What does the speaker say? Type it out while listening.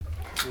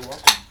You're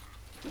welcome.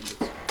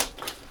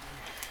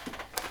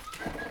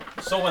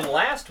 So when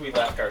last we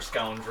left our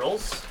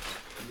scoundrels,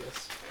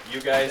 Yes. you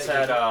guys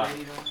had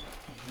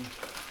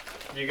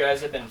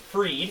been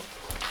freed.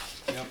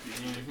 Yep.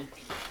 Mm-hmm.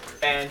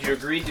 And you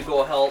agreed to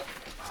go help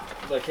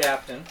the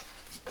captain.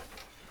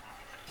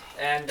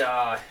 And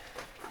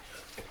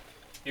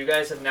you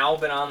guys have now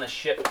been on the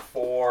ship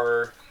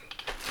for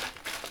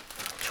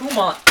 2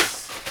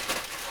 months.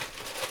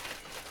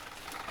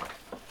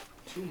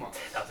 2 months.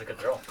 That was a good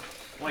throw.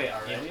 Wait,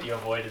 already? You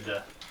avoided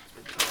the...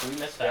 We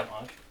missed that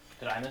much.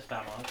 Did I miss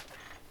that much?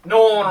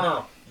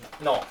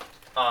 No.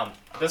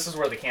 This is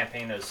where the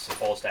campaign is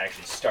supposed to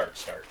actually start.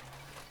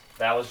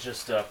 That was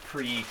just a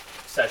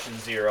pre-session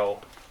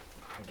 0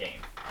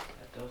 game.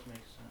 That does make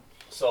sense.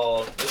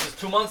 So this is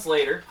 2 months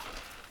later.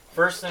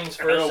 First things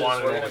first is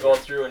we're going to go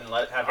through and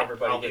have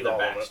everybody give their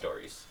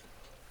backstories.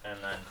 And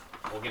then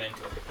we'll get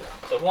into it.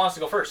 So who wants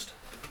to go first?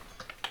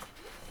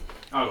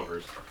 I'll go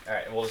first.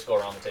 Alright, and we'll just go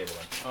around the table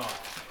then. Oh.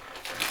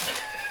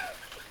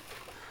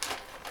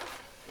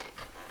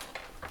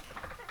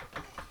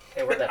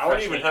 Hey, where'd that I don't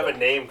fresh even meat have go? a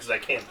name because I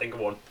can't think of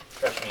one.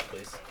 Fresh meat,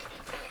 please.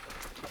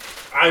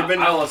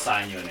 I'll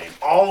assign you a name.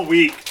 All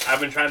week I've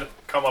been trying to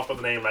come up with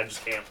a name and I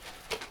just can't.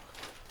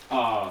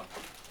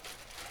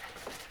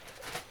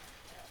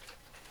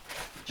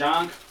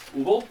 John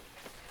Ubel.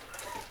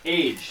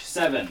 Age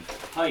 7.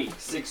 Height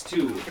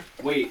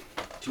 6'2". Weight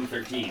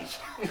 213.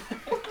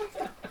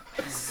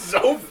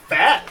 So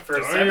fat for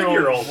a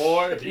 7-year-old.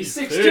 Boy, He's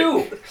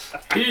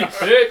 6'2". He's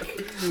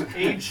thick.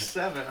 Age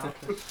 7.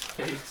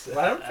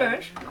 Let him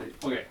finish.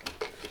 Okay.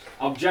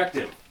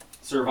 Objective.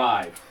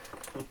 Survive.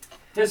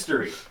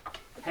 History.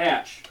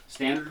 Hatch.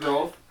 Standard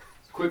growth.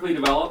 Quickly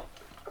develop.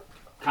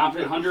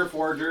 Competent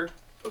hunter-forager.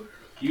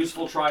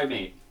 Useful tribe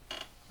mate.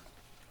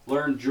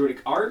 Learn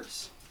druidic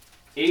arts.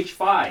 Age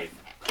 5.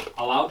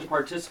 Allowed to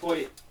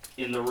participate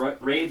in the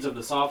raids of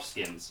the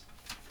softskins.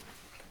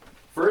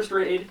 First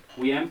raid,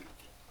 we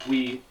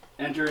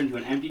enter into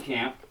an empty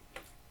camp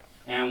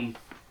and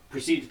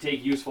proceed to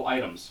take useful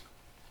items.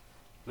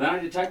 Then I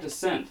detect a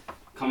scent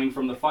coming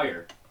from the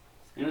fire.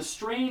 In a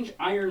strange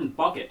iron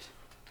bucket,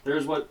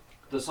 there's what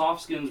the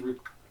softskins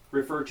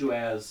refer to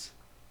as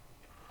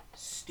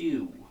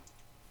stew.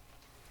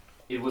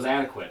 It was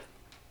adequate.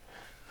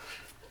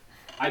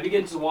 I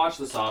begin to watch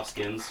the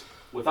softskins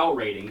without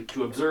raiding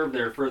to observe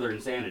their further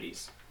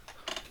insanities.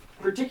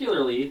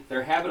 Particularly,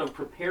 their habit of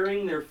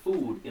preparing their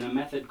food in a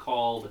method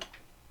called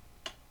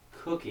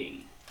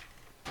cooking.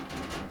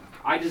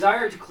 I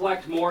desire to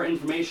collect more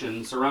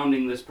information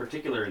surrounding this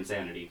particular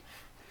insanity,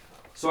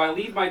 so I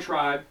leave my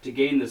tribe to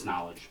gain this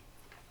knowledge.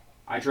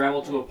 I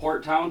travel to a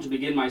port town to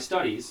begin my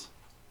studies.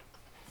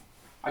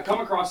 I come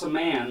across a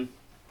man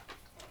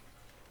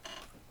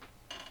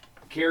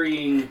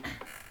carrying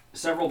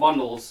several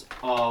bundles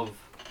of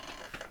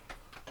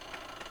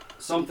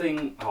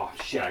something... Oh,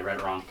 shit, I read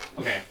it wrong.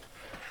 Okay.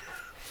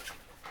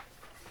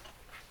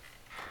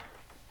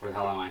 Where the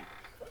hell am I?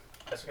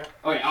 That's okay.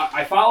 Okay,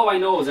 I follow my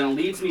nose and it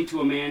leads me to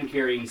a man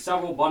carrying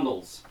several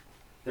bundles.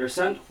 Their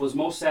scent was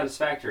most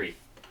satisfactory.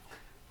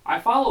 I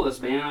follow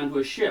this man onto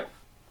a ship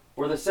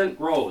where the scent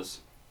grows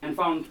and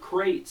found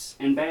crates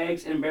and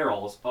bags and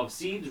barrels of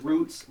seeds,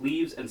 roots,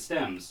 leaves, and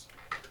stems.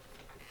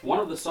 One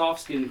of the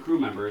soft-skinned crew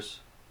members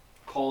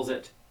calls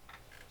it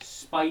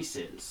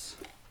spices.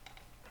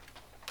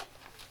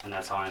 And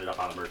that's how I ended up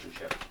on the merchant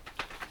ship.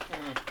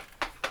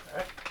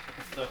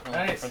 Definitely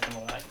Nice. different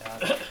than what I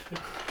thought.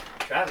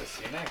 Travis,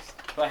 you're next.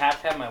 Do I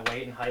have to have my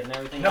weight and height and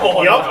everything?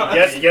 No, Yup.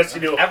 Yes,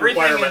 you do.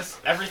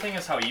 Everything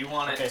is how you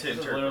want it Okay, to so this is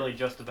interpret. literally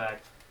just the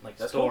back, like,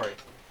 That's story.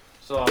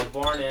 So I was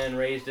born and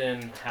raised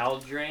in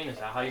Haldren. Is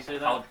that how you say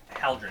that?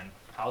 Haldren.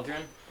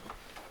 Haldren.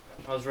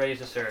 I was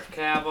raised to serve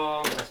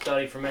Cabal. I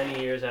studied for many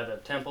years at the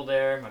temple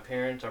there. My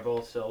parents are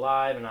both still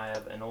alive, and I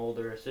have an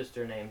older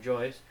sister named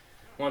Joyce.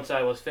 Once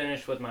I was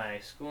finished with my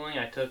schooling,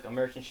 I took a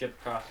merchant ship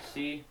across the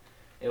sea.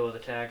 It was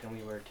attacked, and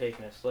we were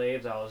taken as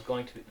slaves. I was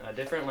going to a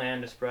different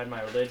land to spread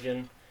my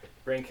religion,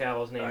 bring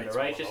Cabal's name to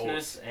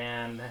righteousness,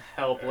 and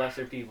help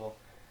lesser people.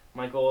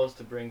 My goal is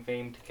to bring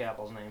fame to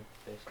Cabal's name,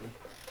 basically.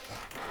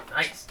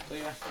 Nice. So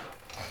yeah.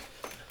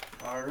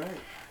 Alright.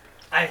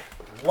 I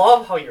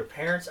love how your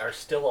parents are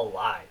still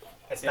alive.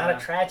 It's not Yeah.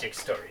 a tragic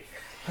story.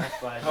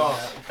 That's why I did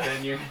Oh, that.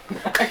 then you're...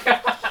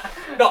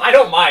 No, I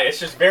don't mind. It's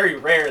just very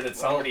rare that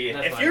somebody...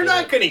 that's If why I you're did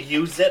not it. going to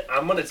use it,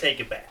 I'm going to take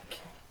it back.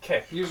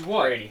 Okay. Use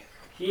what? Brady.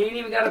 He ain't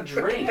even got a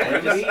drink.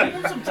 What do you mean? Give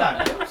him some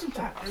time. Give him some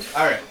time.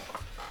 Alright.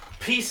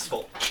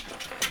 Peaceful.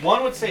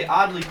 One would say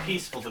oddly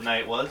peaceful the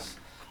night was,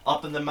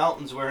 up in the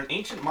mountains where an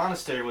ancient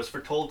monastery was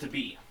foretold to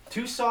be.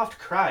 2 soft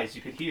cries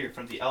you could hear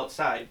from the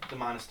outside the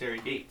monastery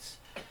gates.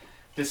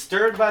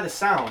 Disturbed by the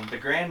sound, the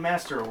Grand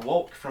Master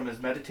awoke from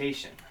his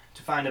meditation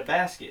to find a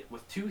basket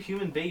with 2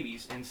 human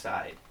babies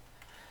inside.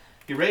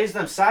 He raised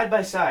them side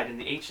by side in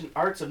the ancient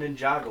arts of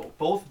Ninjago.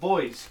 Both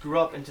boys grew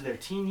up into their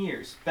teen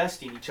years,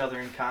 besting each other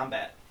in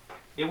combat.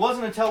 It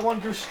wasn't until one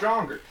grew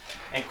stronger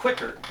and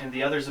quicker in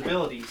the other's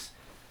abilities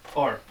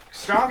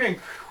stronger and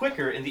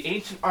quicker in the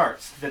ancient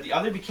arts, that the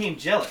other became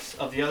jealous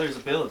of the other's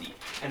ability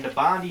and the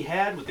bond he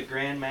had with the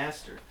Grand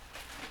Master.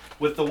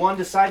 With the one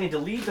deciding to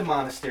leave the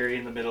monastery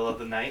in the middle of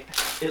the night,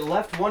 it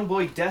left one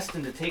boy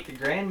destined to take the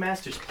Grand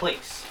Master's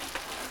place.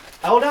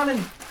 Out on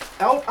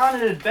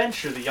an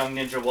adventure the young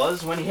ninja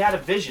was when he had a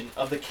vision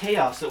of the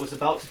chaos that was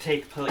about to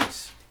take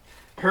place.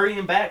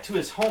 Hurrying back to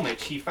his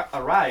homage, he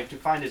arrived to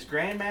find his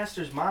Grand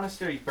Master's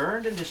monastery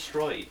burned and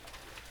destroyed.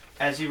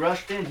 As he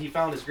rushed in, he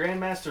found his Grand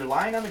Master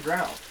lying on the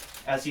ground.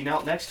 As he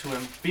knelt next to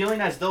him,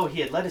 feeling as though he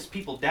had let his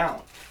people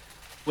down.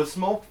 With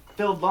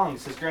smoke-filled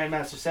lungs, his Grand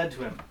Master said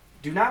to him,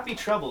 "Do not be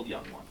troubled,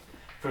 young one,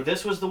 for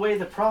this was the way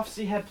the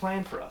prophecy had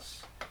planned for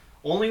us.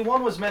 Only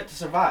one was meant to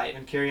survive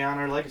and carry on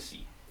our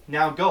legacy.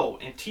 Now go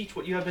and teach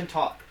what you have been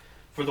taught,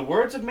 for the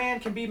words of man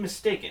can be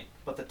mistaken,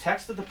 but the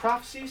text of the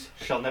prophecies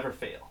shall never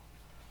fail."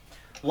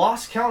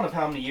 Lost count of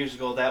how many years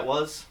ago that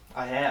was,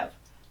 I have.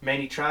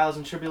 Many trials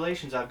and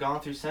tribulations I've gone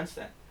through since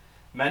then.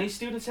 Many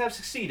students have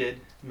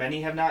succeeded,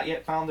 many have not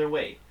yet found their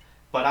way,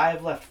 but I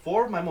have left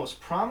 4 of my most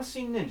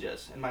promising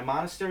ninjas in my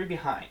monastery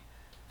behind,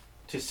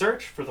 to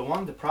search for the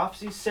one the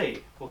prophecies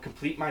say will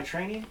complete my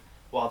training,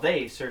 while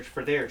they search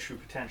for their true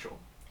potential.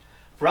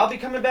 For I'll be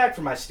coming back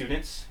for my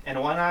students,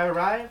 and when I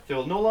arrive, there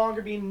will no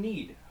longer be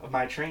need of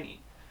my training.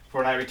 For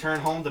when I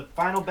return home, the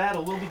final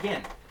battle will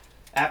begin.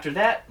 After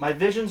that, my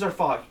visions are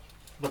foggy,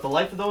 but the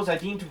life of those I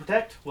deem to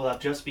protect will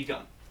have just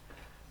begun.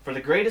 For the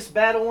greatest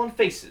battle one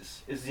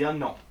faces is the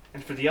unknown,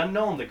 and for the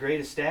unknown, the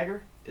greatest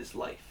dagger is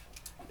life.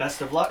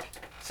 Best of luck,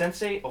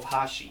 Sensei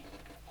Ohashi.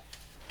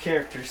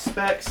 Character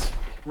specs: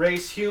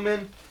 race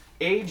human,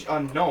 age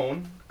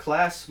unknown,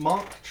 class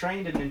monk,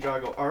 trained in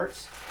Ninjago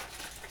arts.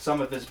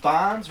 Some of his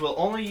bonds will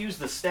only use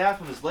the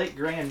staff of his late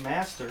Grand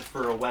Master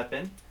for a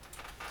weapon.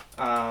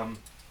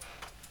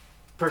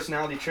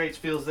 Personality traits: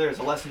 feels there is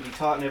a lesson to be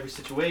taught in every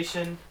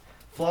situation.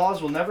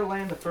 Flaws: will never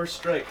land the first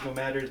strike no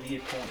matter the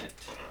opponent.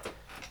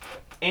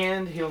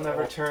 And he'll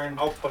never turn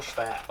I'll push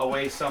that.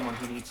 away someone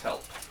who needs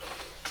help.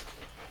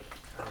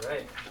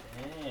 Alright.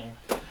 Dang.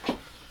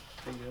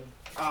 Pretty good.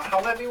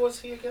 How heavy was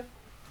he again?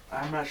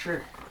 I'm not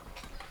sure.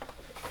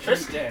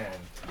 Tristan.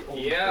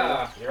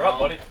 Yeah. You're up,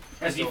 buddy.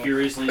 As he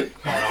furiously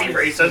He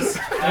races.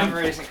 I'm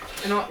racing.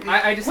 You know,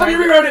 I just Let me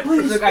rewrite it,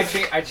 please. Look,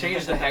 I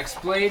changed the hex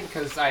blade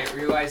because I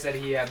realized that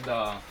he had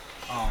the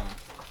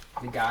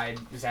guide,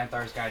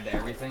 Xanthar's guide to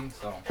everything.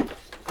 So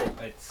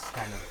it's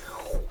kind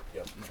of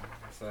Yep.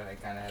 So I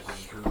kind of had to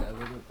improve that a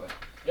little bit. But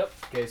Yep.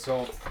 Okay,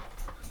 so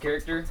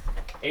character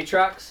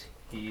Aatrox.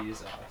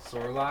 He's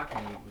Sorlock,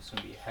 and he's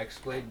gonna be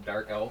Hexblade,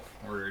 Dark Elf,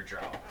 or a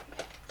Drow.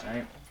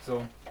 Alright,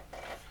 so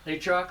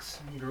Aatrox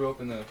grew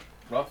up in the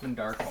rough and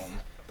dark home.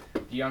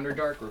 The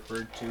Underdark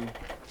referred to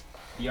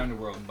the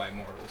underworld by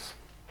mortals.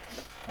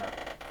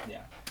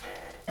 Yeah.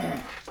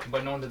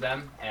 But known to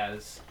them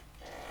as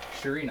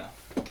Shirina.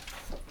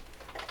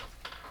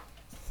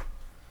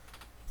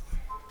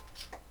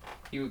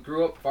 He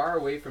grew up far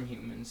away from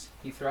humans.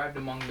 He thrived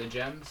among the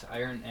gems,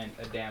 iron, and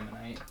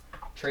adamanite.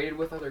 Traded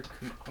with other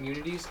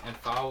communities and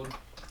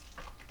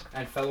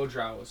fellow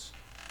drows.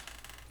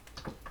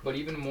 But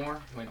even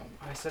more, wait, no,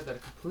 I said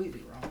that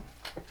completely wrong.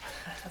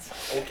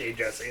 Okay,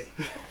 Jesse.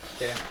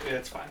 Okay. Yeah,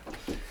 it's fine.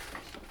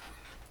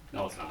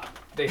 No, it's not.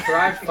 They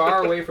thrived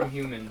far away from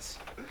humans,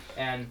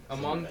 and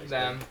among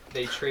them,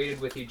 they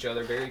traded with each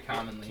other very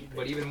commonly.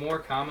 But even more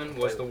common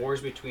was the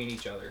wars between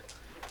each other.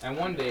 And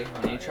one day,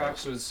 when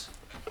Aatrox was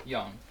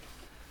young,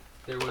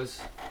 there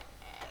was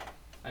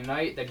a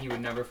night that he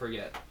would never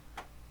forget.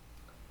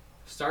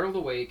 Startled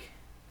awake,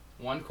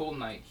 one cold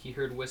night, he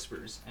heard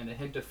whispers and a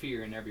hint of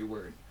fear in every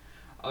word.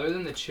 Other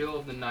than the chill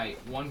of the night,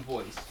 one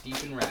voice,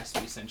 deep and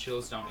raspy, sent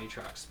chills down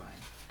Aatrox's spine.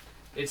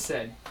 It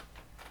said,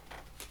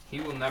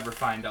 "He will never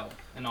find out."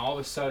 And all of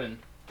a sudden,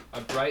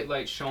 a bright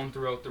light shone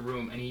throughout the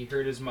room, and he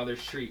heard his mother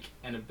shriek,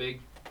 and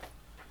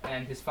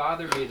his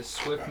father made a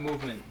swift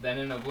movement. Then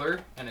in a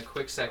blur and a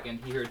quick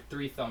second, he heard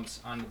 3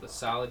 thumps onto the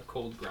solid,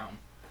 cold ground.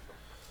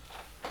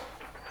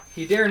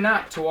 He dared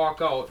not to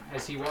walk out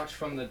as he watched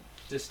from the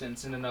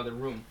distance in another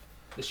room.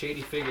 The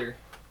shady figure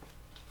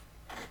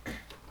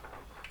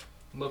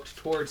looked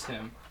towards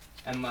him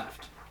and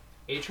left.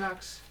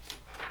 Aatrox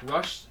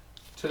rushed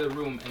to the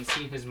room and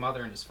seen his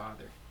mother and his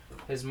father.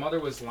 His mother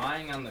was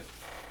lying on the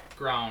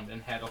ground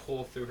and had a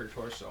hole through her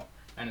torso,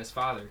 and his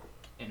father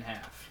in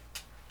half.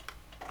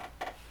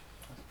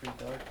 That's pretty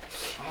dark.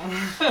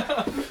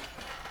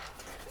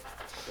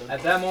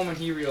 At that moment,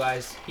 he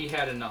realized he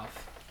had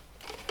enough.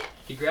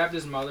 He grabbed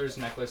his mother's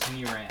necklace and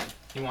he ran.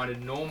 He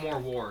wanted no more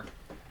war,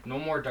 no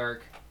more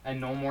dark, and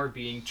no more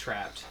being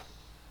trapped.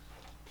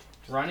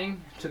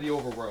 Running to the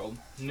overworld,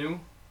 new,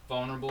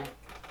 vulnerable,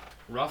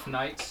 rough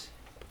nights,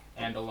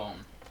 and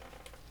alone.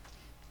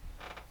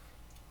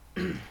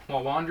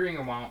 While wandering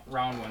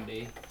around one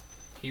day,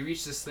 he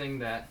reached this thing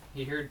that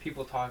he heard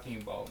people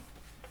talking about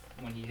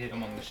when he hid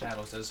among the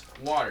shadows as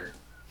water.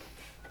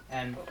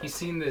 And he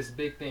seen this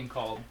big thing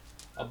called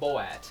a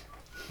boat.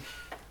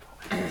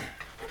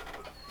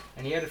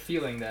 And he had a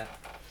feeling that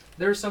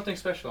there was something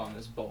special on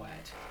this boat.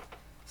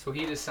 So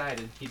he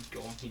decided he'd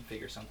go and he'd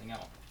figure something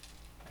out.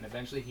 and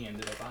eventually he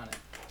ended up on it.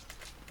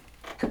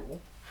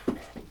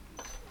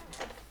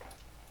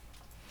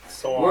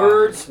 So,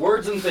 Words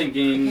and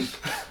thinking.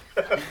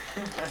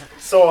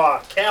 So,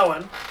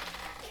 Callan,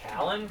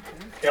 Callan?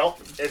 yep,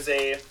 is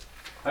a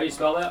How do you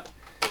spell that?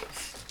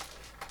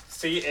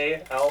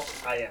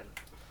 Calin.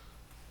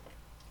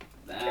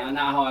 Not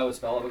how I would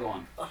spell it, but go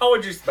on. How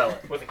would you spell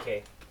it? With a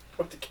K.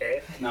 With the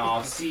K? No,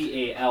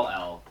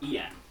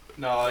 Callen.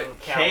 No,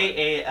 Callan.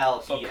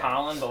 K-A-L-E. So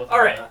Colin, but with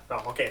All right. a- No,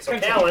 okay, so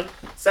Continue. Callan,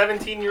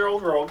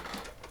 17-year-old rogue.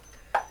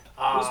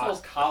 Who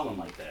spells Colin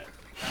like that?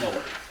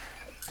 Nobody.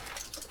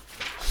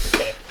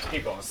 Okay,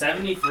 keep going.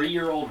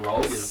 73-year-old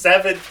rogue is.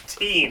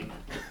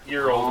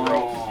 17-year-old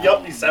Oh. rogue.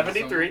 Yep, he's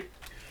 73.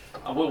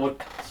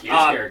 What his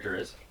character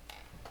is?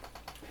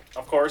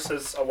 Of course,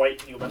 is a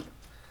white human.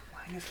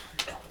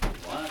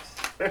 What?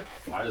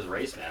 Why does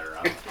race matter?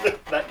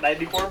 That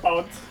 94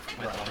 pounds.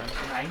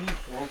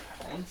 94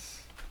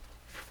 pounds?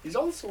 He's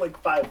also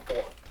like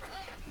 5'4".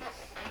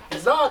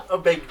 He's not a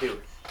big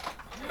dude.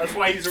 That's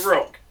why he's a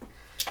rogue.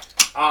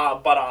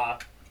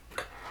 But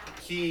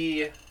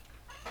he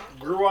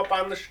grew up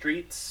on the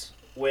streets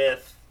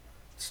with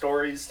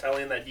stories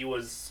telling that he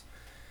was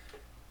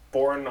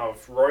born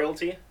of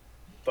royalty,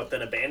 but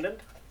then abandoned.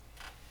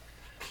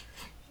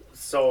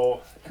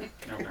 So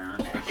No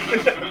parents.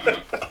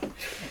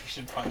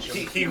 Should punch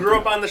him. he grew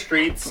up on the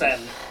streets,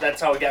 and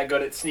that's how he got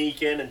good at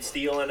sneaking and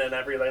stealing and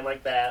everything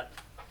like that.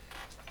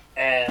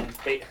 And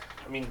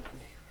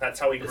that's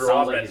how he It grew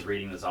sounds up. like he's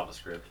reading this off a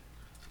script.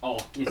 Oh,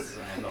 he's.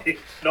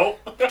 No. Nope.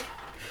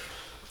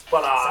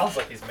 But Sounds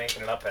like he's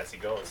making it up as he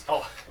goes.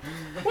 oh,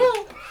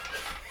 well.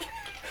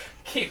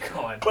 Keep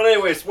going. But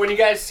anyways, when you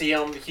guys see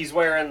him, he's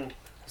wearing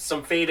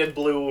some faded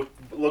blue,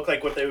 look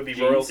like what they would be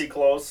Jeans? royalty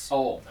clothes.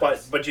 Oh,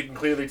 But you can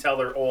clearly tell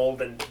they're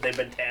old and they've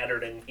been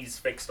tattered, and he's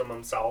fixed them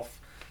himself.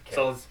 Okay.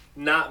 So it's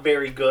not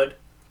very good.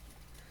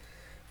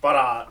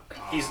 But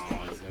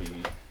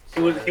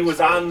he was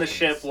on the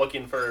ship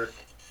looking for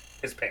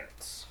his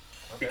parents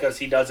because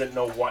he doesn't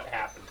know what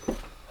happened.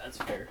 That's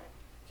fair.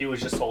 He was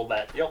just told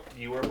that, yep,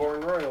 you were born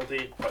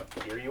royalty, but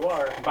here you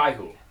are. By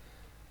who?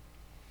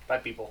 By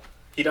people.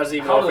 He doesn't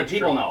even How know do if the it's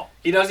people true. know?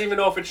 He doesn't even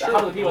know if it's true.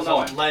 How do the people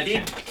know it?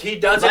 Legend. He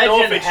doesn't know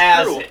if Legend it's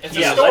has true. it. It's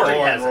Yeah, a story legend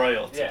born has it.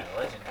 royalty. Yeah,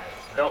 legend has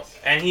it. Nope.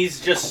 And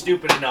he's just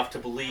stupid enough to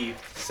believe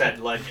said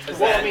legend.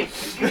 Well, I mean,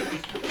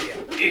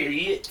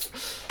 Idiot.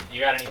 You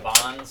got any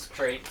bonds,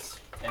 traits,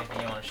 anything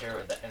you want to share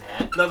with that? In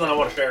that? nothing I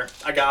want to share.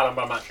 I got them,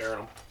 but I'm not sharing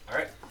them. All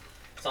right,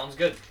 sounds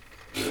good.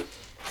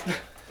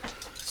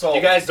 So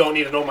You guys don't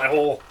need to know my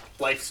whole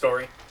life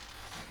story.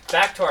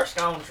 back to our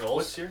scoundrels.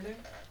 What's your name?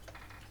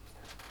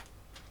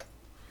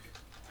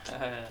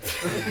 At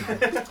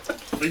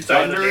least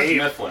I Thunder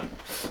Mifflin.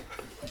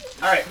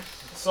 All right,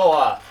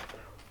 so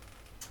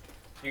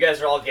you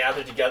guys are all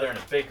gathered together in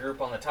a big group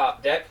on the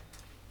top deck,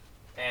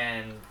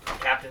 and the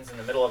captain's in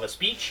the middle of a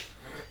speech,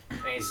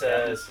 and he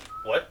says,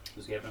 "What?"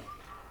 Who's Captain?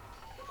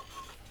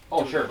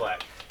 Oh, sure.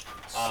 Black.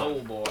 Soul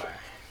boy.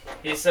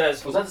 He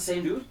says, Was that the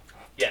same dude?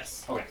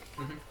 "Yes. Okay.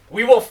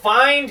 We will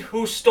find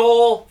who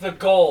stole the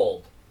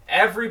gold.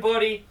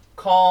 Everybody,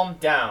 calm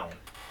down."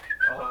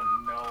 Oh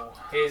no.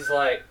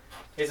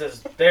 He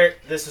says,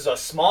 this is a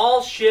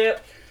small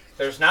ship.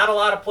 There's not a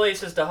lot of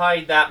places to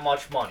hide that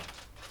much money.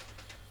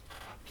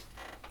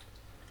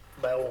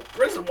 My old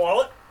prison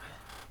wallet.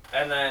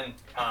 And then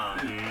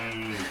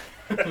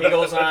he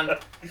goes on.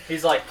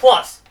 He's like,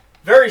 plus,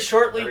 very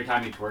shortly, Every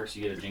time he twerks,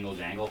 you get a jingle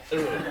jangle.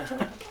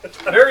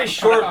 very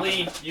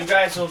shortly, you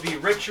guys will be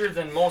richer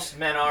than most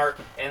men are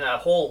in a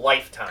whole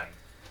lifetime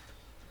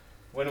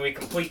when we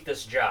complete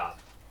this job.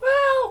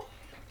 Well,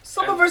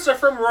 some of us are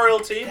from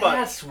royalty, but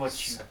That's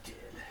what you did.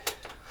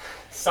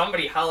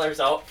 Somebody hollers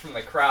out from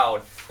the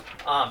crowd.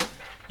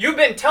 You've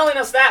been telling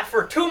us that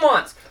for 2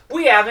 months.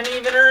 We haven't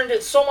even earned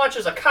it so much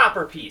as a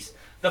copper piece.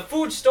 The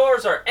food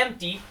stores are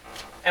empty,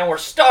 and we're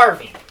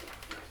starving.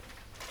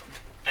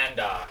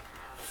 And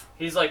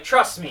he's like,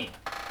 trust me,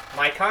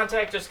 my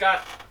contact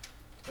got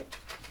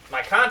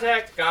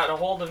a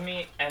hold of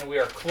me, and we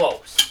are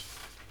close.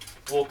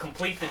 We'll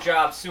complete the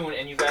job soon,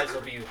 and you guys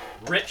will be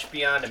rich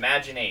beyond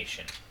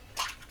imagination.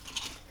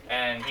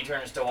 And he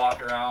turns to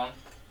walk around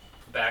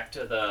back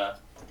to the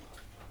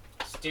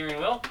steering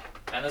wheel,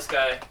 and this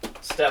guy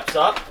steps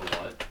up.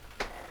 What?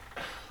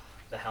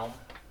 The helm.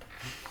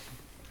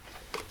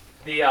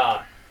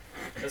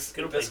 This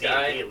gonna play this D&D,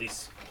 guy at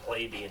least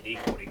play D&D,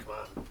 Cody. Come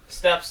on.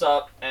 steps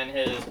up in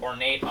his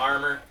ornate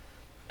armor,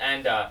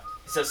 and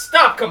he says,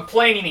 "Stop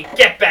complaining and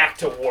get back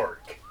to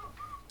work."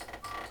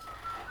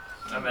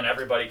 And then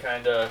everybody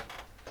kind of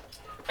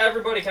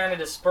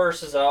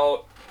disperses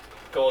out,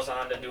 goes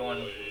on to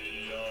doing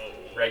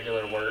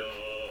regular work.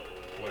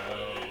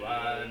 Well,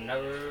 I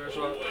never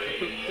saw a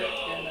poop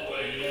deck in a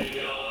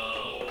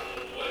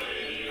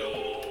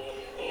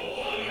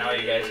Now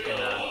you guys can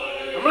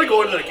I'm gonna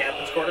go into the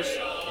captain's quarters.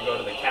 you go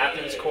to the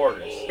captain's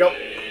quarters. Yep.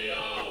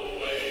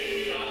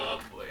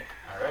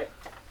 All right.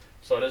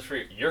 So it is for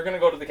you. You're gonna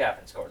go to the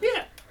captain's quarters.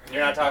 Yeah.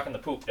 You're not talking the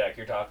poop deck.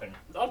 You're talking.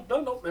 No,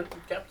 man.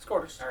 Captain's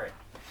quarters. All right.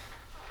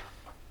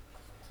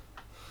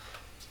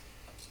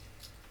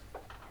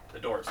 The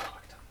door is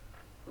locked.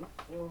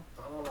 Well,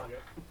 I'll unlock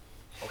it.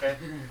 Okay.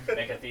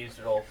 Make a thieves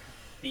tool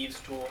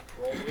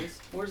roll, please.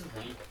 Where's the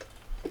key?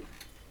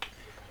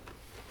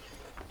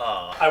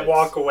 I It's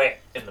walk away.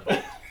 in the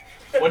boat.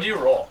 What do you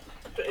roll?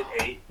 An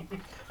 8.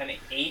 An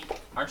 8.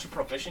 Aren't you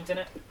proficient in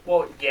it?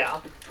 Well, yeah.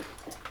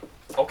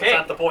 Okay. That's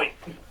not the point.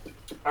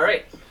 All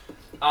right.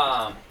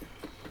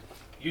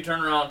 You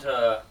turn around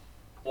to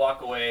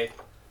walk away,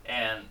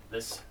 and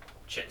this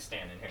chick's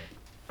standing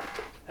here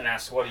and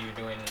asks, "What are you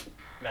doing,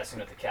 messing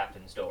with the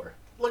captain's door?"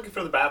 Looking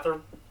for the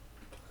bathroom.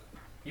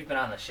 You've been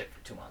on the ship for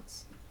 2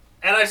 months.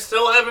 And I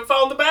still haven't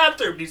found the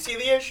bathroom. Do you see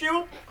the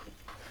issue?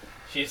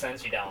 She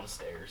sends you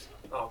downstairs.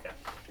 Oh, okay.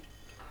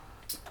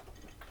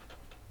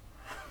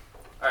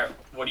 All right.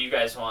 What do you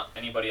guys want?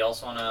 Anybody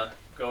else want to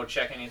go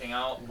check anything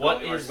out?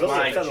 What Or is Wilson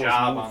my said it was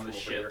job moved on the over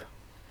ship? here.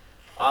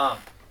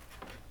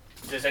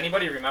 Does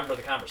anybody remember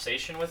the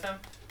conversation with him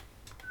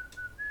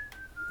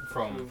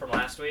From from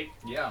last week?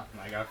 yeah,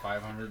 I got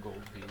 500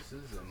 gold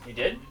pieces and You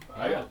did?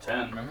 I got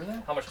 10. Remember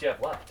that? How much do you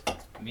have left?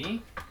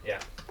 Me?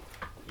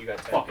 You got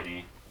 10. Fucking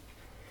E.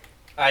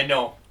 I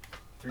know.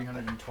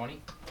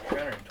 320.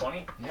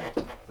 320?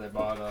 Yeah. They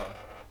bought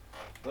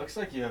Looks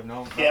like you have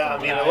no. Yeah,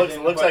 I mean, I it looks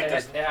didn't- looks but like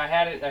this. I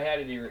had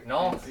it here.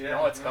 No, Yeah.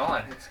 no, it's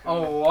gone.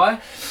 Oh what?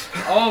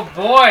 Oh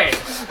boy!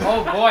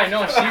 Oh boy!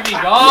 No, she be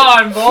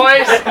gone,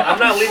 boys. I'm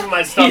not leaving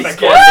my stuff He's at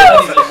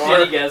guessing. He's a anymore.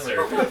 shitty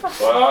guesser.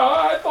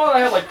 I thought I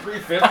had like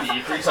 350,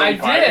 I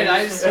 375. did.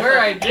 I swear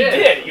I You did.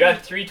 did. You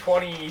got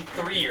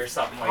 323 or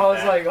something like I was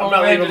that. like, oh I'm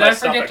not man, leaving did my I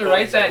stuff forget at to write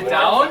Gold's that anymore.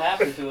 down? What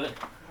happened to it?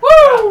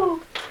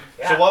 Woo!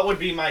 Yeah. So what would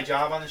be my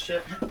job on the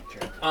ship?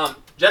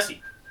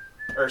 Jesse.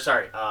 Or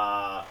sorry,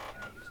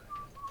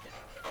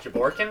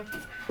 Jaborkin?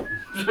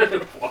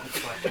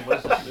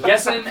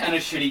 Guessing and a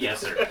shitty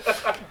guesser.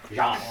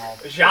 Jean.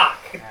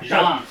 Jacques.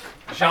 Jean.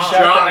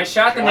 I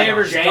shot the Like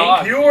neighbor's Jank?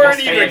 dog. You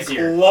weren't Yes, even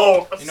fancier.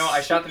 close. You know,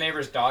 I shot the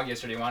neighbor's dog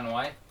yesterday. You wanna know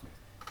why?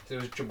 'Cause it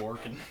was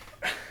Jaborkin.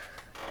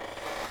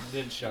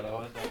 Didn't shut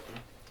up.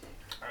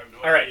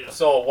 All right.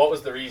 So, what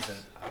was the reason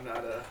I'm not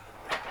a.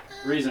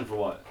 Reason for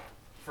what?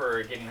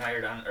 for getting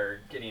hired on or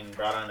getting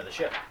brought onto the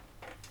ship?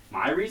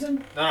 My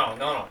reason?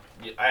 No.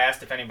 I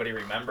asked if anybody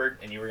remembered,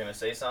 and you were gonna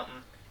say something.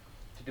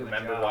 To do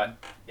Remember a job. what?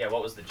 Yeah.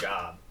 What was the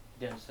job?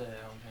 Didn't say.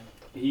 I don't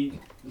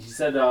think. He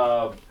said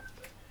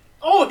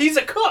Oh, he's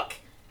a cook.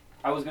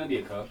 I was gonna be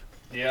a cook.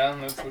 Yeah,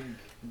 that's what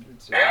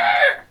it's.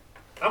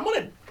 I'm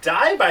gonna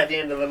die by the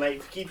end of the night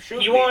if you keep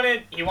shooting.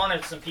 He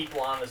wanted some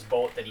people on this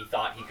boat that he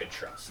thought he could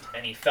trust,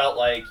 and he felt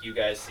like you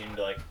guys seemed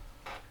like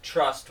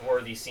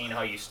trustworthy, seeing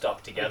how you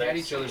stuck together. At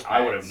each other's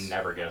I would have backs.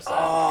 never guessed that.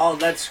 Oh,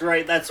 that's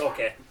right. That's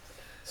okay.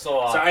 So,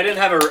 So I didn't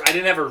have a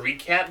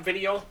recap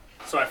video,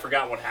 so I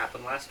forgot what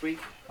happened last week.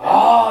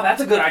 Oh,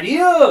 that's a good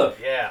idea.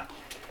 yeah,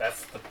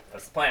 that's the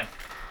plan.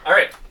 All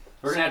right.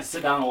 We're gonna have to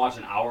sit down and watch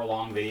an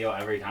hour-long video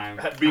every time.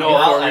 Before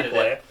I'll we edit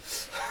play. it.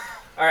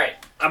 All right.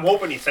 I'm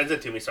hoping he sends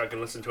it to me so I can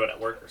listen to it at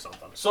work or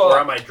something. So- or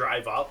on my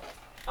drive up.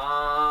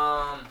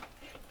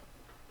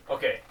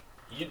 Okay.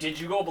 Did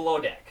you go below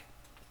deck?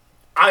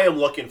 I am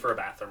looking for a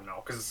bathroom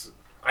now because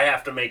I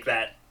have to make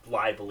that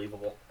lie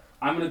believable.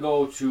 I'm gonna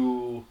go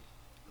to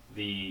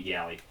the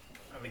galley.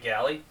 On the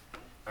galley.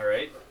 All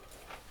right.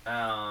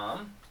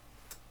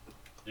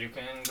 You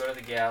can go to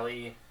the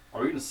galley.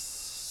 Are we gonna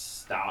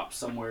stop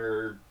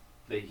somewhere?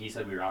 That he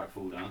said we were out of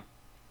food, huh?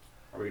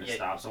 Are we gonna Yeah.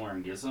 stop somewhere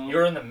and get some?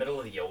 You're in the middle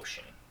of the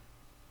ocean.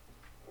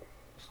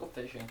 Let's go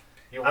fishing.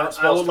 You I weren't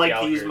supposed would to be like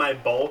out to use here. my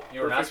bow.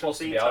 You were not supposed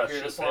to be out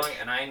here this long,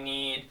 and I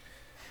need.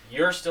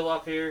 You're still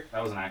up here.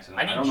 That was an accident.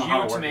 I need don't know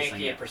how you to work this make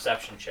thing a yet.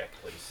 perception check,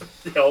 please.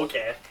 Yeah,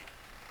 okay.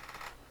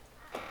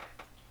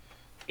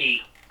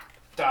 8.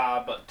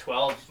 But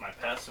 12 is my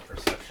passive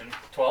perception.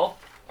 12?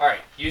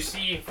 Alright, you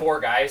see 4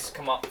 guys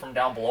come up from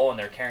down below and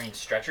they're carrying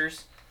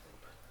stretchers.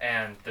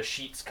 And the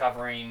sheets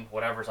covering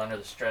whatever's under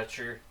the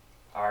stretcher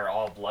are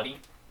all bloody.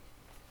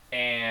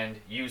 And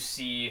you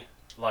see,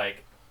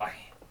 like,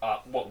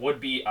 what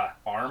would be an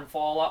arm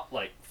fall up,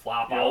 like,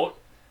 flop Yep. out.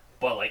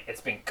 But, like,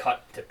 it's been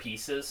cut to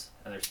pieces.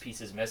 And there's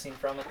pieces missing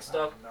from it and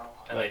stuff. No.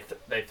 And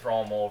they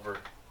throw them over.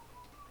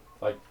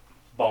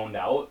 Boned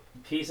out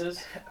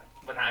pieces.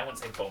 But I wouldn't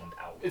say boned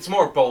out. It's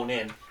more bone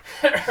in.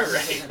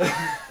 Right.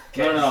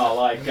 No,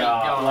 like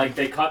gone. like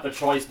they cut the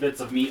choice bits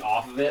of meat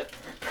off of it.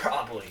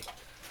 Probably.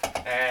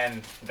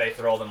 And they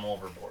throw them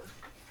overboard.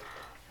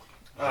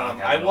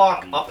 I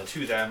walk up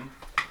to them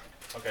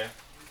Okay.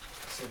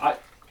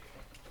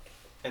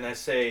 and I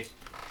say,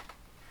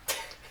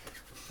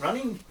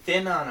 running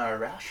thin on our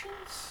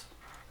rations?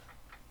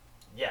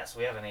 Yes,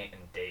 we haven't eaten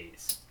in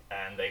days.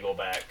 And they go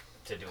back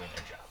to doing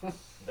their job.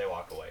 They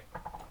walk away.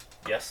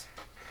 Yes?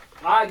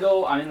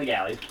 I'm in the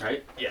galley,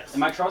 right? Yes.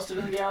 Am I trusted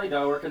in the galley? Do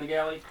I work in the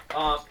galley?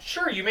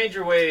 Sure, you made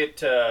your way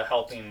to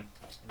helping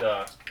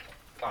the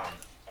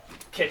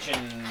kitchen.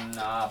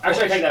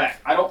 Actually, I take that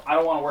back. I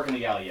don't want to work in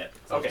the galley yet.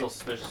 'Cause I'm Okay. still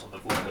suspicious of the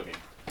food cooking.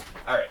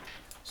 Alright.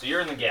 So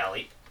you're in the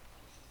galley.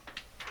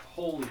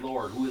 Holy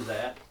Lord, who is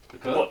that? The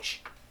cook?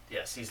 Butch.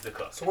 Yes, he's the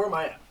cook. So where am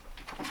I at?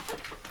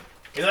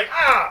 He's like,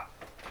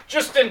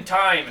 just in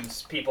time.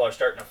 And people are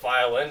starting to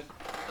file in.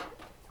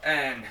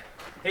 And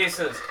he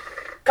says,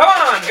 "Come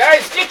on,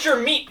 guys, get your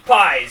meat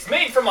pies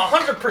made from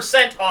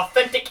 100%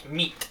 authentic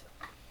meat."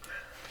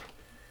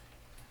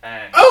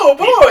 And Oh,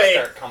 people boy!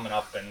 start coming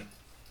up and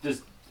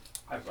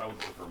I would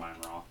prefer mine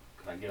raw.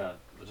 Could I get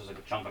just like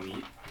a chunk of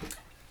meat?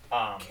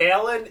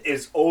 Callan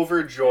is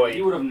overjoyed.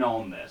 You would have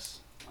known this.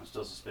 I'm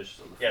still suspicious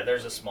of the yeah,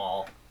 there's a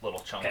small little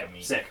chunk Okay, of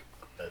meat sick.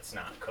 that's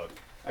not cooked.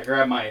 I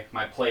grab my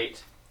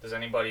plate. Does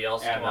anybody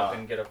else And, come up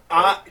and get a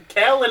plate?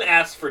 Callan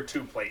asked for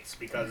 2 plates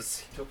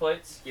because 2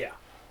 plates? Yeah.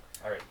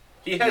 All right.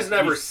 he has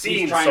never He's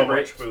seen trying so to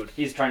break- much food.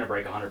 He's trying to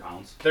break 100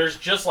 pounds. There's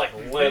just like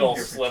little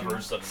here for 2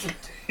 slivers of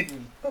meat.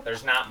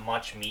 There's not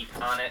much meat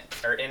on it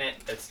or in it.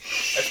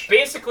 It's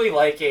basically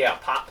like a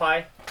pot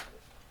pie.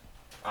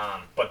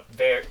 But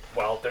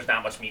there's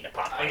not much meat in a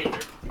pot pie either.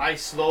 I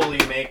slowly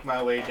make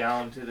my way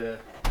down to the,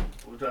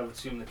 what I would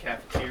assume the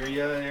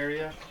cafeteria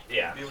area.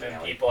 Yeah,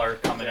 and people are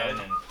coming in,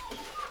 and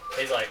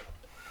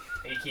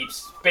he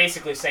keeps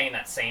basically saying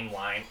that same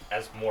line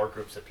as more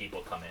groups of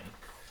people come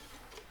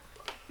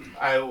in.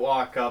 I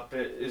walk up.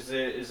 Is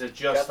it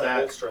just Got the that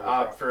holster in the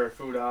front. for a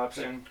food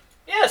option?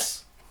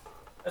 Yes,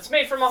 it's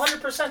made from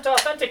 100%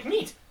 authentic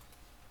meat.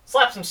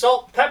 Slap some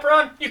salt, pepper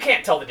on. You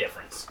can't tell the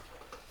difference.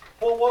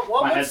 Well, My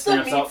what's head's the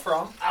snaps meat up.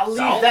 from? I'll leave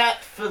Salt?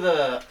 that for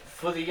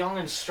the young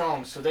and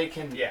strong, so they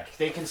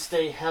can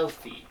stay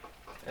healthy.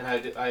 And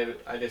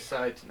I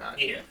decide to not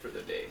eat for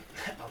the day.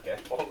 Okay.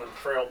 Well, then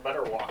Frail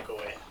better walk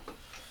away.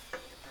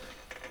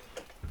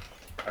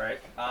 All right.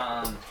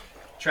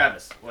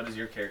 Travis, what is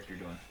your character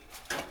doing?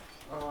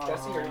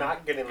 Jesse, you're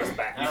not getting this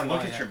back. You can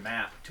look know at your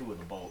map too of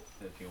the boat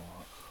if you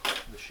want.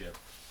 The ship.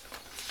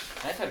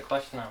 I just had a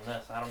question on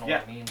this. I don't know Yeah.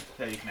 what it means.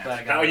 Yeah, you can But I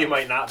ask. got Now it. you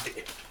might not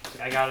be.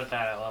 I got it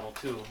at level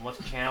 2.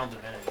 What's channel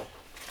divinity?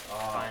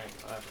 Fine.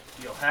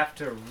 You'll have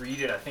to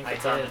read it. I think I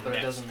it's on did, the but it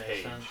next doesn't make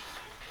page. sense.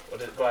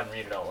 Go ahead and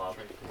read it out loud.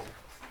 Right there.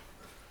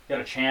 You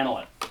gotta channel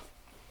it.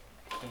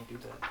 Can't do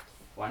that.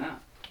 Why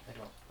not? I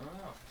don't.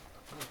 Oh,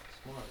 it's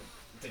more of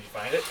it. Did you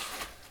find it?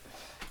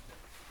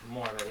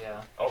 More of it,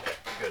 yeah. Okay,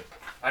 good.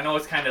 I know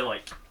it's kind of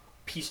like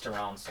pieced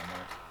around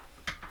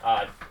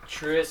somewhere.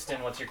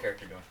 Tristan, what's your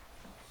character doing?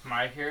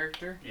 My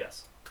character?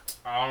 Yes.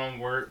 I don't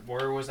know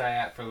where was I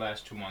at for the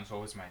last 2 months.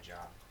 What was my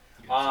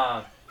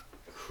job?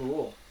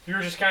 Cool. You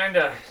were just kind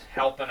of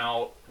helping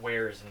out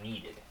where is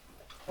needed.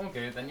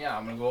 Okay, then yeah,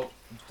 I'm gonna go up.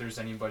 If there's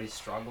anybody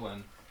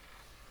struggling,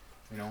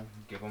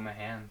 give them a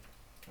hand.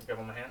 Give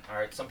them a hand. All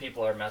right. Some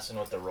people are messing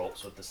with the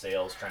ropes with the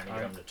sails, trying to get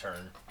them to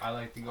turn, I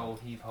like to go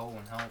heave ho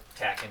and help.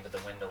 tack into the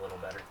wind a little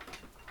better.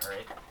 All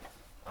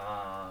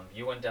right.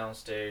 You went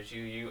downstairs.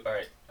 You. All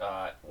right.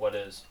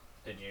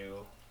 Did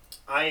you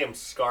I am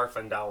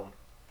scarfing down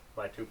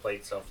my 2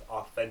 plates of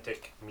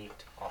authentic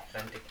meat.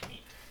 authentic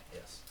meat?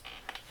 Yes.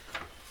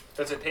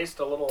 Does it taste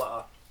a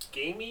little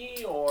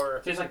gamey or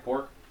Tastes like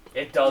pork.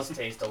 It does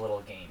taste a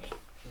little gamey.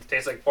 it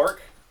tastes like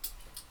pork?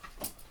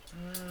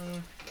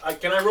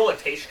 Can I roll a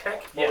taste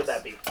check? What Yes. would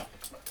that be?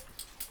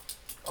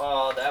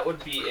 That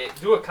would be it.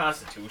 Do a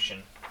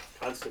Constitution.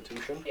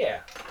 Constitution.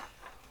 Yeah.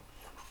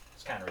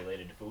 It's kind of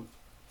related to food.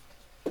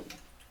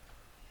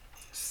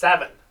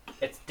 7.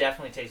 It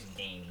definitely tastes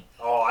gamey.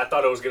 Oh, I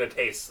thought it was gonna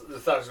taste. I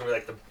thought it was gonna be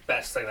like the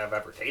best thing I've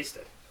ever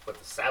tasted. With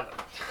the 7.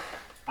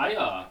 I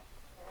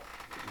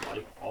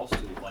also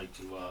like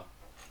to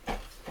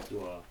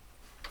do a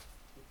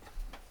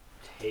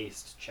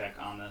taste check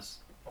on this.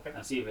 Okay.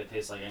 And see if it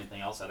tastes like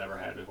anything else I'd ever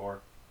had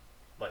before.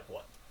 Like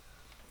what?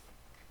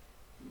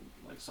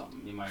 Like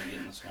something you might get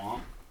in the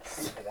swamp.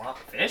 Swamp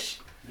fish?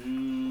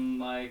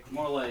 Like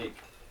more like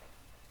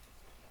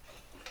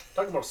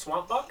Talking about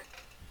swamp buck.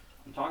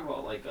 I'm talking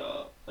about like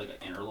an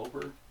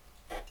interloper.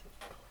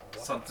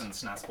 Something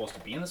that's not supposed to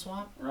be in the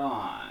swamp?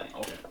 Right.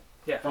 Okay.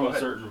 Yeah. From go a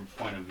ahead. certain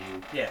point of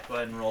view. Yeah. Go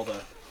ahead and roll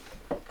the.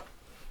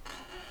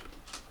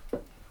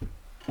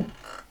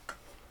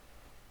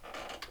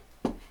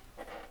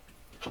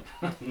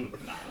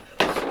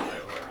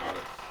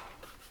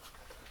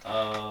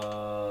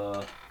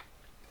 Uh,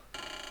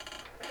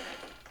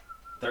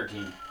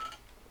 13.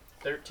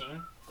 13.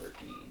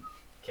 13.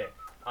 Okay.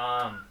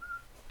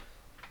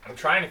 I'm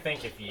trying to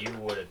think if you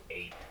would have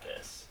ate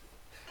this.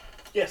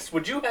 Yes.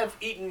 Would you have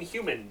eaten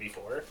human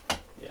before?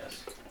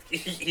 Yes.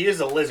 He is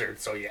a lizard,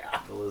 so yeah.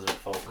 The lizard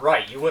folk.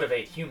 Right. You would have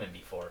ate human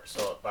before.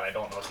 So, but I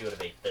don't know if you would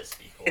have ate this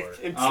before.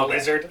 It's Okay. a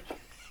lizard.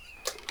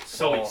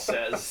 So He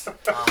says.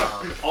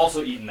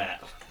 Also eating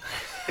that.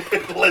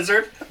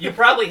 Lizard. You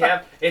probably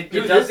have. It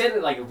Dude, does. they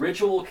did like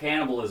ritual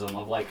cannibalism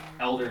of like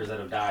elders that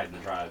have died in the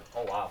tribe.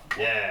 Oh wow.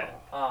 Yeah.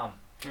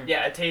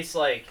 Yeah. It tastes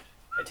like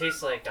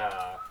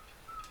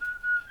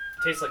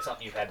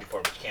something you've had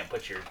before, but you can't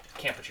put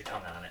your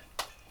tongue on it.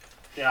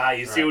 Yeah,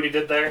 you see Right. what he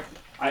did there?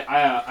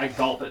 I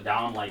gulp it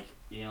down like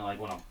like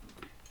when a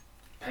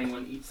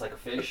penguin eats like a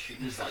fish,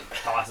 he just like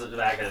tosses it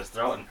back in his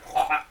throat and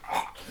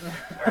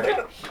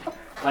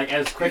like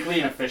as quickly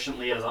and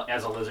efficiently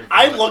as a lizard.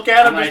 I can. look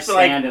at him and I just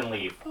like, stand and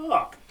leave.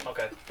 oh.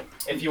 Okay.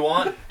 If you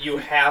want, you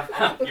have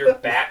your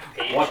back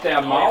page. What that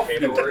on all your mouth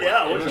favorite doing? words.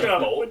 Yeah, There's a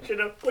boat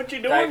what you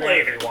doing diagram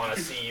later? If you want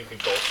to see, you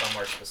could go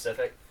somewhere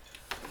specific.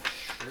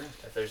 Sure.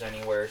 If there's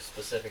anywhere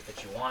specific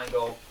that you want to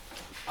go.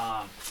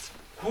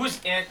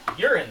 Who's in?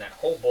 You're in there.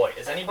 Oh boy.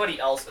 Is anybody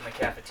else in the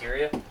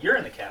cafeteria? You're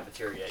in the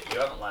cafeteria. You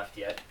haven't left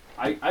yet.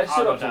 I I'll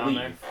stood go up to down leave.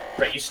 there.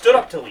 Right. You stood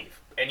up to leave,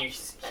 and you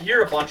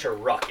hear a bunch of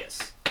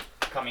ruckus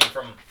coming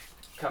from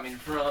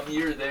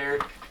you're there.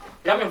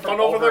 You having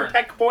fun over there,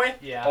 Peck Boy?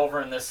 Yeah.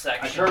 Over in this I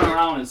section. turn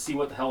around and see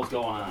what the hell's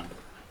going on.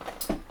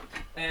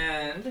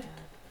 And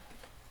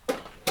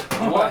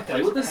You want to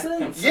play with this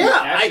thing? It's Yeah,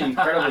 actually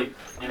incredibly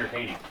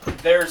entertaining.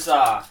 there's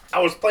I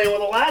was playing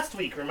with it last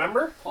week,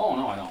 remember? Oh,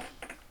 no, I don't.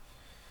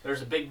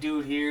 there's a big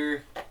dude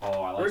here. Oh,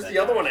 I like Where's that the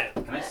other guy. one at?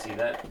 Can I see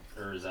that?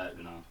 Or is that,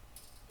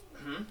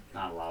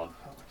 not allowed?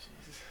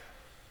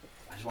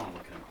 I just want to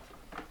look at him.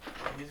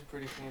 He's a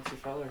pretty fancy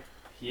feller.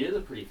 He is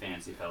a pretty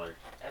fancy feller.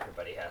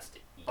 Everybody has to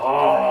eat.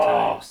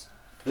 Oh,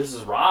 this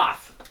is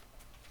Roth.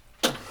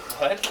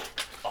 What?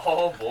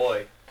 Oh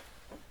boy.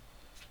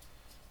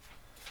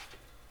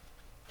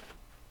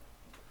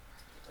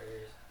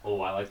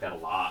 Oh, I like that a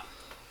lot.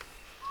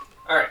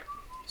 Alright.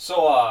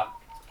 So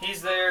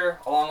he's there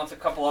along with a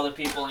couple other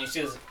people, and you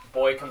see this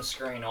boy come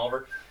scurrying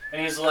over,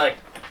 and he's like,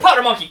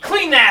 "Powder Monkey,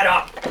 clean that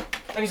up!"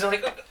 And he's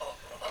like,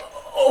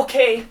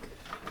 "Okay."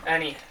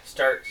 And he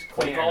starts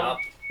cleaning call up.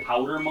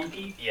 Powder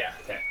monkey? Yeah.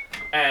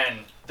 And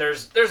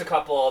there's a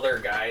couple other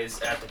guys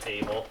at the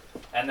table,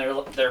 and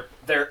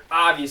they're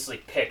obviously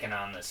picking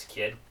on this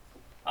kid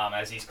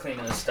as he's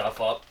cleaning this stuff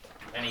up,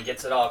 and he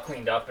gets it all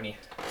cleaned up, and he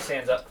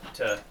stands up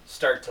to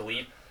start to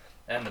leave,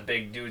 and the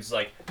big dude's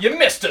like, "You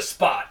missed a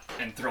spot,"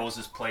 and throws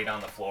his plate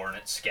on the floor, and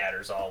it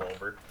scatters all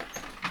over.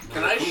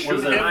 Can I Was shoot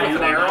him there with an an iron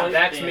on arrow? that?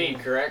 That's me,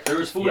 correct? There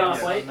was food on a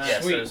Yes. plate?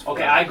 Yes, Sweet. there's food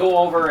Okay, on I it. go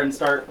over and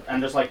start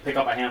and just like pick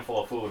up a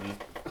handful of food and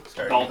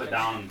Start gulp eating it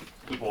down and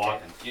keep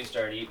walking. You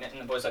start eating it,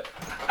 and the boy's like,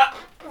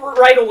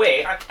 "Right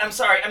away. I'm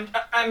sorry.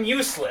 I'm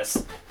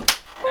useless."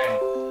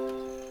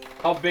 And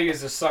How big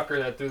is the sucker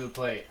that threw the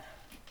plate?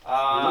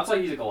 It looks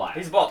like he's a Goliath.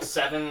 he's about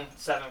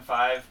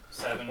 7'5",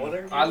 7. What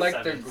are you? I'd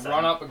like to 7'7".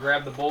 run up and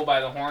grab the bull by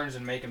the horns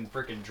and make him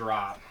frickin'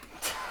 drop.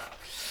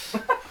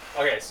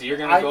 Okay, so you're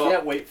gonna I go.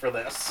 can't wait for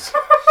this.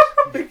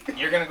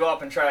 You're gonna go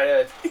up and try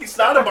to. He's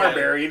not a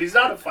barbarian. He's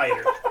not a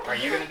fighter. Are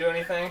you gonna do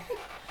anything?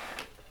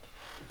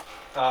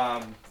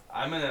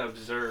 I'm gonna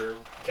observe.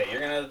 Okay,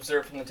 you're gonna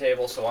observe from the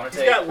table. So I want to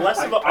He's take. got less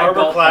of an I armor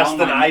gulp class down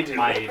than my, I do.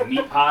 my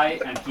meat pie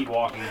and keep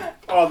walking.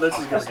 Oh, this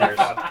is up gonna the be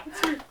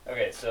stairs. fun.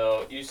 Okay,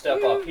 so you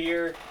step up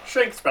here,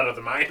 Shank's better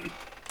than mine.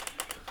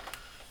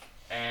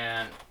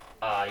 and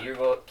you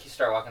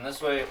start walking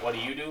this way. What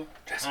do?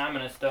 I'm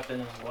gonna step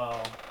in as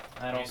well.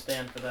 I don't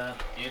stand for that.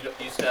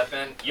 You step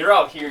in. You're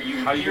out here. You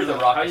How you hear the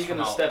gonna- ruckus how you from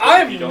gonna out. step in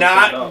if you I'm don't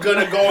not stand up?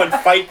 gonna go and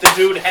fight the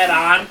dude head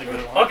on.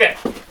 Okay,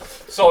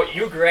 so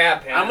you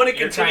grab him. I'm gonna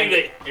You're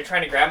continue You're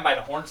trying to grab him by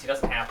the horns. He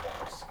doesn't have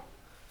horns.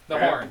 The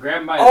horn.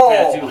 Grab him by his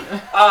tattoo.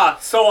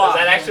 Is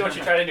that actually what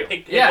you're trying to do?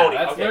 Hey, Yeah, Cody,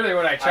 that's okay. literally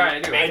what I try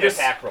to do. Make I an just-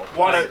 attack roll.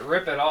 wanna- Just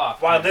rip it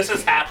off. While this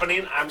is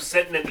happening, I'm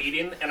sitting and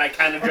eating, and I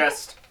kind of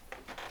just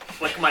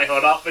flick my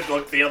hood up and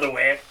look the other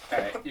way.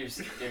 Alright, you're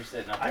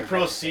sitting up I there.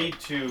 proceed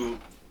to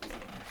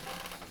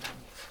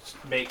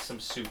make some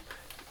soup.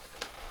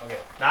 Okay.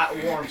 Not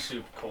warm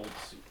soup, cold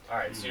soup.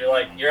 Alright, so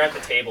you're at the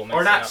table mixing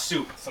Or not up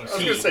soup. some I was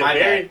tea. gonna say, my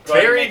very, bad. Go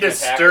ahead and very make an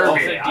attack disturbing. roll.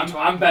 Okay,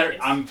 I'm better.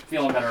 I'm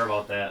feeling better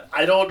about that.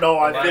 I don't know.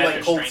 I Well, feel that's like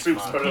your cold strength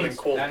soup's mod. better than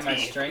cold Add my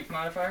tea. strength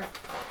modifier.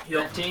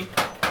 13.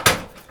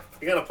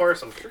 You gotta pour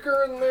some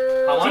sugar in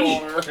there. How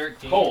much?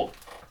 13. Cold.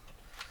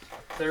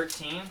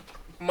 13.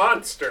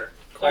 Monster.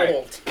 Alright.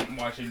 Cold. I'm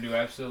watching you do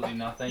absolutely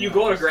nothing. You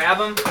go to grab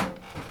him,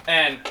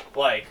 and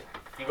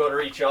you go to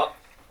reach up,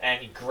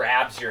 and he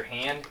grabs your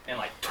hand and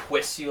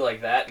twists you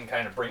like that, and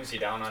kind of brings you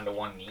down onto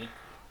one knee.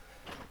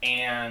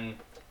 And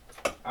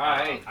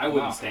Alright. I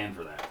wouldn't stand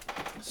for that.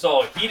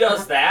 so he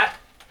does that,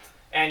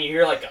 and you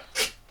hear a,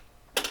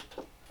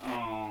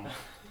 Oh.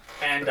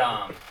 and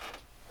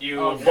you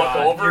Oh, look God.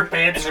 over, Your and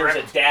pants there's a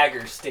ripped.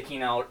 dagger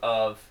sticking out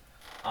of,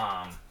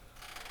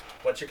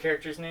 what's your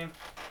character's name?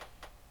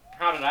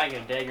 How did I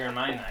get a dagger in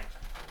my neck?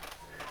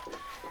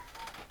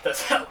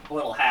 This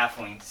little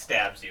halfling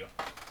stabs you.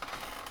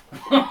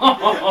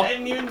 I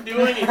didn't even do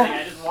anything.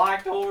 I just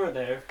walked over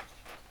there.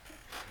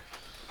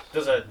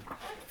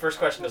 First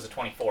question, does a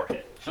 24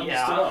 hit? Shouldn't Yeah.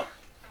 have stood up.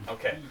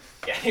 Okay.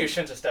 Yeah, you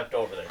shouldn't have stepped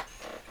over there.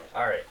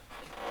 Alright.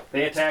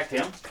 They attacked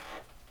him.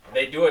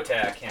 They do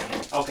attack him.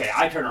 Okay,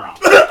 I turn around.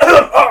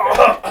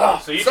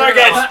 So you Sorry,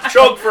 turn around, guys.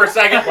 Choked for a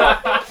second.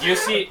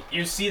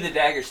 you see the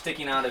dagger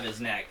sticking out of his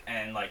neck,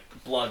 and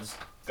blood's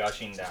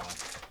gushing down.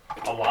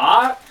 A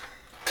lot.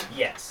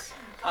 Yes.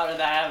 How did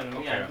that happen?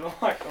 Okay. Yeah,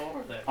 I walked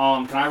over there.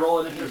 Can I roll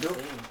initiative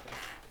too?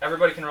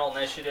 Everybody can roll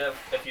initiative.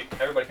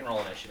 Everybody can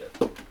roll initiative.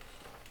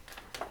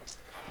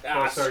 Ah,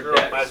 Plus our screw it.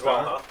 dex, Might as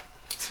well, huh?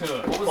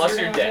 huh? Plus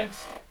your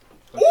dex.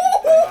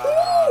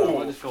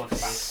 We'll just go with 5.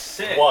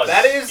 6.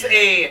 That is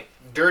a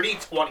dirty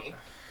 20.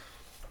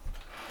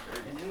 I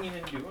didn't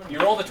even do anything. You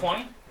rolled a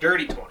 20,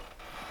 Dirty 20.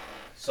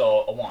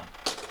 so a 1.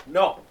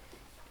 No.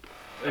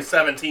 A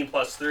 17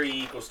 plus 3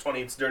 equals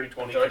 20. It's dirty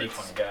 20. Dirty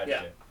It's- 20, gotcha.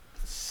 Yeah.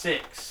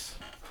 6.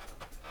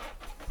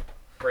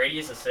 Brady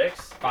is a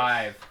 6.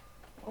 5.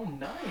 Oh,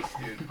 nice,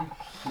 dude.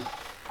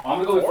 I'm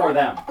gonna go before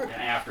them and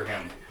after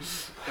him.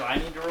 Do I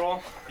need to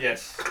roll?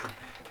 Yes.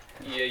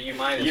 Yeah, you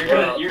might as You're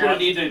well. gonna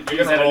need to use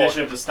gonna that roll.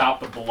 initiative to stop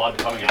the blood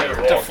coming out of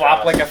your To head.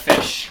 flop like a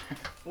fish.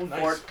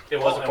 Nice. It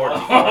was a 14.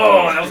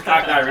 Oh, that was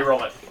cocked eye.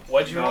 Reroll it.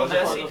 What'd you roll, No,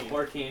 it was Jesse?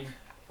 14.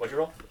 What'd you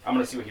roll? I'm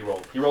gonna see what he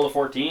rolled. He rolled a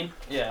 14.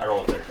 I Yeah.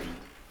 rolled a 13.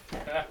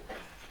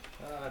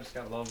 I just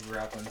gotta love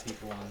grappling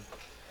people on.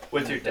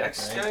 With your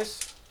dex, Right.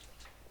 guys?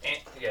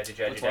 Yeah, did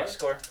you add With your dex what?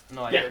 score?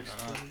 No, I Yeah. did.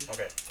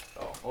 Okay.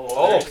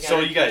 Oh, so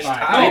you guys Fine.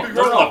 tied. You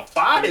rolled a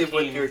 5 with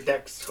 13. your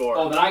dex score.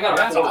 Oh, then I got a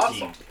That's 14.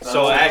 awesome.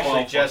 So That's actually, 12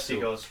 plus Jesse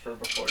 2. goes for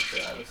before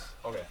Travis.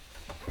 Okay.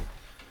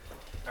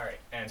 All right,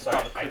 and so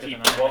Probably I quicker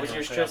keep. than I What was am,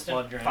 yours, so I got Tristan?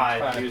 blood drain.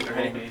 5. Five. Use your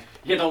hand.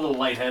 You get a little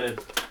lightheaded.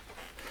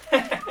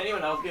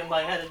 Anyone else getting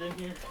lightheaded in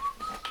here?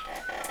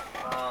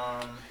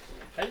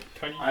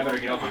 I better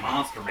get out my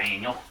monster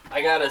manual.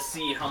 I gotta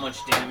see how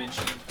much damage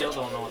you Still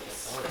don't know what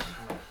this is.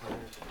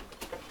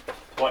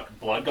 What,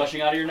 blood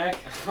gushing out of your neck?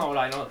 Oh,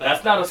 I know what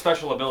That's not a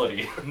special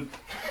ability.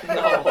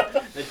 No,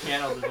 the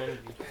channel divinity.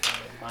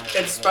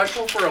 It's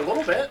special for a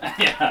little bit.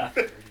 Yeah.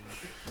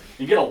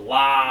 You get a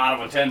lot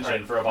of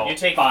attention for about You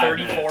take 5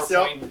 34 minutes.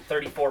 Yep.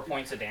 34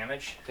 points of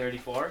damage.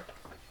 34.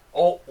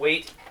 Oh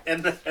wait,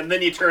 And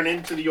then you turn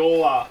into the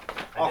old I did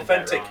that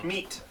authentic wrong.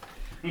 meat.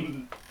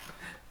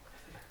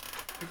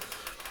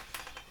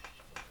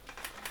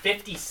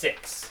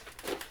 56.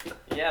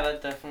 Yeah,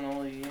 that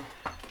definitely.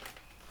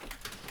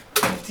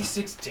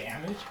 56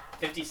 damage?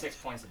 56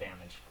 points of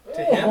damage.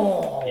 To him?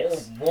 Oh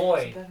yes.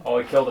 Boy. Oh,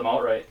 he killed him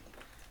outright.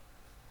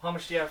 How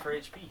much do you have for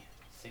HP?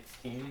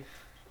 16.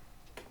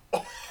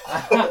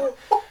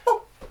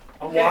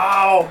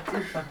 Wow.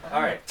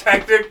 All right.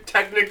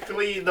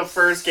 Technically, the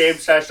first game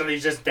session,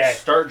 he's just dead.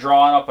 Start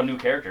drawing up a new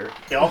character.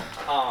 Yep.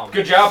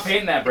 Good job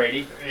painting that,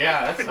 Brady.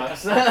 Yeah, that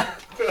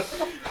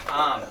sucks.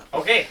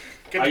 Okay.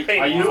 Good I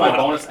paint. use my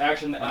bonus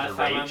action as Last a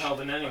time I'm rage.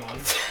 helping anyone.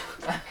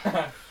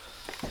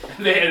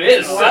 It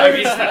is. What?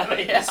 I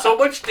mean, So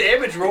much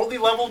damage. Roll the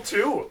level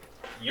 2.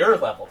 You're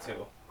level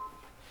 2.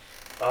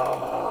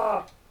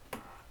 I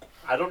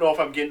don't know if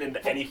I'm getting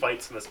into any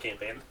fights in this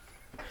campaign.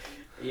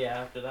 Yeah,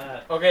 after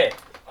that. Okay.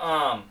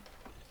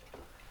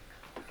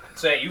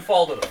 So yeah, you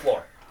fall to the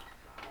floor,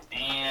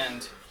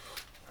 and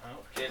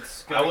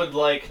it's. I would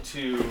like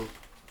to.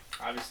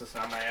 Obviously, it's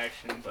not my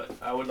action, but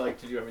I would like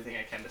to do everything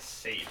I can to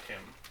save him.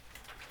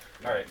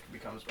 All right. It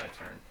becomes my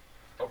turn.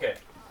 Okay.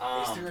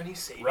 any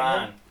saving?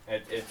 Ron,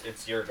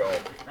 it's your go.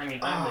 I mean,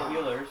 I'm the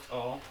healer,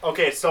 so.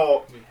 Okay,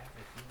 so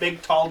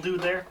big tall dude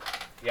there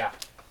Yeah.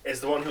 is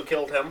the one who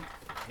killed him.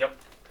 Yep.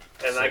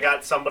 And I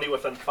got somebody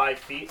within 5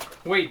 feet.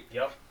 Wait,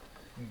 Yep.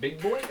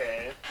 big boy?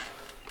 Okay.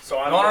 So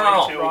I'm No,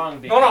 going to.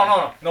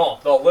 Wrong, No.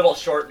 The little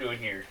short dude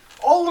here,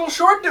 Oh, little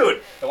short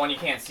dude. the one you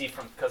can't see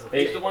from because of the.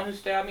 He's the table. one who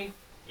stabbed me?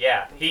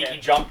 Yeah. He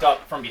jumped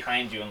up from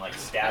behind you and like I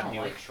stabbed don't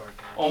you. like short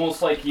guys.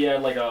 almost like he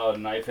had like a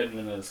knife hidden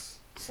in his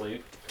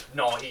sleeve.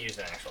 No, he used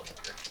an actual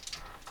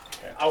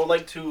dagger. I would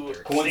like to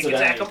sneak Coincidentally,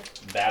 attack him.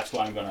 that's who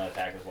I'm going to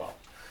attack as well.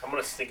 I'm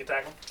going to sneak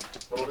attack him.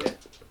 A little bit.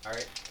 All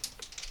right.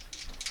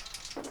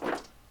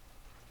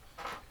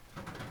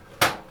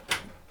 I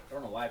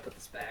don't know why I put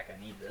this back.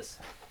 I need this.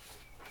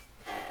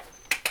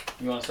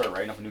 You want to start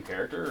writing up a new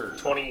character? Or?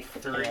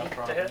 23 Yeah, to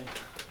probably. hit.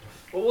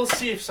 Well, we'll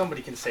see if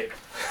somebody can save him.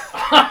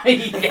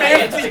 He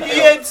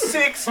had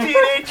 16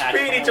 HP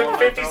and he took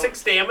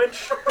 56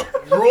 damage.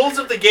 Rules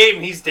of the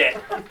game, he's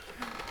dead.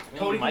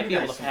 Cody might be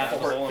able to pass a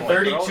hole in my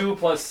 32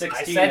 plus I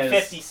 16 said is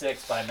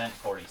 56, but I meant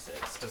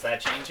 46. Does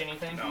that change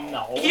anything?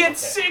 No. He had Okay.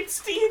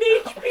 16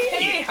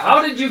 HP.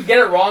 How did you get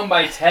it wrong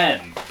by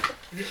 10?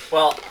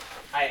 Well,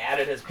 I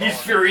added his He's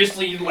bonus.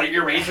 furiously like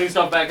erasing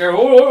stuff back there.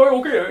 Oh,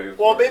 okay.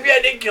 Well, maybe I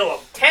did kill him.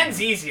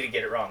 10's easy to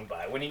get it wrong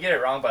by. When you get it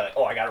wrong by, like,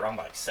 oh, I got it wrong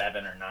by like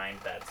 7 or 9,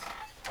 that's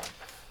fun.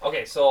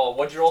 Okay, so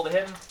what'd you roll to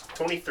hit him?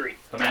 23.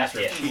 The master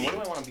of Yeah. What cheating. do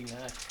I want to be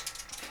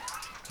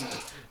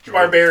next?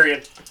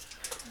 Barbarian.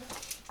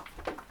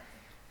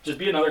 Just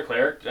be another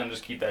cleric and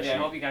just keep that Yeah, I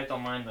shit. hope you guys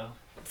don't mind the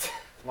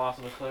loss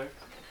of a cleric.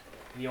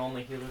 The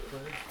only healer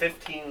cleric.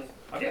 15.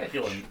 I'm gonna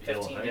heal him.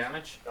 15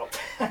 damage? Nope.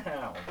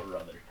 Oh,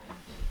 brother.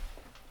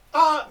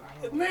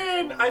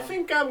 Man, I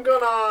think I'm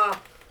gonna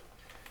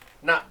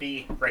not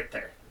be right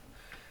there.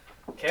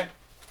 Okay.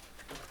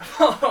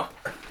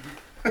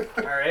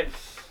 Alright.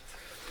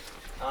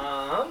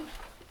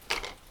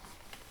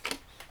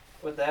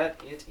 With that,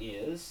 it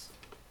is.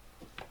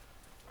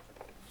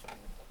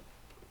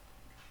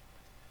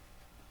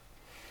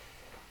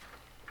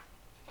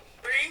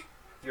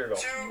 Your go.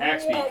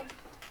 Axe beat.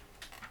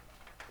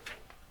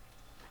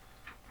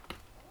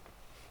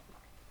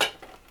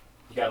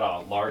 You got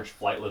a large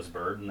flightless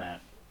bird in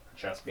that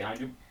chest behind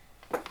you.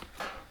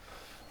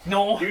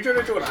 No. You turn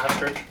into an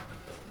ostrich.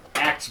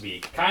 Axe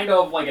beak. Kind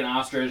of like an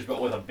ostrich,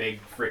 but with a big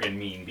friggin'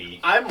 mean beak.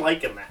 I'm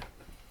liking that.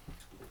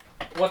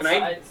 What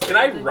Can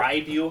I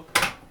ride you?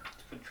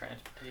 Good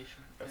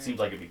transportation. That seems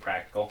like it'd be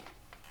practical,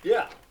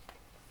 Yeah.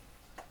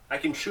 I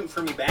can shoot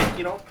from your back,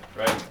 you know?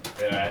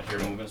 right? At your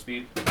movement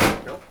speed.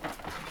 Nope.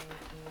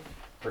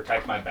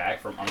 protect my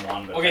back from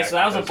unwanted Okay, attacks so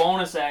that was a because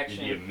bonus it'd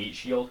action be a meat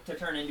shield. to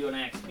turn into an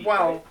axe beak.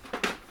 Well,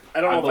 I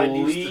don't know if I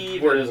used the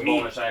believe word it is a meat.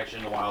 bonus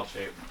action in wild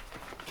shape.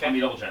 Okay. Let me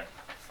double check.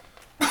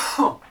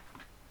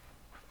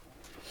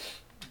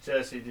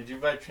 Jesse, did you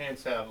by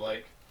chance have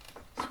like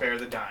spare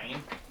the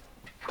dying?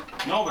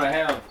 No, but I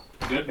have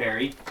good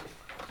berry.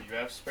 Do you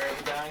have spare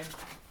the dying?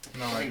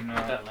 No, I do Put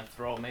not. that in my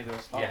throat. Maybe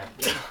it'll stop. Yeah.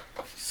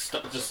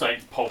 Just like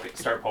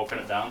start poking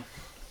it down.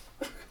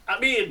 I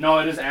mean, No,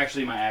 it is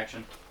actually my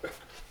action.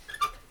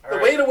 the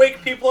way to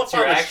wake people up It's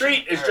your on the action?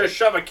 street is Alright. just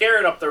shove a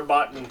carrot up their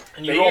butt and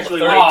you they rolled a usually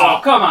 30. wake Oh,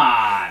 up. come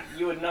on!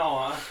 You would know,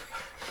 huh?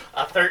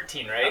 A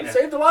 13, right? I've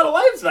saved a lot of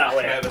lives that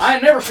way. I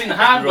had never seen the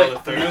hand, You rolled a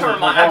but 30. Never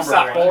mind. I'm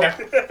sorry.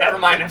 Never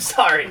mind. I'm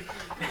sorry.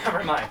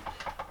 Never mind.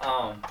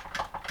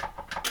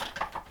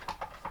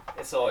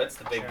 So it's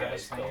the big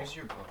Travis, guys. can I Go. use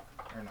your book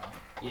or no?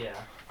 Yeah.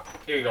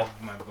 Here you go.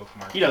 My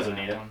bookmark. He doesn't on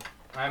that need it. one.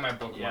 I have my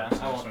bookmarks, Yeah,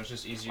 yeah, I won't- so it's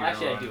just easier Well,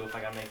 actually, to I run. do if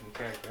I gotta make him a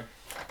character.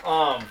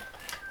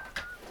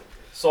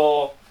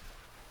 So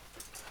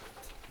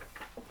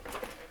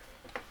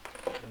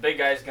the big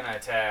guy's gonna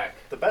attack.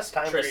 The best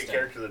time for your Tristan.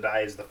 character to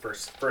die is the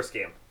first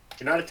game.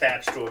 You're not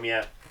attached to him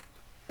yet.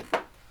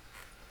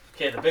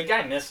 Okay, the big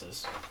guy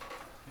misses.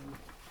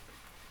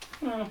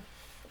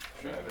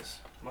 Travis,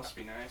 must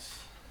be nice.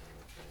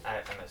 I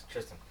missed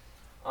Tristan.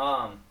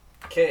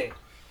 Okay.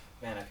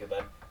 Man, I feel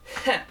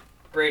bad.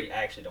 Brady,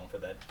 I actually don't feel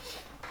bad.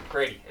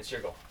 Brady, it's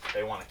your goal.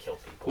 They want to kill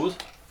people.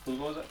 Who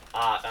was it?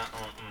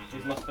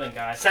 These must have been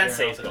guys Sensei's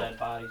staring out the goal. dead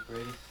bodies,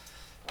 Brady.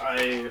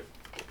 I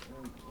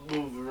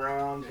move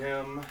around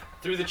him.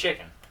 Through the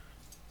chicken.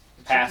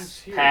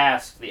 Past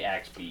the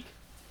axe beak.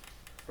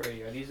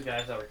 Brady, are these the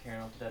guys that were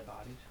carrying out the dead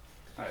bodies?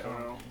 I don't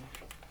know.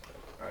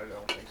 I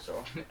don't think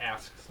so.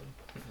 Ask some.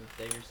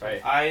 They or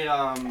something. Right.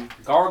 I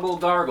Gargle,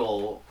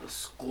 gargle,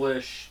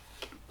 squish,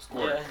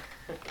 squirt.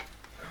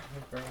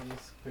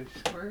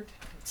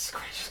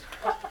 Squish.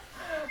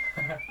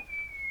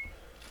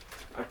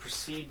 I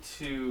proceed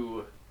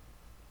to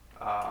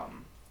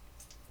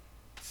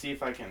see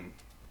if I can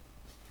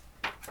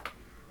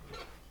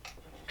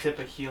tip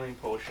a healing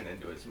potion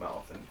into his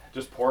mouth and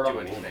Just pour it do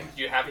on the anything.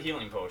 Do you have a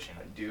healing potion?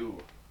 I do.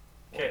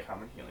 Okay. One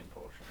common healing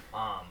potion.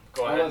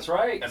 Go Oh, ahead that's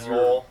right. and 'cause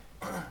roll.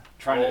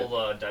 Trying roll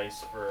to. the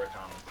dice for a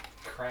common.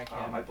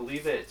 Crackhead. I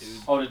believe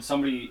it's Oh, did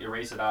somebody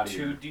erase it out of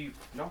you? 2d.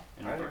 No,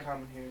 I have a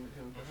common healing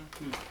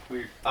potion.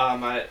 Weird.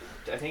 I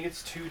think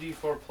it's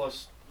 2d4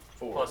 plus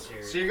 4. Plus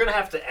your. So you're gonna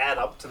have to add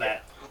up to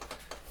that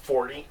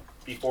 40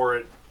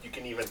 before you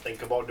can even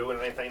think about doing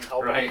anything.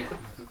 Right.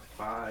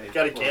 5. You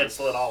gotta plus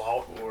cancel it all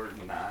out. 4,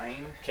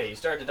 9. Okay, you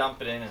start to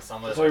dump it in, and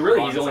some of it So really,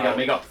 runs he's only got out to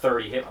make up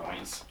 30 hit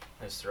points.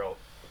 his throat.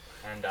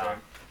 And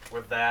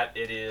with that,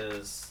 it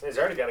is He's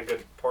already got a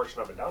good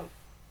portion of it done.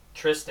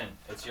 Tristan.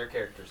 It's your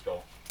character's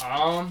goal.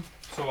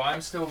 So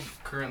I'm still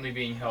currently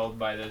being held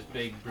by this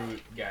big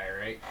brute guy,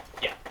 right?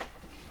 Yeah.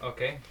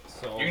 Okay,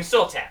 so You can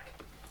still attack.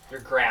 You're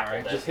grappled.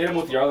 Alright, Just hit him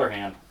with your other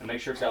hand and make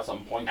sure it's got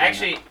something pointy.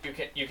 Actually,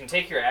 you can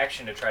take your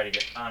action to try to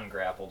get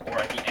ungrappled, or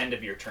at the end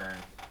of your turn,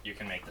 you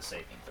can make the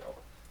saving throw.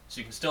 So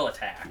you can still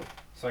attack.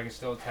 so I can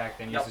still attack,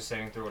 then Yep. use the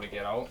saving throw to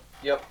get out.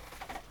 Yep.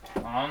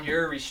 You're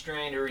You're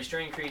restrained. A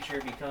restrained creature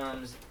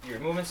becomes your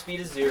movement speed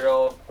is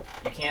 0.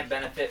 You can't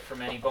benefit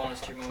from any bonus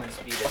to your movement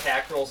speed.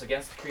 Attack rolls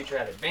against the creature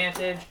have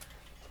advantage.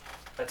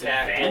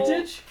 Attack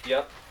Advantage?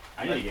 Yep.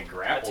 I need to get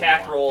grappled.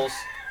 Attack more. rolls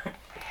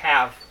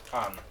have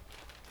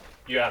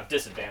you have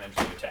disadvantage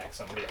when you attack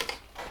somebody else.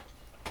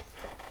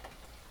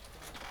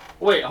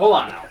 Wait, hold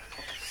on now.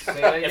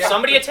 say that If again?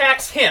 somebody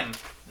attacks him,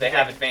 they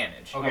have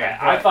advantage. Okay, Okay,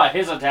 but- I thought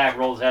his attack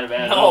rolls had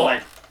advantage. No. I was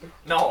like,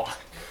 No.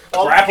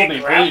 All Grapple get me,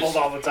 grappled please.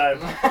 all the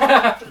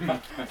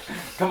time.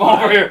 come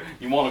over here.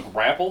 You want to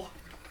grapple?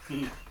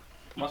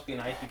 Must be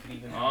nice you could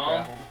even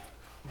Oh.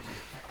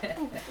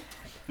 grapple.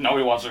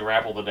 Nobody wants to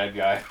grapple the dead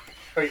guy.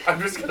 I'm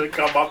just gonna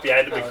come up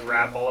behind him and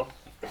grapple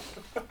him.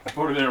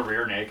 Put him in a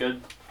rear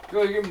naked.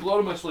 Yo, you're getting blood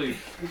on my sleeve.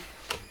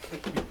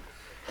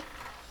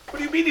 What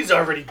do you mean he's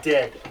already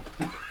dead?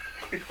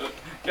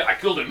 Yeah, I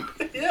killed him.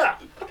 Yeah.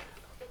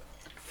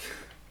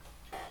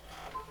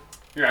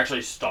 You're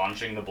actually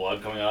staunching the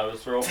blood coming out of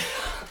his throat.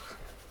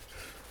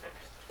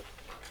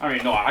 I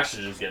mean, no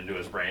oxygen's getting to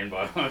his brain,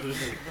 but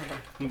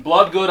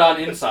blood good on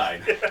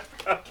inside.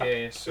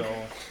 Okay, so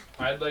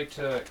I'd like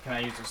to. Can I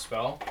use a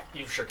spell?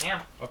 You sure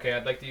can. Okay,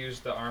 I'd like to use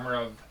the armor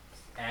of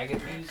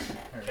Agathis.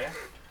 Okay.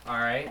 All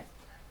right,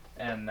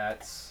 and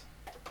that's.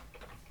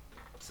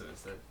 So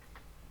is that?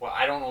 Well,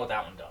 I don't know what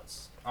that one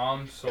does.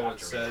 So Gotcha, it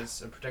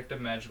says a protective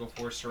magical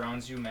force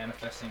surrounds you,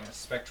 manifesting a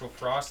spectral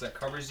frost that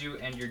covers you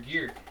and your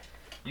gear.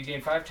 You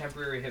gain 5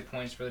 temporary hit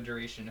points for the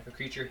duration. If a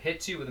creature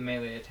hits you with a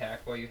melee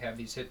attack while you have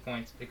these hit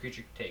points, the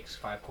creature takes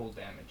 5 cold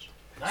damage.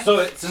 Nice.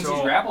 So since So-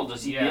 he's grappled,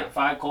 does he yeah. get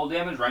 5 cold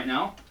damage right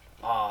now?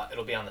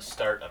 It'll be on the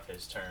start of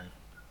his turn,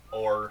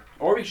 or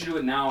Or we should do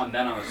it now and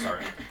then on the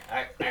start.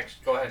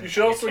 actually go ahead. You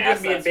should also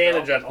cast give me that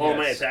advantage spell. on all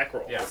my Yes. attack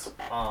rolls. Yes.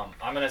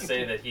 I'm gonna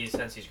say that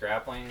since he's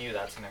grappling you,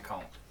 that's gonna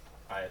count.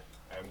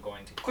 I'm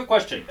going to Quick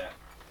question. take that.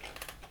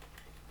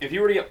 If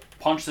you were to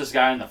punch this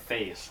guy in the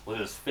face with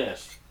his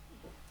fist,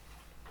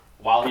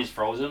 while he's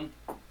frozen,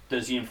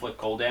 does he inflict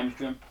cold damage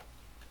to him?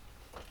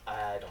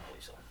 I don't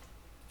believe so.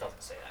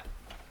 Doesn't say that.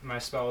 My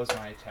spell is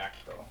my attack,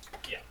 though.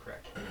 Yeah.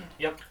 Correct.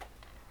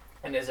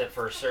 And is it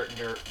for a certain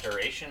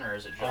duration, or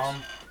is it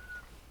just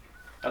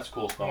That's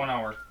cool spell. 1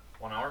 hour.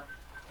 1 hour?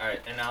 All right.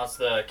 And now it's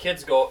the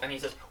kids go, and he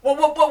says, "Whoa,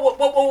 whoa, whoa, whoa,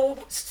 whoa,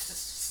 whoa!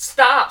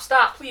 Stop,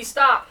 stop, please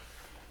stop!"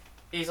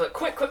 He's like,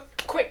 "Quick, quick,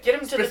 quick!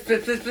 Get him to the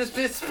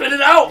Spit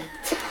it out!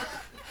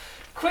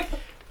 quick!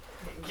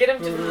 Get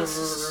him to the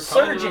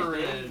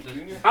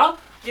surgeon! Huh?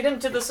 Get him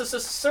to the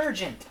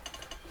surgeon!"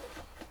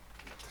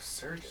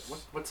 Surgeon?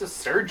 What's a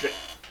surgeon?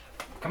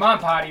 Come on,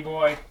 potty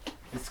boy.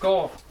 Let's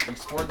go. We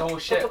explored the whole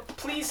ship.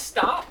 Please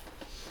stop.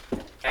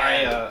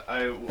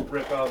 I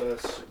rip out a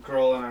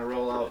scroll and I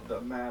roll out the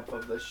map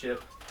of the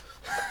ship.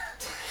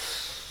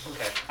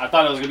 Okay. I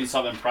thought it was gonna be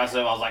something impressive.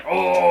 I was like,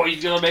 oh,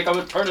 he's gonna make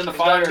him turn into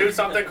fire. Do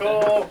something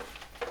cool.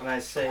 And I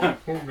say,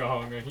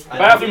 The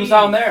bathroom's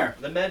down there.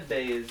 the med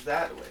bay is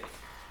that way.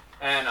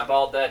 And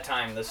about that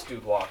time, this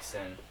dude walks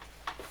in,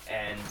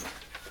 and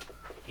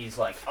he's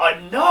like,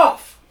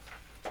 "Enough!"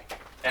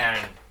 And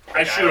the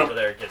I guy shoot him. over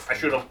there gets I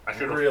shoot him. I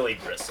shoot him. really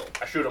bristled.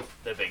 I shoot him.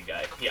 The big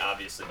guy. He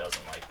obviously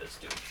doesn't like this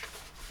dude.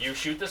 You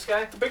shoot this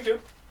guy? The big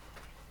dude.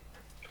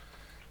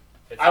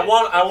 It's I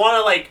want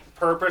to like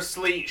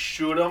purposely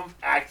shoot him,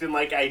 acting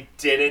like I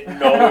didn't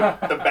know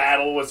the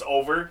battle was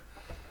over.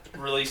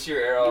 Release your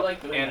arrow You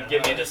like doing and that,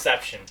 give me a huh?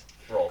 deception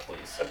roll,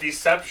 please. A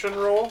deception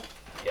roll.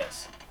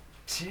 Yes.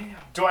 Damn.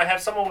 Do I have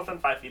someone within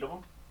 5 feet of him?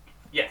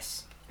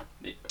 Yes.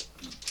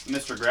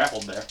 Mr.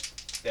 Grappled there.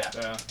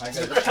 Yeah, I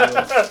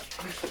got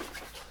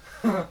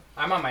it.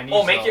 I'm on my knees.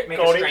 Oh, make though. a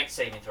Cody? strength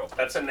saving throw.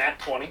 That's a nat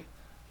 20.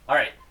 All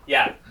right.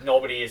 Yeah.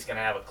 Nobody is gonna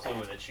have a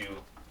clue that you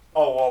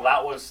Oh well,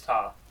 that was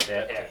tough.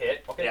 Yeah.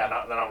 hit. Okay.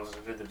 Yeah, then I was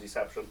gonna do the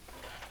deception.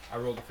 I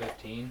rolled a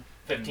 15.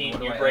 15. What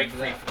do You I break add to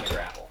free that? from the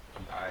grapple.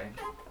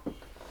 Alright.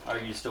 Are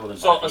you still within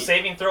So 5 a feet?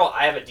 saving throw.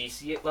 I have a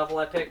DC level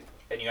I picked,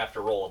 and you have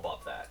to roll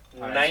above that.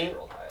 Alright, so you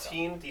rolled high enough.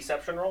 19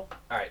 deception roll.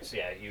 All right. So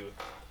yeah, you.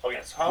 Okay,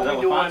 so how Is are that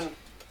we what doing?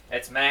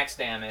 It's max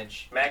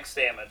damage Max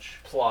damage.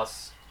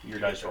 plus Your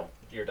dice roll.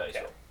 your dice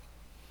Okay. roll.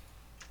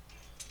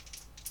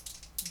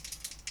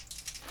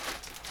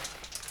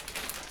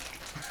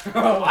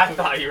 Oh, I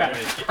thought you were gonna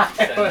I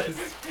send it.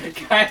 was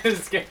kind of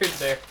scared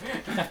there.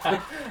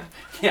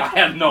 Yeah, I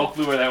had no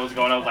clue where that was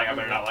going. I was like, I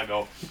better not let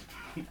go.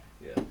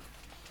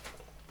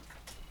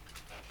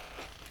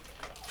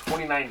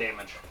 29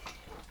 damage.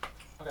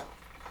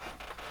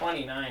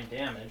 29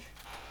 damage.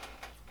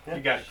 You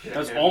got it.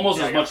 That's almost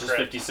Yeah, as I got much as crit.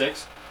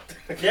 56.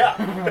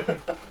 Yeah.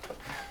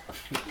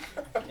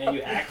 And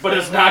you act. But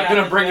it's not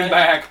gonna bring him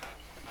back.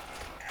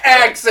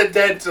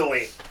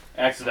 Accidentally.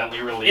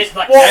 Accidentally released. It's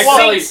like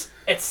Well,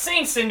 it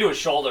sinks into his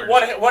shoulder.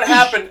 What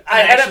happened? I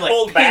And had it actually,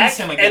 pulled like, back, pins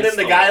him and then against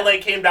the the guy wall.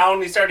 like came down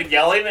and he started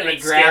yelling, and And he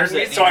it scared grabs me,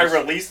 it and so he I just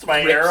released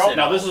my rips arrow. it.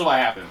 Now this is what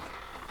happened.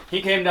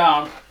 He came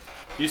down.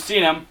 You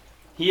seen him.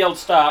 He yelled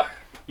stop.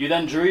 You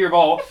then drew your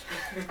bow.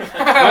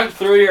 Went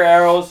through your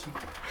arrows.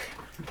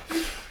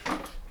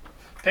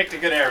 Picked a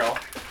good arrow.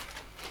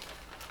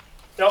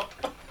 Yep.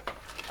 All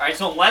right.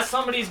 So unless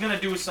somebody's gonna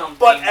do something,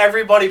 But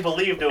everybody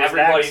believed it was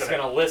everybody's an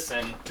accident. gonna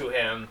listen to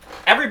him.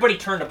 Everybody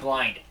turned a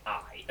blind eye.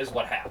 Is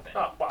what happened.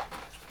 Oh, wow.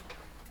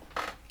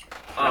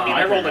 I mean,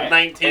 I rolled a right?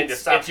 19 to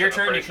stop. It's your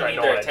turn. You can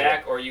either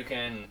attack or you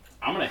can.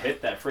 I'm gonna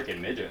hit that freaking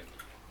midget.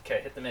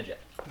 Okay, hit the midget.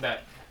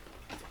 That.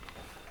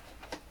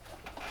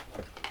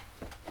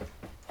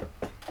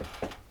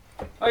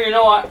 Oh, you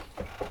know what?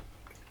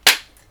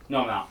 No,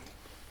 I'm not.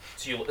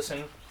 So you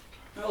listen.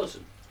 Now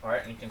listen. All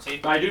right, and you can see.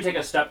 I do take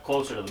a step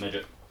closer to the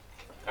midget.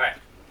 All right,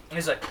 and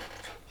he's like,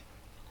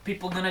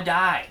 "People gonna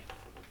die."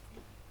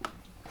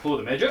 Who,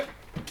 the midget?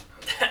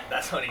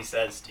 That's what he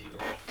says to you.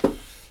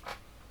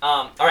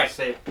 All I right,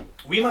 say,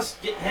 we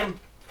must get him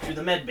to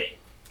the med bay.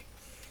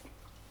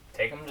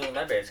 take him to the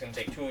med bay. It's gonna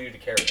take 2 of you to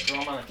carry him. Throw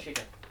him on a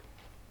chicken.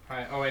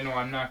 Oh wait, no,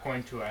 I'm not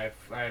going to. I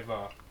have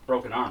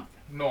Broken arm.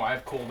 no, I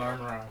have cold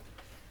armor on.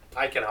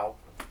 I can help.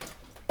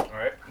 All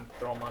right.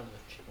 Throw him onto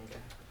the chicken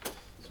guy.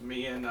 It's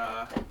me and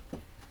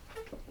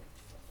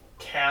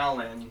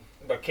Callan.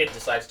 The kid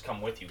decides to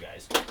come with you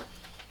guys.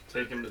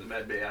 Take him to the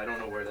med bay. I don't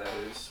know where that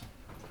is.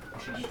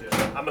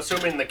 I'm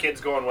assuming the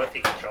kid's going with. He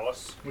can show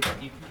us. Which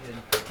you did.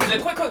 He's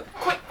like, "Quick, quick,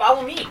 quick!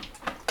 Follow me!"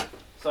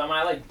 So am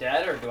I like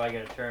dead or do I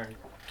get a turn?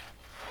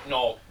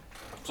 No.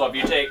 So if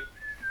you take,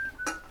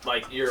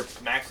 like, your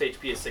max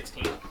HP is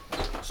 16.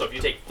 So if you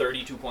take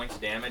 32 points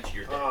of damage,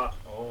 you're dead.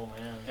 Oh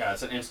man. Yeah,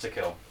 it's an insta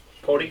kill.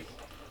 Cody,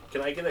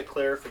 can I get a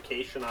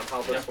clarification on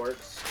how this Yeah.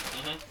 works?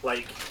 Mhm.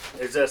 Like,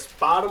 is this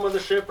bottom of the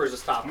ship or is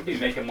this top? I'm gonna be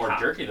making more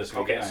jerky this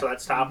week. Okay, ain't I? so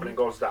that's top and it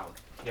goes down.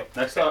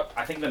 Next up,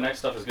 I think the next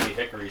stuff is gonna be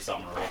hickory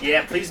something. Right?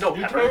 Yeah, please no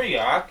pepper.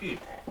 Teriyaki.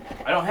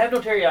 I don't have no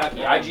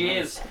teriyaki.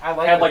 IGA's I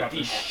like had the like pepper.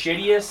 the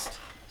shittiest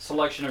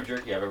selection of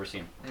jerky I've ever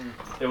seen.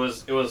 It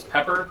was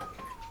pepper,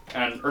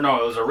 it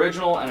was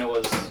original and it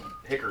was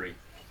hickory,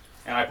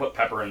 and I put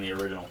pepper in the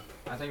original.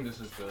 I think this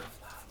is good.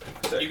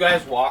 So you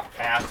guys walk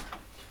past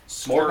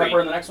More Scurry. pepper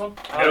in the next one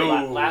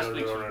Oh, last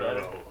week's was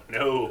better.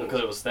 No. because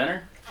it was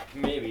thinner.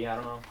 Maybe, I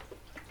don't know.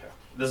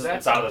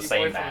 It's out of the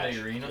same match.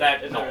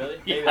 That Is it no,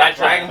 really? that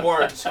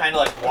Dragonborn's kind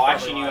of like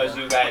watching you as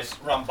you guys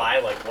run by,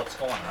 like what's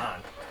going on,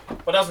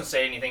 but doesn't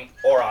say anything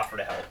or offer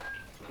to help.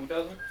 Who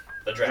doesn't?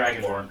 The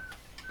Dragonborn. Dragonborn.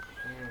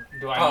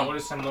 Do I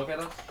notice him look at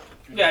us?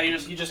 Yeah, you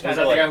just Is kind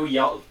that of the like guy who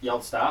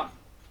yelled stop?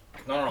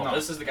 no. No.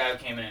 This is the guy who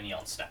came in and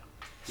yelled stop.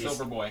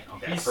 Silver boy.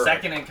 Okay, He's perfect.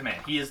 second in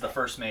command. He is the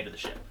first mate of the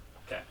ship.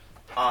 Okay.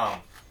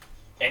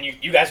 And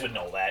you guys would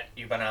know that.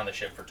 You've been on the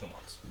ship for 2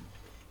 months.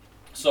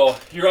 So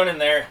you run in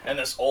there, and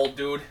this old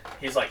dude,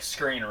 he's like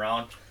scurrying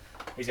around.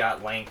 He's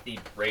got lengthy,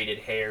 braided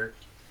hair,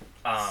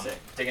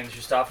 digging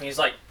through stuff, and he's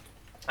like,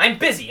 "I'm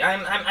busy.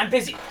 I'm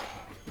busy.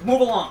 Move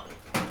along."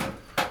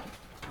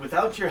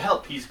 Without your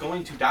help, he's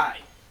going to die.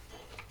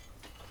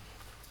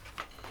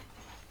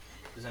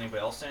 Does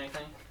anybody else say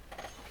anything?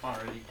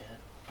 Already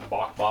dead.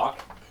 Bok bok.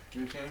 Do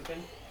you say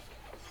anything?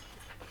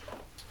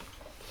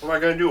 What am I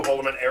gonna do?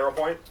 Hold him at arrow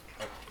point?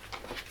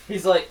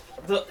 He's like,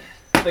 the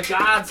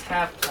gods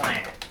have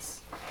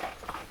plans.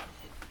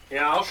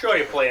 Yeah, I'll show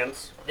you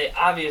plans. They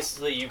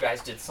obviously, you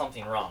guys did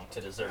something wrong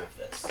to deserve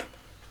this.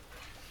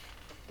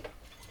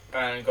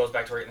 And it goes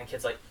back to work, and the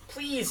kid's like,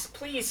 please,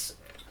 It's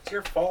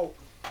your fault.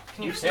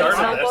 can You you started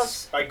help this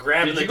us? by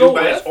grabbing Did the you go dude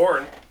by his with?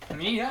 horn.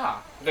 Yeah.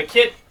 The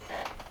kid.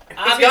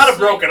 He's got a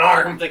broken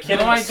arm. The kid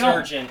No, and I the don't.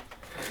 surgeon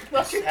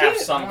That's your have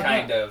kid. some No,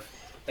 kind of.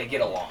 They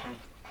get along.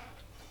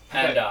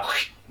 And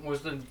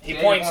Was the He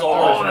day points one-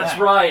 over. Oh, that's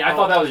right. I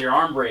thought that was your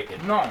arm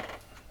breaking. No.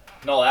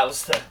 no, that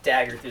was the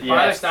dagger through the Yeah.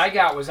 Farthest I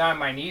got was on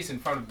my knees in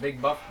front of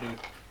Big Buff dude.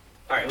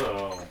 All right.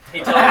 Oh,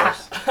 He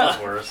tells. that's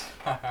worse.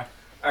 All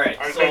right.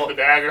 I take So the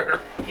dagger.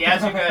 he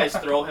has you guys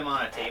throw him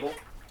on a table.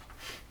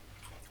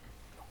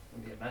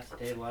 Gonna be a messy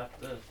table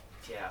after this.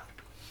 Yeah.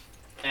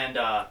 And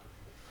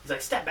he's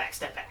like, step back.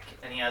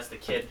 And he has the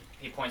kid,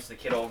 he points the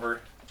kid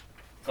over,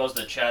 goes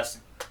to the chest,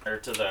 or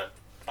to the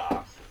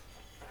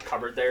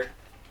cupboard there.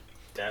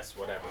 Desk,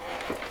 whatever.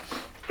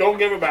 Don't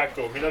give it back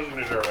to him. He doesn't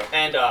deserve it.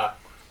 And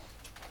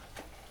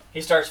he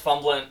starts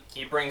fumbling.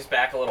 He brings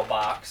back a little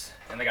box,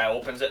 and the guy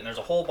opens it, and there's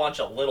a whole bunch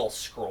of little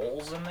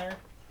scrolls in there.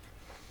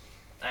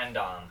 And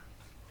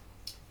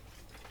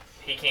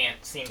he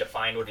can't seem to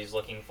find what he's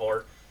looking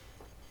for.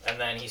 And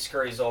then he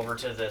scurries over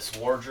to this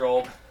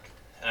wardrobe,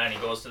 and he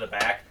goes to the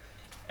back,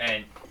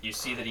 and you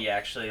see that he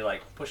actually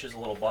like pushes a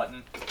little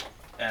button,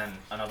 and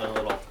another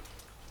little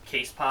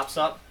case pops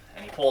up,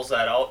 and he pulls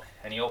that out,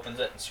 and he opens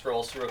it and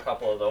scrolls through a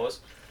couple of those.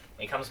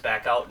 And he comes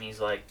back out, and he's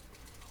like,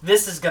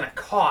 "This is gonna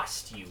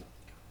cost you."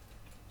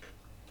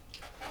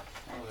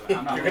 You're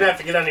gonna have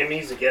to get on your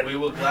knees again. We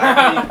will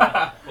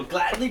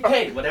gladly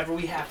pay whatever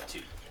we have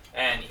to.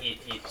 And he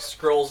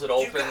scrolls it You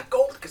open, got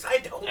gold, because I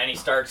don't. and he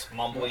starts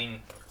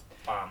mumbling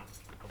a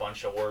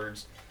bunch of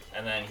words,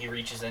 and then he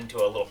reaches into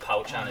a little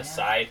pouch on his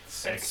side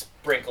and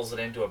sprinkles it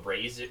into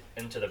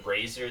the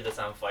brazier that's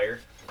on fire,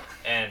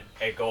 and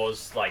it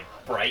goes like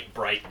bright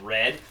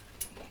red,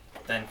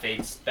 then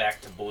fades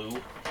back to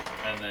blue,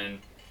 and then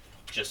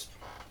just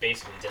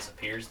basically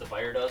disappears. The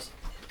fire does,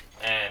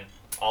 and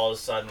all of a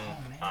sudden,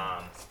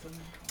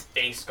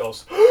 Ace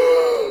goes.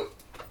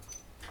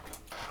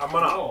 I'm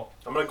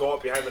gonna go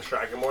up behind the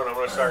Dragonborn and I'm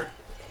gonna start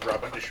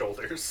rubbing his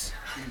shoulders.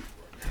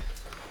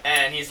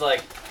 And he's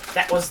like,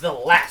 "That was the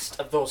last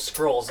of those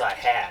scrolls I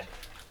had."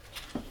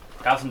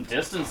 Got some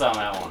distance on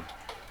that one.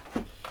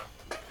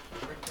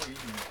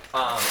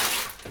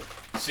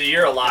 So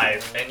you're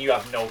alive, and you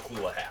have no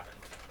clue what happened,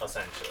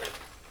 essentially.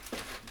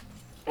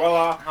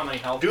 Well, How many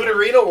health?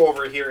 Deuterino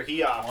over here, he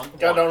got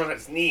down on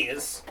his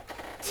knees.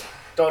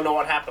 Don't know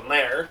what happened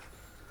there.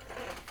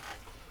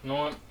 No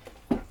one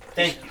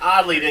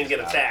Oddly didn't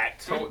get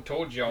attacked.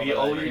 told y'all We that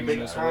owe I you came in big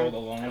this time, world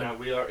alone. and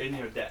we are in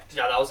your debt.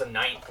 Yeah, that was a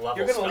 9th level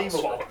You're gonna spell leave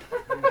scroll.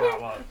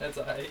 alone. That's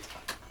alright.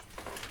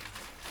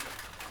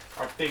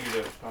 I figured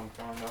it would come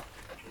from though.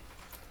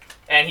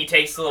 And he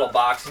takes the little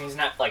box, and he's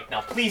not like,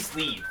 "Now please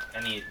leave."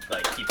 And he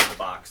like keeps the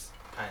box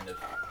kind of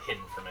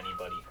hidden from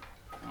anybody.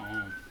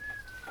 Oh.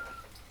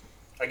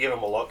 I give him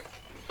a look.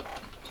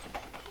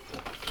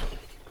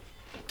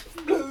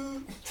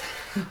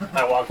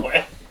 I walk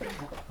away.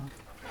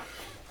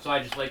 So I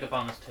just wake up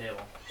on this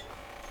table.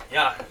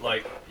 Yeah,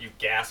 like you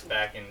gasp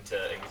back into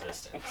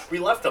existence. We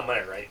left him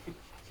there, right?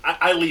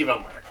 I leave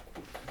him there.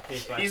 Okay,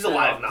 so I He's sit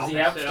alive up. now. Does he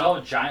I have sit still up.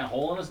 have a giant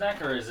hole in his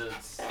neck, or is it?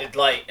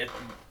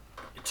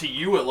 To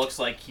you, it looks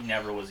like he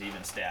never was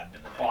even stabbed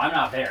in the Oh, neck. I'm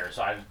not there,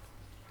 so I.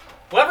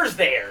 Whoever's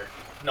there,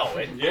 no,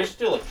 You're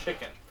still a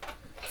chicken.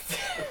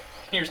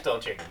 you're still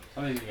chicken.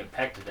 Somebody's gonna get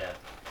pecked to death.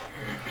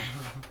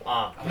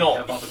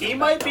 No, He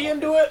might be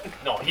into it.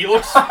 no, he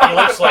looks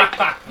like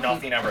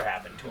nothing ever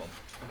happened to him.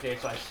 Okay,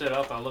 so I sit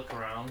up, I look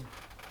around.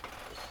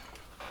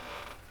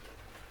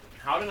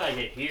 How did I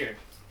get here?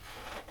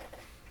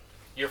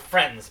 Your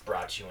friends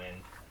brought you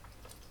in.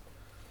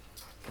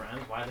 Friends,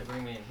 why'd they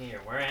bring me in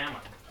here? Where am I?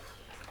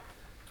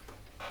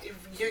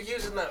 You're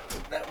using that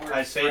word.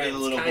 I say to the friends,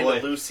 little kinda boy,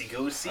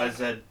 loosey-goosey. I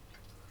said,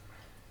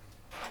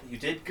 "You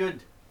did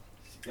good,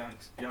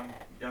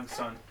 young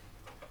son.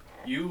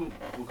 You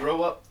will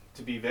grow up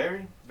to be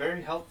very,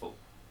 very helpful."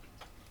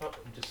 I'm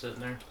just sitting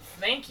there.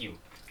 Thank you.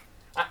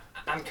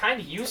 I'm kind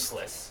of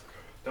useless.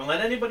 Don't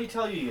let anybody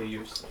tell you you're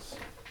useless.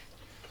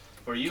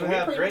 For you Can we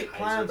have bring great Kaiser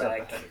plans up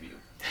back? ahead of you.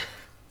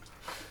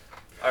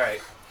 All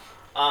right.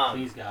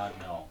 Please God,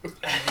 no.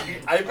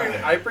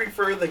 I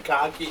prefer the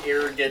cocky,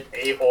 arrogant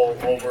a-hole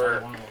over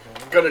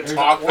gonna There's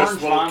talk an this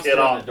orange little monster kid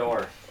on up. the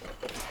door.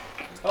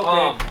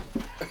 Okay.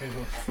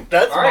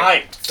 That's All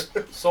right.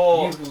 mine.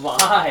 So, You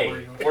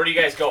lie. where do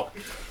you guys go?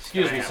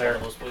 Excuse Can I me, have sir. one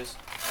of those, please?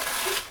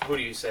 Who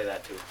do you say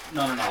that to?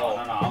 No.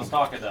 I was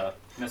talking to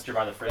Mr.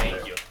 by the fridge.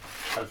 Thank you.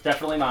 That's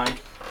definitely mine.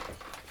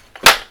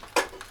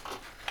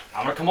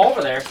 I'm gonna come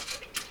over there.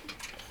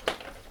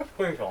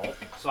 Please don't.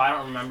 So I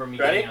don't remember me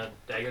Ready? getting a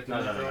dagger through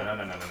No. the throat.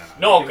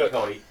 No, Give it to good.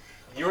 Cody.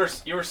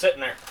 You were sitting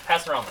there.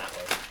 Pass around that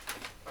way.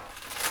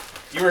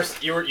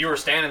 You were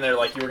standing there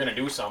like you were gonna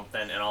do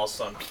something, and all of a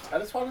sudden, I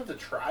just wanted to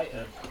try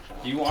it.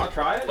 Do you want to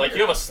try it? like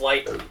you have a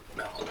slight.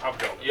 No, I'm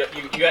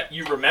joking.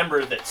 You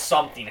remember that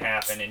something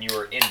happened and you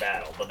were in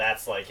battle, but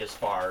that's like as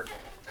far,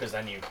 because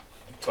then you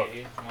took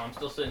Okay, well, I'm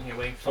still sitting here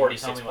waiting for someone to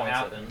 46 tell me what points.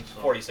 happened.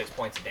 So. 46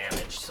 points of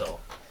damage. So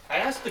I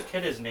asked the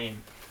kid his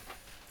name.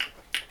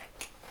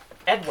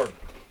 Edward.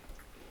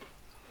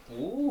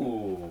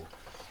 Ooh.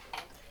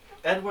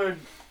 Edward,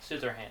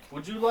 Scissor hand.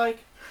 would you like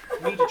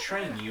me to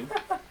train you?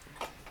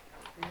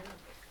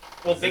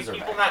 Will big Scissor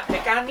people back.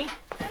 not pick on me?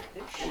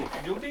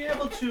 You'll be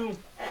able to.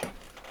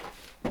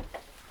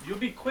 You'll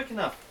be quick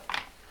enough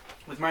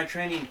with my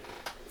training.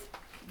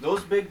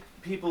 Those big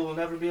people will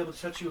never be able to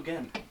touch you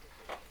again.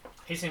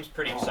 He seems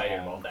pretty excited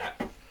Oh. about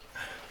that.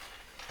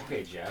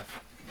 Okay, Jeff.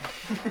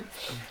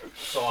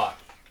 So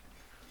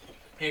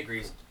he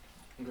agrees.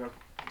 Okay.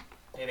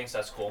 He thinks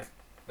that's cool.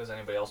 Does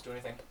anybody else do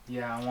anything?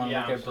 Yeah, I want to Yeah,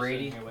 look I'm at still Brady,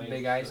 sitting here waiting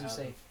big for eyes, it and to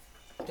say,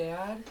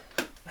 Dad?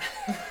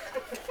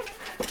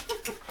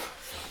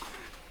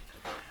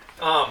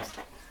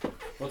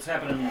 What's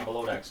happening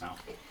below decks now?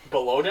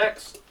 Below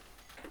decks?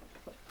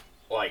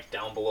 Like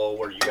down below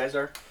where you guys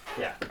are?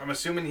 I'm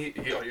assuming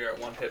you're at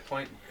 1 hit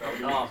point. Is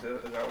that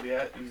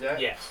what he's at?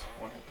 Yes.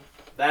 One.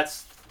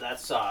 That's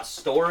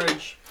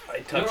storage. I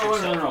touch No,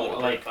 yourself a little bit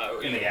like if I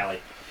were in you. the alley.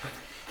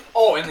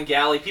 Oh, in the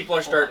galley, people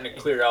are starting to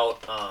clear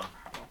out.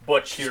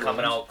 Butch is Clear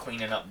coming rooms? out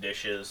cleaning up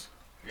dishes.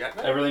 Yeah.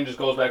 Everything just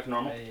goes back to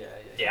normal.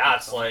 Yeah,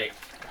 it's like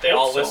they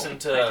all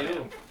listened I to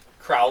do.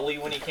 Crowley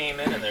when he came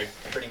in, and they're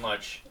pretty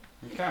much.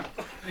 Okay.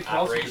 You can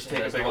also Operations just take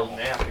a as big old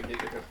normal. nap and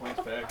get your hit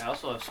points back. I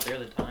also have spare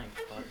the time,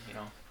 but you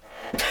know.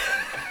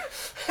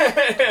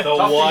 The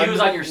Tough to one use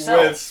on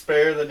yourself. with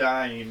spare the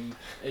dying.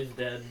 It's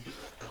dead.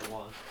 It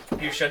was.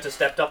 You shouldn't have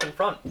stepped up in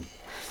front.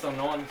 So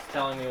no one's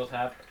telling me what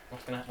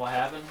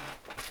happened.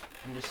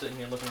 I'm just sitting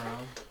here looking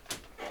around.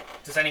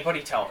 Does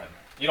anybody tell him?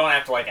 You don't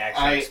have to like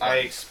actually. I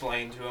explain.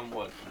 explained to him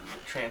what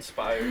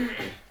transpired.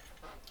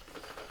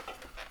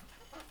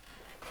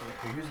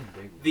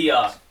 The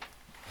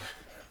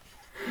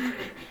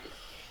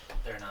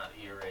they're not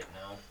here right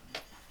now.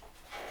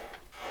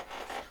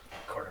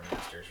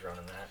 Quartermaster's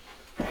running that.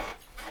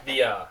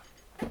 The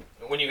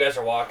when you guys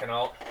are walking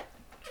out,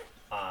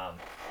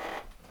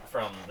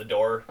 from the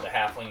door, the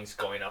halfling's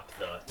going up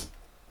the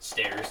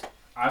stairs.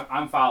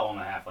 I'm following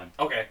the halfling.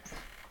 Okay.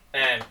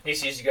 And he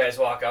sees you guys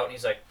walk out and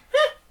he's like,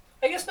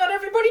 I guess not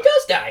everybody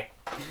does die.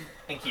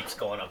 And keeps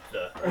going up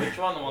the Which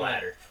one? The one that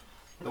ladder.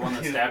 The one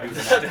that stabbed you in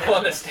the The neck.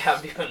 one that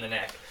stabbed you in the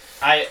neck.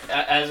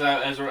 As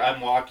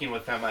I'm walking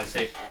with him, I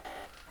say,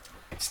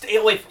 Stay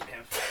away from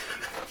him.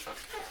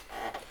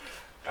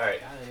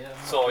 Alright. Yeah,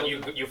 yeah. So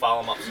you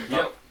follow him up.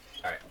 Yep.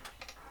 Alright.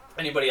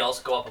 Anybody else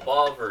go up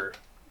above or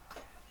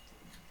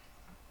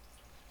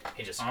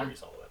he just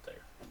scurries all the way up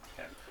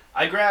there?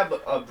 I grab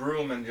a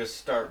broom and just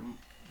start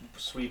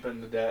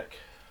sweeping the deck.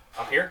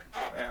 Up here?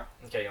 Yeah.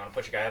 Okay, you wanna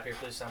put your guy up here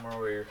please somewhere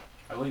where you're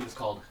I believe it's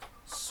called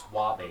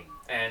swabbing.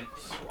 and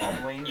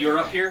Swabbling. you're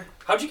up here?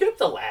 How'd you get up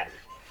the ladder?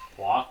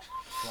 Walked.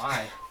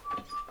 Why?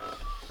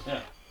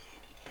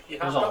 You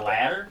There's hopped a up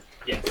ladder?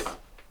 Yes.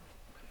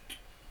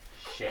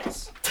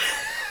 Shits.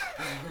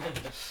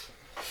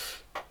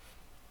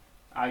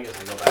 I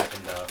guess I go back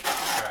into.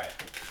 Alright.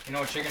 You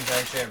know, chickens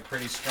actually have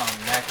pretty strong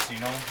necks, you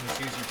know? It's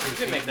usually pretty You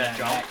can make big that in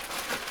jump. neck.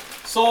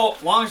 So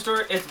long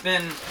story it's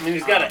been I mean,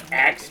 he's got an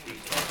axe.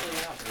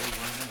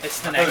 it's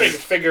the I can next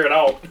figure it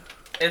out.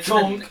 it's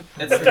the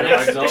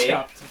next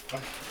day.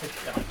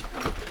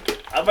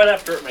 I might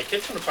have to rip my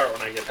kitchen apart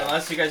when I get done.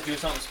 Unless you guys do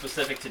something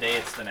specific today,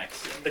 it's the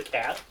next day. The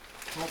cat.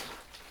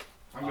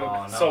 I'm good.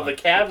 Oh, no. So the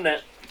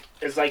cabinet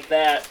is like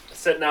that,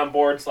 sitting on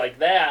boards like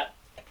that,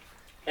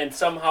 and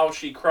somehow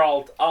she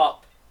crawled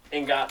up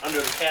and got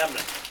under the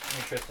cabinet.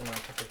 Tristan will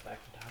put this back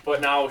on top.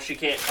 But now she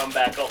can't come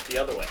back up the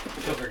other way.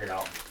 She'll figure it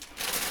out.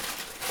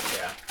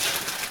 Yeah.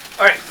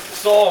 Alright,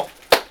 so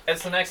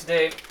it's the next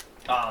day.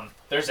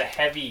 There's a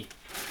heavy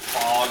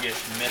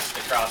foggish mist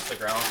across the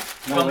ground.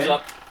 No Comes wind?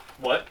 up.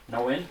 What?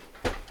 No wind?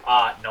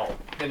 No.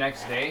 The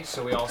next day,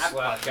 so we all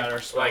slept, got our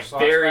Like socks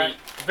very, back.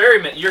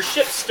 very. Your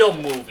ship's still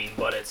moving,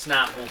 but it's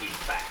not moving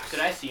fast. Did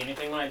I see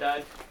anything when I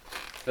died?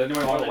 Did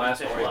anyone Or want did the it last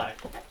say story?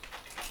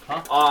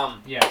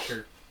 fly? Yeah,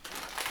 sure.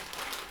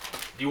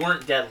 You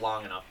weren't dead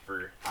long enough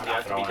for. I'm You not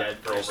have to be throwing dead it.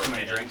 for There's over too a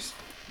many minute drinks.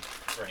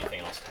 for anything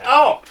else to happen.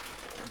 Oh!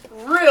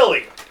 Really?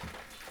 Really?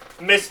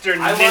 Mr.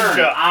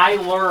 Ninja. I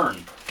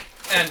learn.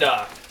 And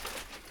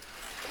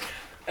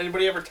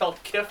Anybody ever tell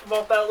Kif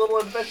about that little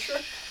adventure?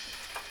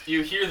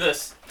 you hear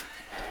this.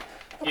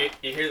 You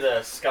hear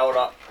the scout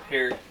up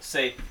here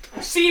say,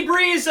 "Sea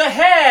breeze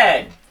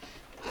ahead!"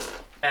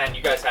 And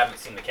you guys haven't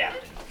seen the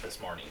captain this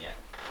morning yet.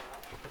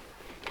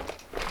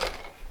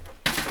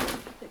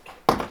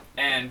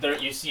 And there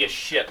you see a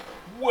ship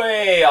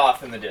way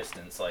off in the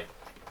distance, like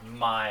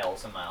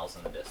miles and miles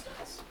in the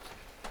distance.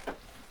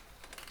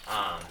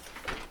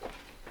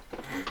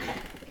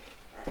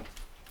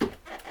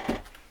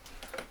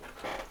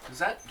 Does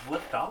that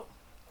lift up?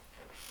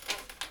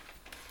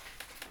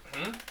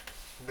 Hmm?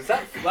 Does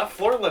that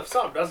floor lifts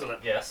up, doesn't it?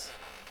 Yes.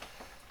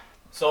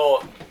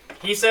 So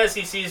he says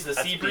he sees the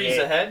That's sea breeze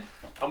BA. ahead,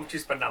 How much you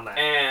spend on that?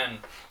 and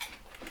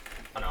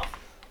I don't know.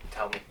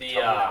 Tell me. The,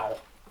 Tell me now.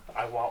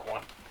 I want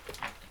one.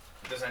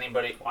 Does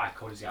anybody Why?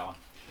 Cody's got one.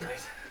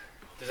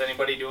 does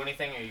anybody do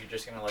anything, or are you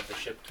just gonna let the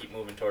ship keep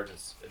moving towards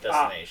its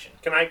destination?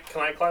 Can I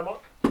climb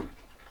up?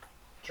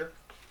 Sure.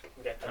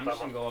 Okay, I'm I'll just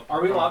climb gonna up. go up.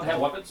 Are we allowed to have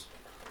weapons?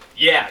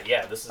 Yeah.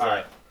 This is All a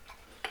right.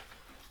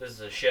 this is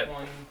a ship,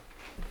 One.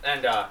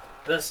 and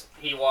this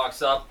he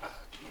walks up,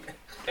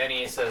 and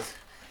he says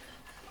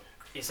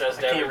I to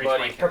can't reach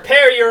everybody, my camera.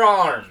 "Prepare your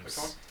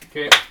arms."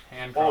 Okay.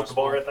 Hand Oh, it's a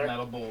bow crossbow, right there?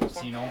 metal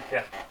bolts, you know.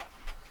 Okay.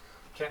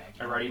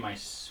 I ready my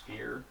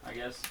spear, I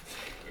guess.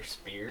 Your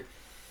spear.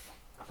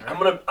 I'm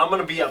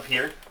gonna be up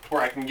here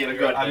where I can get a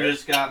good. I've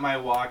just got my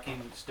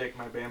walking stick,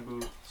 my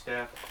bamboo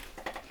staff.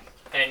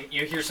 And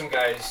you hear some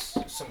guys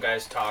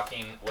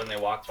talking when they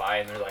walk by,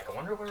 and they're like, "I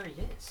wonder where he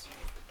is.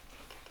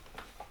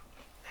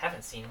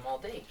 Haven't seen him all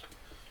day."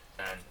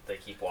 And they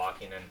keep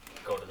walking and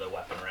go to the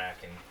weapon rack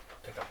and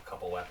pick up a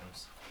couple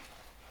weapons.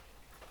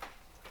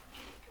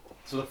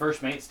 So the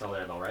first mate's still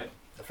there, though, right?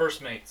 The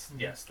first mate's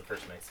yes, the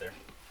first mate's there.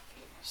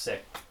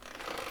 Sick.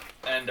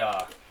 And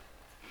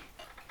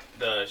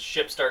the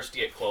ship starts to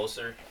get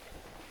closer.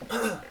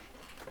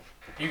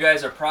 You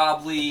guys are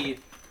probably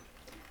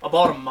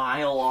about a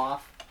mile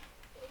off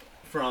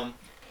from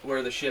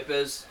where the ship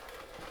is,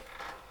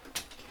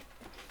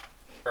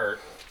 or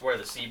where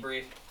the sea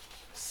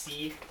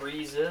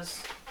breeze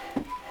is,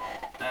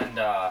 and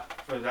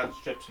So is that the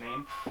ship's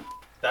name?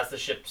 that's the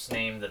ship's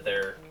name that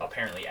they're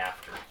apparently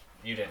after.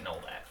 You didn't know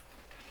that,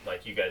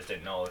 like you guys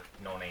didn't know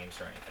no names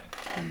or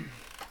anything,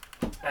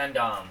 and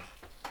I'm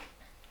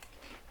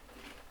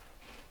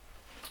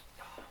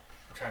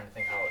trying to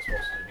think how it's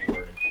supposed to be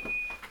worded.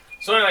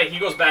 So anyway, he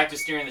goes back to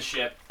steering the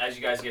ship as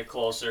you guys get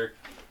closer,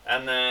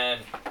 and then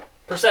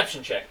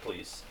perception check,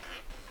 please.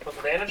 With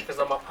advantage because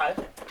I'm up high.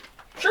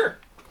 Sure.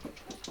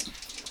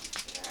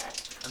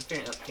 I'm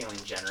feeling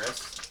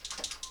generous.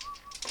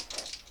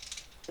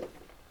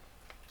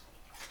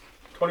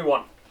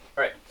 21.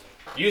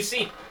 You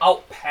see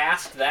out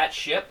past that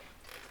ship,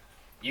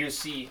 you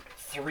see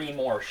 3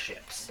 more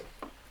ships.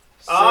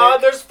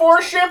 There's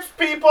 4 ships,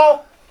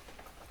 people.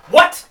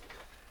 What?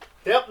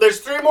 Yep, there's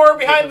 3 more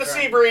behind the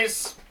sea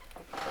breeze.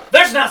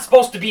 There's not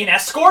supposed to be an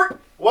escort.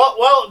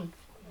 Well,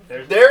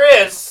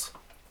 there is.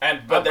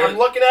 And I'm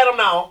looking at them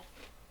now.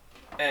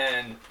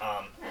 and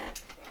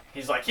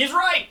he's like, he's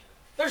right.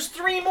 There's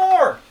 3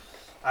 more.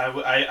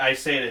 I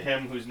say to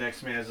him who's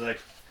next to me, I was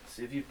like,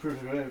 see, if you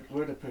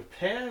were to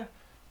prepare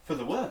for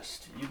the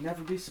worst, you'd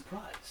never be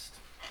surprised.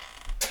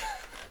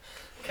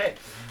 Okay.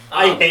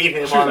 I hate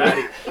him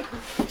already.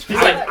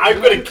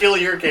 I'm gonna kill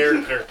your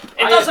character.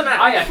 It doesn't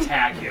matter. I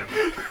attack him.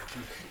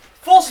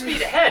 Full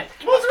speed ahead.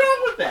 What's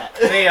wrong with that?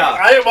 They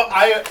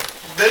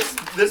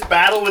This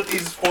battle with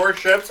these 4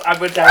 ships,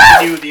 I'm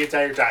attacking you the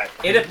entire time.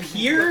 It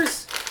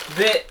appears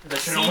that the Can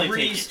sea only take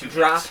breeze you 2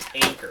 dropped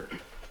anchor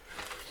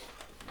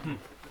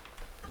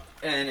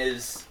and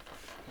is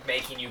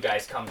making you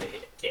guys come to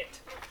it.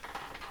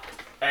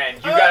 And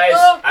you guys,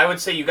 I would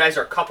say you guys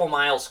are a couple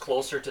miles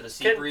closer to the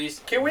sea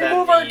breeze. Can we than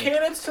move our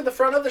cannons to the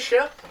front of the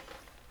ship?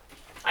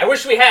 I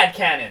wish we had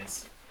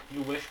cannons.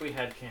 You wish we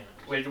had cannons.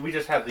 Wait, we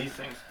just have these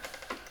things.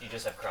 You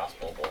just have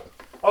crossbow bolt.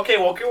 Okay,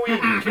 well, can we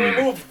move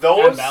And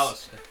those?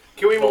 ballast.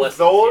 Can we move Ballistas,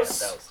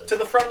 those yeah, ballistas. to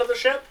the front of the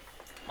ship?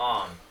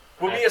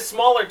 Would be a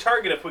smaller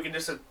target if we can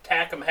just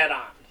attack them head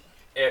on.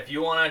 If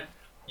you wanna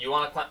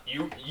climb,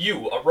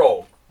 you a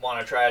rogue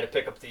wanna try to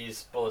pick up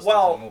these ballistas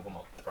Well, and move them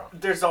up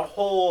front. There's a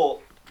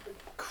whole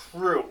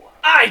crew.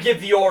 I give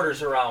the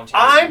orders around here.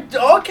 I'm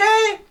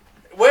okay.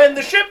 When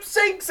the ship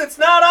sinks, it's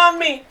not on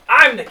me.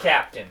 I'm the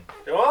captain.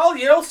 Well,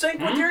 you'll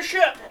sink with your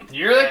ship.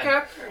 You're the Yeah.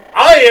 captain?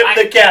 I am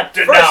the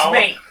captain First now.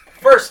 mate.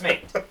 First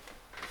mate.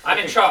 I'm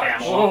in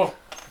charge.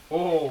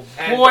 Oh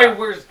And, boy,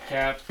 where's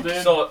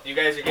captain? So you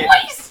guys are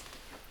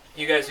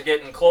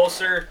getting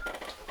closer,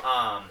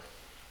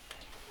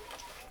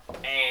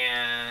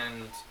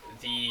 and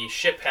the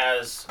ship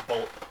has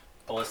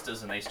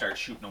ballistas, and they start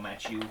shooting them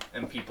at you,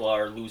 and people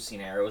are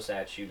loosing arrows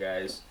at you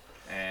guys,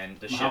 and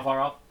the How ship,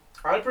 far off?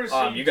 I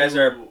proceed you guys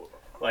are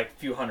like a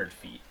few hundred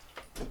feet.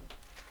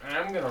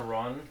 I'm gonna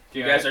run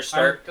You guys are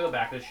to the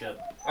back of the ship.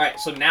 All right,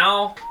 so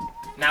now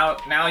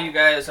you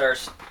guys are.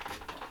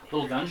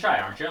 Little gun shy,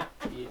 aren't you?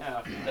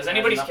 Yeah. Is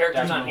anybody's Enough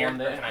characters definitely on here?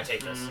 one Or day. can I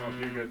take this?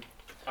 You're good.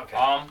 Okay.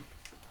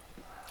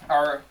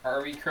 Are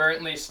we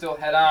currently still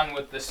head on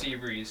with the sea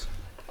breeze?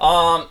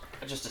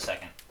 Just a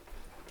second.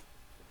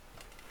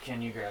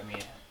 Can you grab me,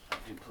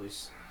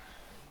 please?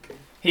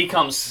 He The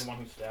comes. one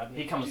who stabbed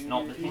me. He comes.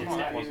 No, he didn't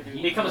stab me.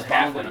 He He comes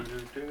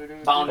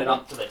bounded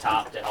up to the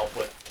top to help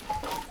with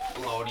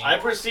loading. I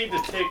proceed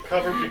to take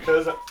cover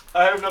because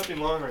I have nothing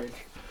long range.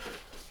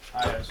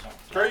 I have some.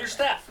 Throw your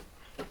staff.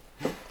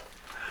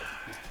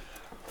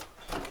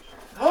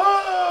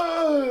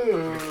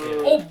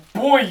 Oh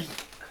boy!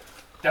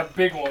 That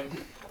big one.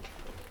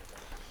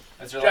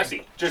 Is there, Jesse,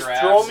 like, just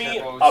giraffes, throw me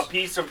hippos? a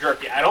piece of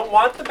jerky. I don't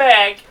want the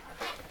bag.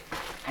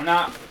 I'm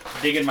not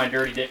digging my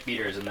dirty dick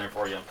beaters in there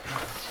for you.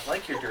 I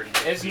like your dirty.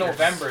 It's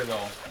November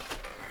though.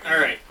 All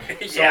right.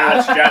 Yeah,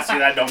 it's Jesse.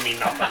 That don't mean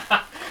nothing.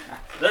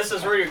 This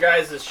is where your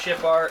guys'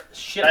 ships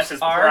This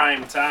is are.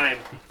 prime time.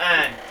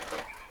 And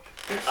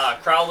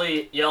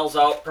Crowley yells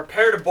out,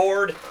 "Prepare to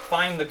board.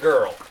 Find the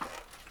girl."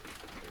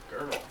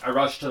 I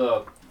rush to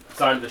the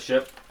side of the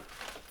ship.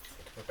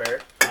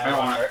 Prepare. I don't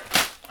want it.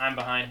 I'm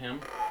behind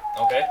him.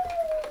 Okay.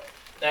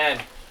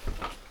 And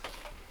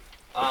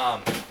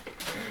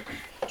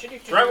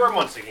Right where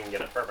Muncie can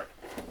get it. Perfect.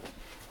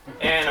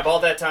 And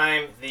about that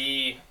time,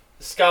 the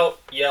scout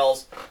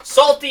yells,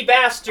 "Salty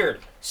bastard!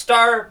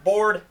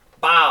 Starboard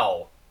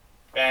bow!"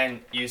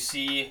 And you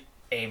see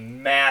a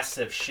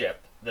massive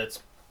ship that's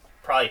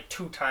probably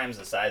 2 times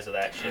the size of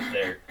that ship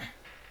there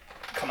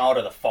come out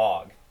of the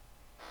fog.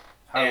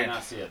 How do we And-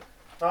 not see it?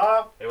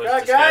 It was Yeah,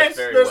 disguised guys,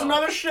 very there's well.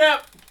 another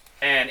ship.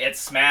 And it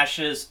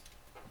smashes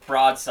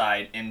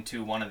broadside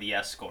into one of the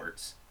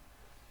escorts.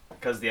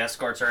 Because the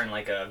escorts are in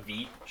like a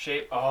V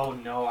shape. Oh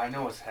no, I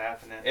know what's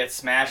happening. It I know what's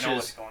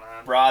smashes going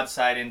on.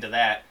 broadside into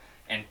that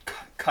and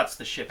cuts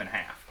the ship in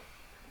half.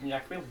 Yeah,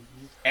 can we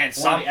And One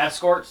some of the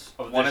escorts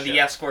of one this of the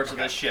ship. escorts of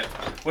this ship,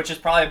 which is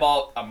probably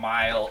about a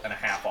mile and a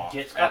half off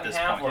Gets at cut in this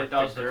half, or point. it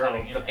does the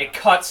cutting in half? It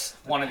cuts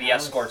one of the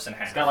escorts in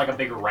It's half. got like a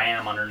big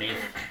ram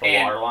underneath the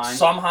And water line.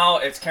 somehow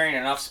it's carrying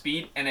enough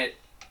speed, and it,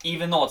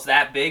 even though it's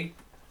that big,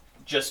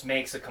 just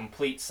makes a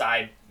complete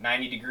side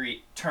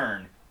 90-degree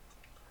turn.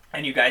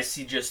 And you guys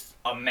see just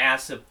a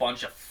massive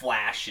bunch of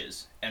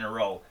flashes in a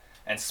row,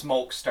 and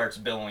smoke starts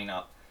billowing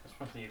up. This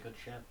must be a good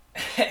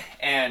ship.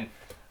 And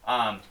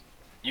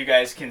you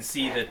guys can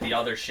see that the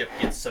other ship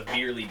gets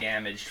severely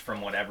damaged from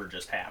whatever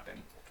just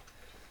happened.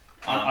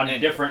 on a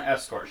and- different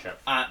escort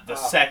ship. The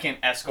second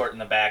escort in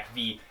the back,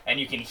 V, and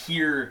you can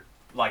hear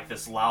like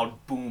this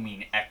loud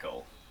booming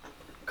echo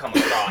come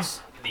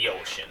across the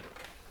ocean.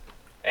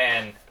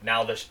 And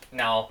now there's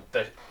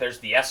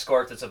the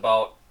escort that's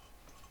about,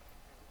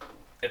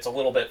 it's a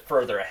little bit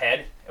further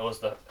ahead. It was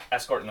the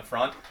escort in the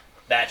front.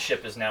 That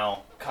ship is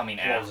now coming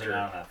Closing after,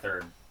 down that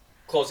third.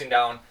 closing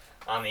down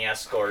on the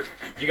escort.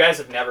 You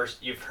guys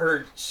you've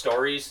heard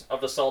stories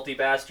of the Salty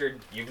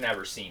Bastard. You've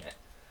never seen it.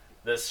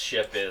 This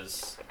ship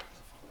is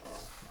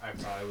I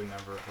probably would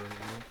never have heard of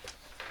you.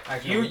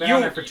 Actually, You- we've been you-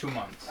 on there for 2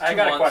 months. I 2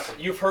 got a months.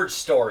 question. You've heard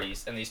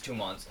stories in these 2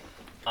 months.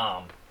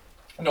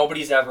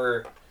 Nobody's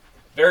ever,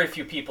 very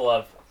few people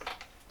have,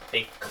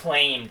 they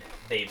claimed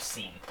they've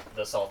seen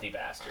the Salty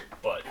Bastard,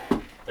 but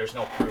there's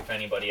no proof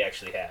anybody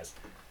actually has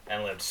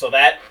and lived. So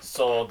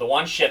the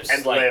one ship's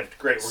And like, lived.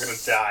 Great, we're gonna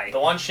die. the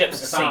one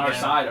ship's It's on our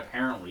sinking. side,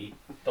 apparently.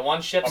 The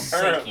one ship's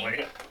sinking.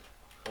 Apparently.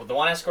 Well, the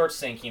one escort's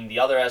sinking. The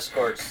other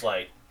escort's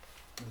like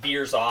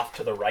veers off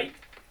to the right.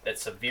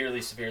 It's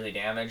severely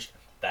damaged.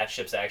 That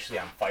ship's actually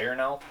on fire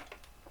now.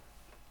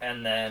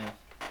 And then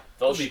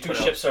those It'll be 2 put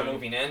out ships are soon.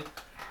 moving in.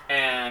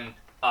 And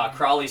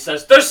Crowley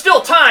says, "There's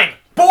still time!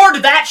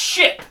 Board that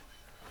ship!"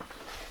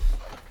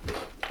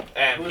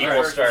 And Who's people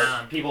first start.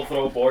 on? People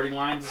throw boarding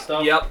lines and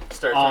stuff. Yep.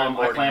 Start throwing I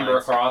boarding clamber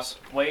lines. across.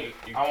 Wait,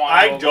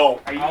 I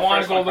don't. Are you I want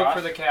to first go one look across?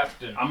 for the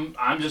captain.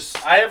 I'm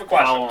just. I have a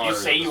question. following You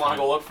orders say at you this want to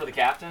point. go look for the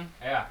captain?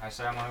 Yeah, I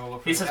said I want to go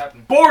look for He the says,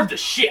 captain. "Board the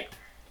ship!"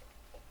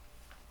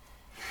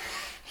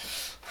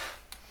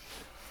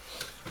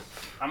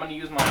 I'm gonna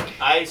use my.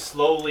 I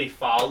slowly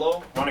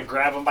follow. Want to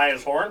grab him by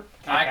his horn?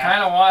 I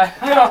kind of want.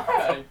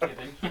 I'm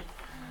kidding. Can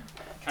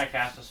I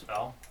cast a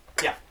spell?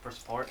 Yeah. For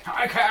support.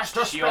 I cast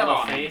a Shield spell of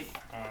on him. Faith.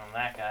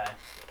 That guy.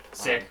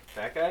 Sick.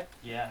 That guy?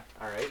 Yeah.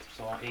 Alright.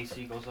 So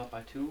AC goes up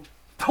by 2.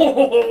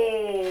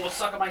 Oh,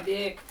 suck on my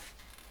dick.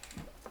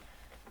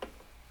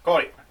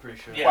 Cody, I'm pretty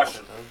sure. Yeah.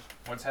 Question.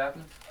 What's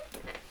happening?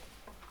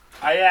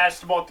 I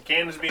asked about the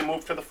cannons being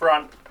moved to the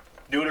front.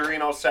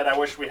 Deuterino said, I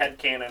wish we had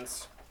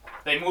cannons.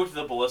 They moved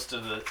the both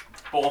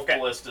Okay.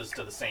 ballistas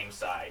to the same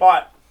side.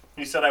 But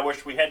he said, I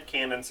wish we had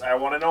cannons. I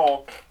want to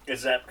know,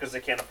 is that because they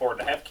can't afford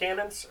to have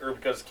cannons? Or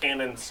because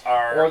cannons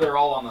are... Or they're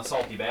all on the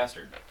salty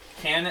bastard.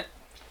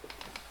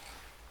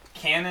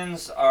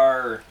 Cannons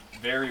are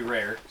very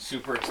rare,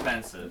 super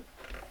expensive.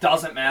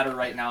 Doesn't matter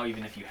right now,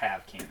 even if you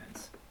have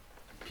cannons.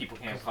 People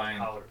can't find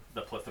Power.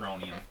 the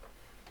pluthronium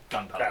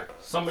gunpowder. Okay.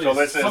 Somebody's, So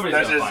this is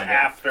somebody's gonna find it.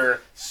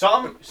 after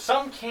Some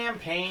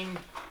campaign.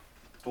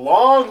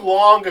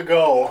 long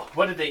ago.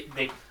 What did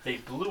they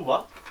blew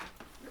up?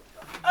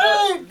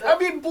 I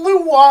mean,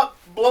 blew up,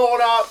 blown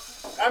up.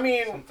 I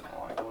mean, Something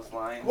along those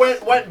lines.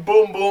 went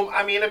boom boom.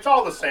 I mean, it's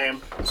all the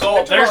same. So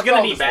It's there's all- gonna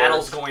all be just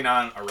battles words. going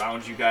on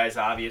around you guys,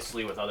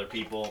 obviously, with other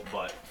people.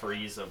 But for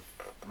ease of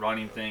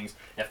running things,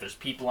 if there's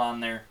people on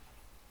there,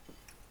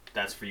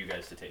 that's for you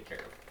guys to take care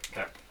of.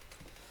 Okay.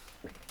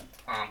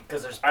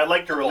 Because there's I'd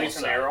like to both release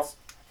an arrow. sides.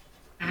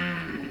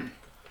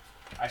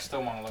 I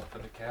still want to look for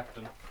the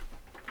captain.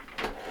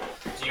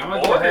 Do you I'm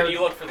gonna go board or ahead- do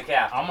you look for the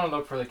cap? I'm gonna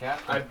look for the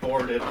captain. I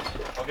boarded.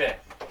 Okay.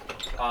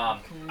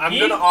 I'm He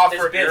gonna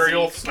offer is busy.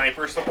 aerial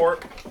sniper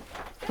support.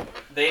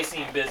 They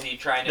seem busy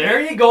trying to. There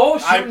you go.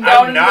 Shoot I'm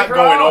down into not the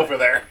going crowd. over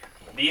there.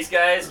 These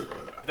guys,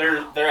 they're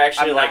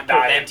actually I'm like not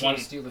dying. Want preventing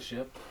to steal the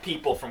ship?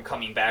 people from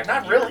coming back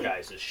Not on really. your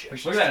guys' ship. We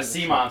should Look at that steal sea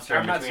the ship. monster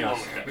I'm in not between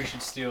us. stealing We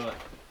should steal it.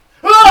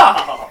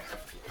 Ah!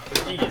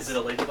 Is it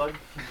a ladybug?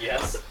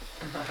 Yes.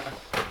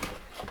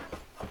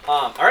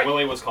 All right.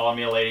 Willie was calling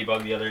me a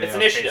ladybug the other day. It's I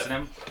was initiative. chasing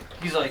him.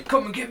 He's like,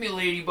 "Come and get me,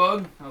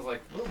 ladybug." I was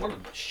like, what a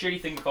shitty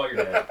thing to call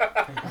your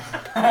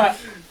dad.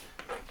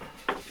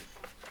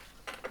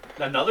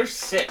 Another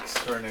 6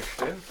 for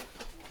initiative.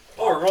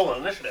 Oh, we're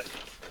rolling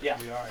initiative. We are,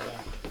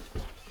 yeah.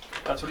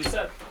 That's what he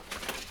said.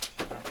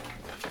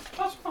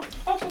 That's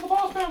what the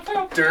boss man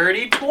said.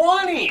 Dirty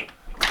 20.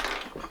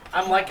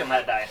 I'm liking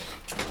that die.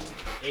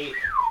 8.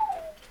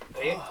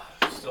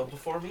 Still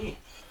before me.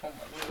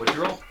 What'd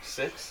you roll?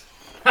 6.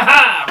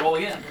 Haha! Roll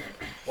again.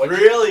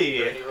 Really?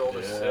 Brady rolled a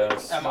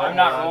Yes. 6. I'm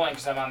not rolling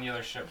because I'm on the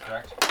other ship,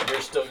 correct?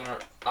 You're still gonna.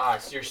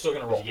 So you're still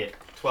gonna What'd roll. you get?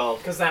 12.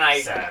 Because then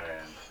I 7.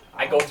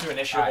 go through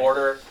initiative Alright.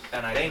 order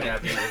and I can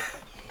have you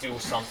do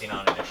something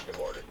on initiative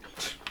order.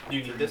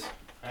 You need this?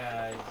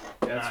 Yeah,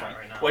 that's not fine.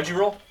 right now. What'd you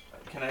roll?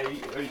 Can I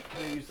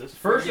use this?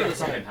 First or the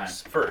second time?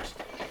 First.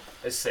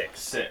 Is 6.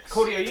 6.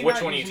 Cody, are you Which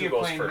not one of you using two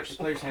your goes first?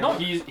 player's No,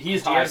 handbook?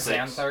 he's Do you high have 6.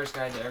 Xanthar's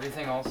guide to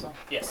everything also?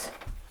 Yes.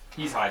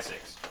 He's high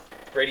 6.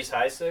 Brady's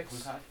high 6.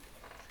 Who's high?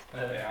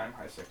 Yeah, I'm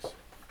high 6.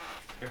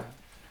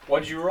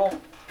 What'd you roll?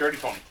 Dirty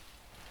 20.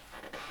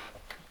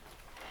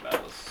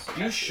 That was.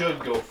 You should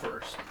go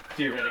first.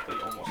 Theoretically,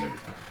 almost every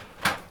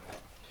time.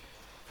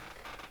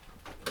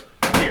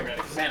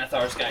 Theoretically.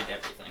 Xanathar's guide to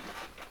everything.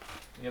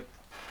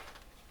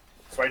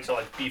 So I need to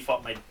like beef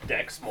up my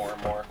decks more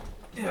and more.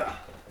 Yeah.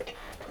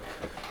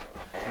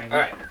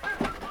 Alright.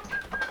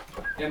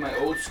 In my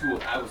old school,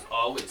 I was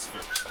always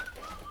first.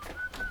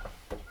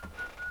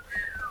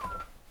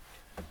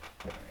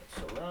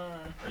 So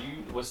run. Are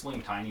you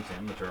whistling Tiny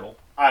Tim, the turtle?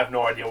 I have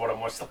no idea what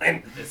I'm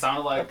whistling. It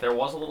sounded like there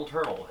was a little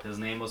turtle. His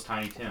name was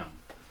Tiny Tim.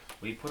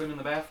 We put him in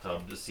the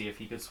bathtub to see if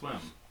he could swim.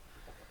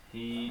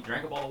 He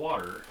drank up all the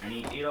water, and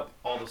he ate up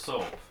all the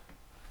soap.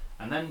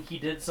 And then he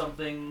did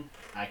something,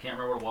 I can't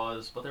remember what it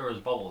was, but there was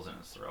bubbles in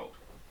his throat.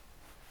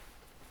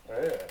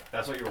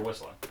 That's what you were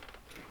whistling.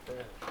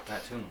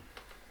 That tune.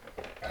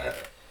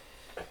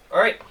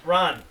 Alright,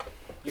 Ron.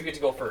 You get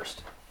to go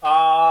first.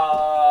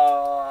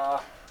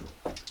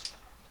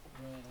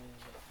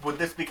 Would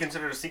this be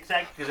considered a sneak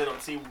attack because they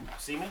don't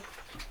see me?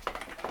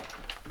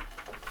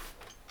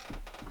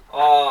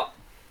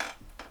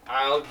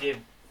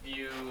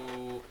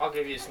 I'll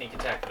give you a sneak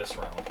attack this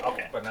round.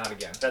 Okay. But not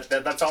again.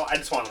 That's all. I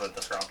just wanted it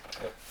this round.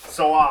 Yep.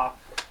 So, out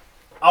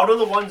of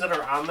the ones that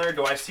are on there,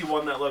 do I see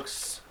one that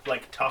looks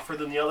like tougher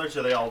than the others? Or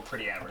are they all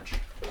pretty average?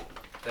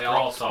 They They're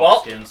all soft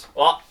well, skins.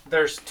 well,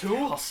 there's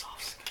two.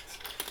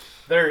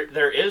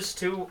 There is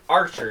 2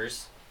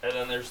 archers, and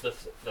then there's the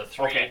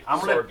 3 Okay, I'm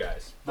gonna- sword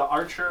guys. The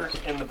archer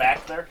in the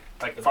back there,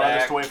 like The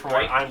farthest back, away from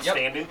right, where I'm yep.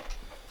 standing.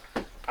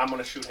 I'm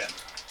gonna shoot him.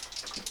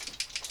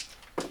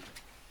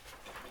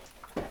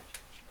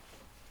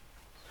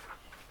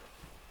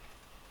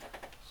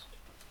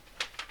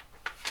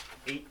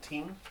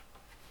 $18.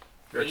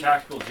 You're a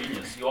tactical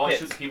genius. You always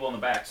Hits. shoot the people in the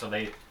back, so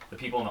the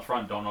people in the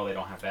front don't know they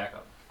don't have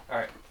backup.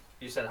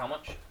 You said how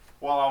much?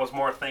 Well, I was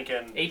more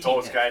thinking 18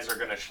 those hit. guys are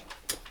gonna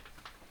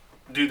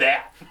do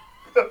that.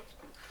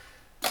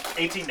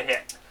 18 to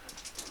hit.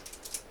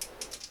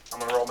 I'm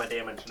gonna roll my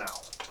damage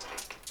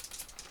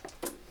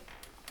now.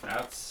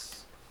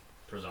 That's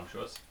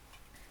presumptuous.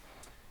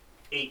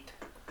 8.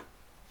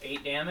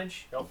 8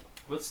 damage.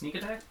 With sneak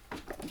attack?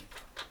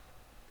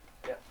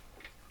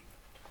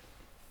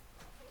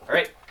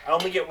 Alright. I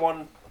only get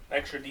 1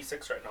 extra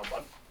d6 right now,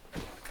 bud.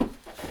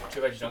 Too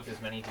bad you don't get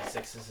as many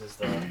d6s as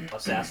the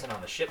assassin on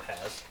the ship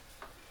has.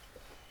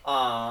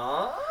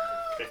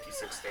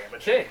 56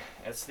 damage. Okay,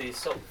 that's the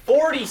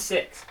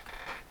 46.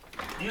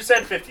 You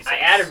said 56. I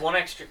added 1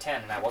 extra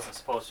 10, and I wasn't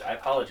supposed to. I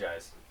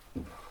apologize.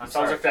 I'm Sounds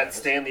sorry, like that Travis.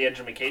 stand the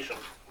education.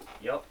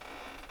 Yep.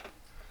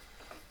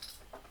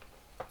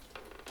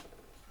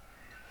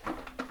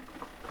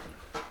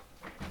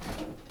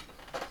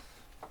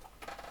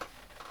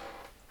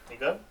 You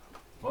good?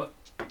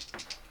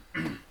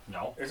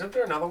 No. Isn't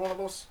there another one of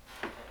those?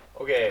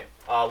 Okay,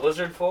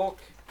 lizard folk.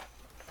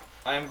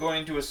 I'm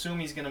going to assume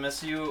he's gonna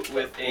miss you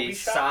with a Booby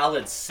shot?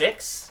 solid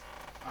 6.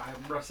 I'm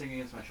resting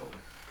against my shoulder.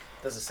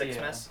 Does a 6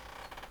 Yeah. miss?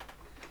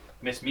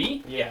 Miss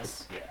me?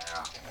 Yes.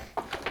 Yeah.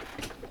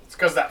 It's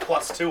because that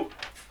 +2.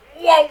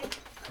 Whoa!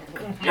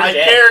 My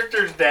dead.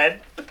 character's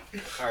dead.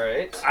 All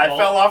right. I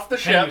fell off the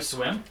Can you ship.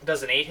 swim?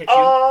 Does an 8 hit you?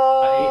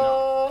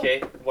 I Okay,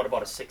 what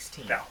about a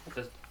 16? No.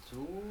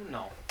 Ooh,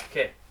 no.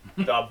 Okay,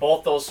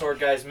 both those sword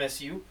guys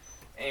miss you,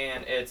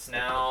 and it's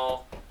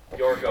now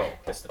your go.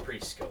 It's the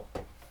priest's go.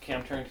 Okay,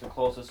 I'm turning to the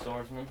closest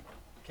swordsman.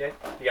 Okay,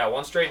 you got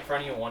one straight in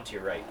front of you and one to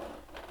your right.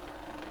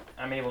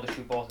 I'm able to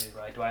shoot both of these,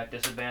 right? Do I have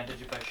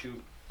disadvantage if I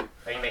shoot?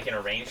 Are you making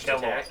a ranged Get a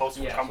little attack?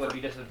 closer. Yeah, so it'd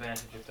be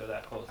disadvantage if they're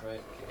that close,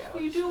 right? Okay,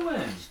 What are you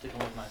doing? Sticking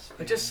with my speed.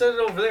 I just set it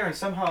over there and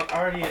somehow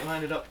already it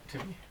lined it up to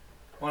me.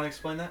 Want to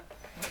explain that?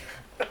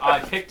 I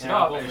picked it Yeah,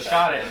 up go and for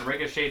shot that. it and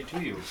ricocheted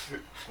to you. Go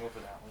for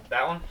that one.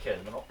 That one? Okay, in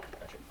the middle.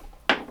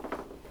 Gotcha.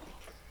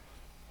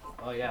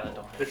 Oh yeah, that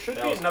don't hit. There should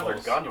That be was another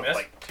close. gun You with missed?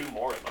 like 2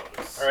 more of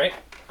those. Alright,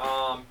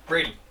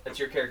 Brady, that's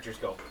your character's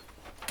go.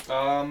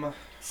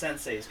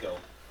 Sensei's go.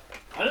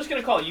 I'm just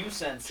gonna call you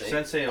Sensei.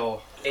 Sensei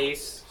O.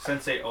 Ace.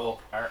 Sensei O.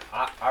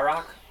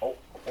 Arak.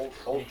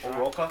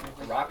 Oroka.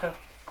 Araka.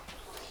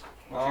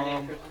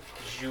 Um,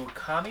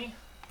 Jukami.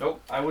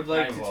 Nope. I would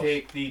like Nine to close.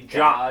 take the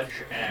Dodge.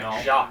 No.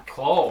 Jacques.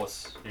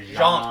 Close.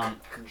 Jonk.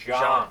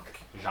 Jonk.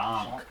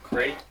 Jonk.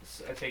 Great.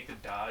 I take the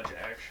dodge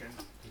action.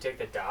 You take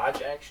the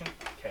dodge action?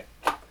 Okay.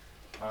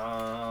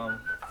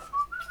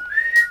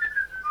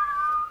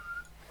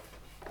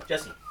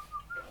 Jesse.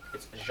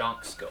 It's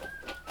Jonk's go.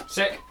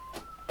 Sick.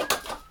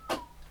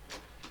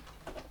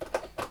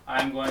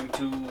 I'm going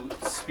to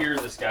spear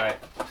this guy.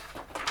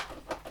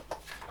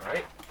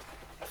 Alright.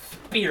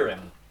 Spear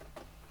him.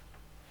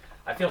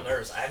 I feel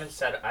nervous. I haven't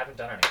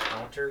done an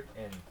encounter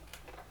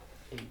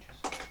in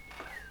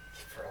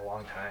for a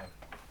long time.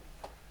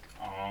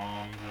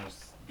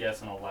 Just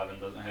guessing 11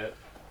 doesn't hit.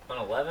 On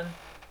 11?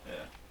 Yeah.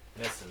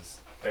 Misses.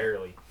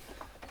 Barely.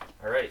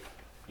 Alright.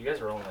 You guys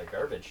are rolling like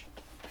garbage.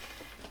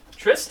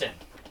 Tristan.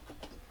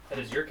 That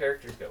is your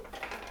character's go.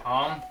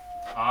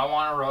 I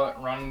want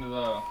to run to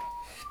the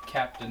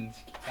captain's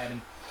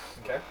cabin.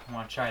 Okay. I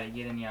want to try to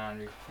get in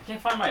yonder. I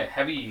can't find my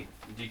heavy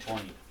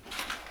D20.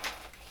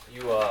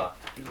 You're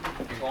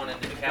going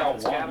into the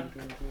captain's one. cabin?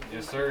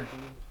 Yes, sir.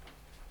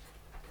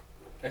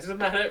 Isn't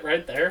that it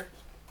right there?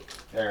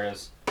 There it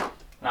is.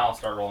 Now I'll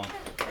start rolling.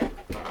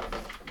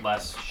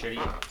 Less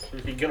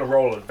shitty. You're gonna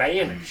roll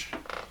advantage.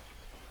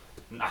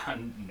 Nah,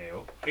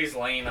 no. He's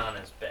laying on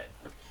his bed.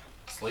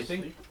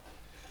 Sleeping?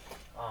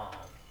 Um,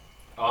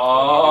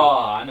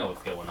 Oh, I know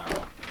what's going on.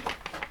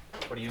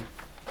 what do you...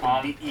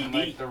 DED. I'd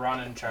like to run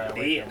and try to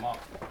wake Dead. him up.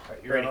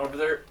 You're going over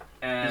there,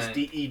 It's and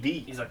DED.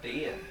 he's like,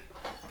 dead.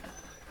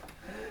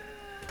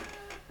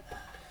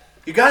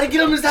 You gotta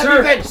get him his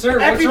Sir, EpiPen! sir,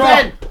 what's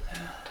EpiPen!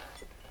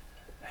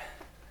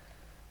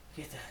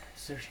 Get the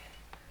surgeon.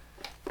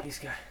 He's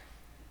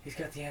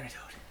got the antidote.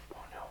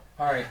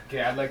 All right.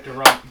 Okay, I'd like to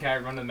run. Can I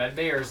run to the med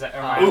bay, or is that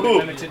am I Ooh,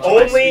 limited to my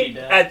only speed?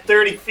 at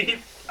 30 feet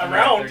Am I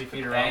around. 30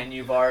 feet around. And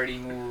you've already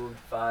moved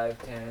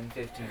 5, 10,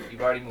 15.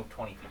 You've already moved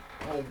 20 feet.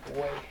 Oh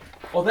boy.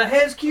 Well, that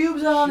has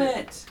cubes on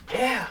it.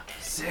 Yeah.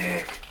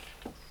 Sick.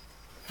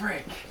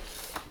 Frick.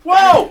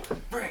 Whoa!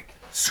 Brick.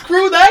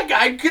 Screw that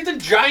guy! Get the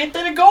giant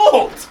thing of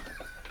gold!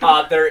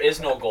 There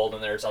is no gold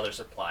and there's other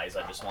supplies.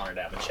 I just wanted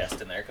to have a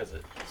chest in there because I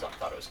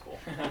thought it was cool.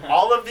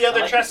 All of the other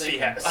I like chests your he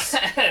thinking. has.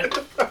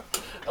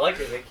 I like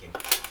your thinking.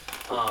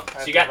 So have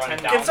you to got run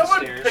 10 down. Can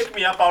someone Downstairs. pick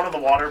me up out of the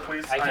water,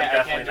 please? I I'm can't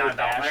definitely do a not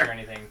down dash or there.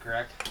 anything,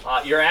 correct?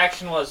 Your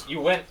action was you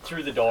went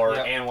through the door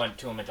Yep. and went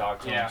to him and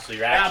talked to Yeah. him. So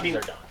your actions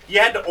are done. You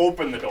had to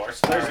open the door,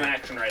 so there's an Alright.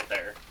 action right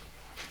there.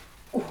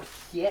 Oh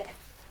shit.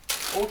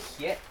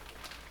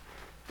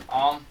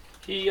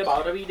 He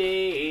about to be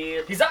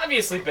dead. He's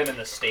obviously been in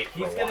this state for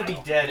He's a gonna while. be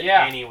dead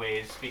Yeah.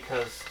 anyways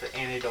because the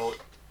antidote.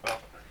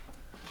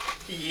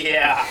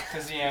 Yeah.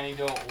 Because the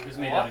antidote It was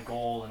made out of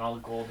gold, and all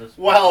the gold is.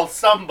 Well,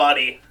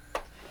 somebody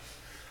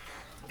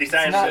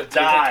decided not- to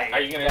die. Are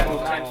you gonna That's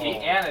move not 10 the feet?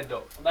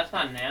 antidote. Well, that's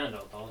not an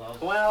antidote, though. That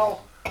was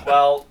Well,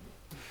 Well,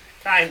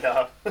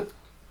 kinda.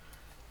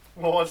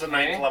 What was a Okay.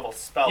 9th level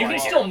spell? you I can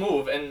get? still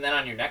move, and then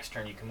on your next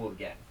turn you can move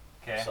again.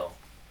 Okay. So,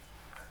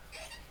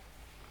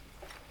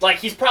 like,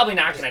 he's probably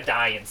not gonna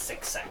die in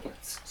 6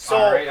 seconds. So,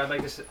 All right, I'd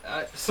like to,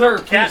 sir,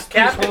 please, please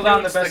Captain hold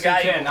on the Duke's the best you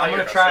guy who can. I'm gonna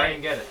hired us, try right?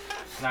 and get it.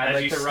 And I'd As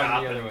like you to run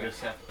stop the other and way.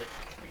 just have to, like,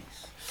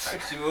 freeze.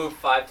 Alright, so you move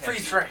 5, 10 freeze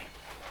feet. frame.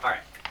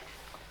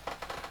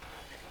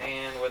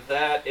 And with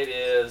that, it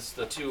is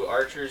the 2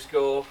 archers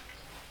go,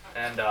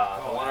 and the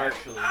one archer.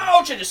 actually.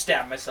 Ouch! I just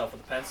stabbed myself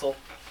with a pencil.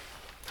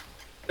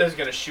 Is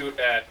gonna shoot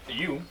at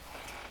you.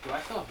 Do I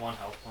still have 1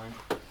 health point?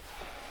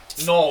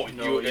 No,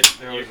 No,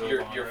 there was a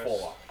you're long full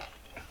rest. up.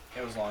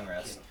 It was long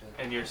rest.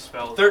 And your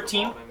spells.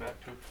 13. revolving back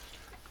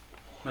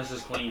to- Mrs.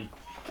 Clean.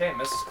 Okay,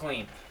 Mrs.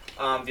 Clean.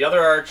 The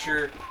other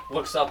archer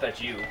looks up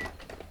at you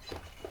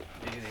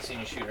because he's seen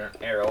you shoot an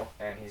arrow,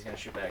 and he's gonna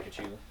shoot back at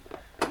you.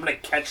 I'm gonna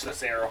catch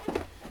this arrow.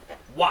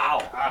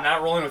 Wow! I'm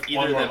not rolling with either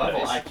One of more them level,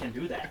 dice. I can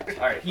do that.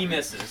 All right, he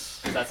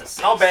misses. That's a 6.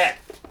 How bad?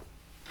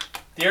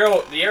 The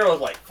arrow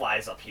like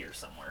flies up here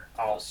somewhere.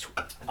 Oh.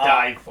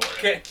 Dive for it.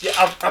 Okay, yeah,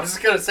 I was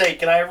just gonna say,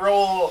 can I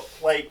roll,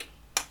 like...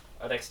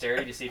 A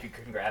dexterity to see if you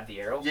can grab the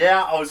arrow.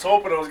 Yeah, I was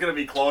hoping it was gonna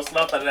be close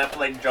enough that I'd have to,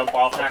 like, jump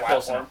off the Not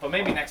close platform. enough, but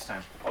maybe next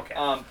time. Okay.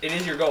 It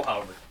is your go,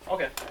 however.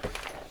 Okay.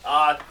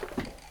 I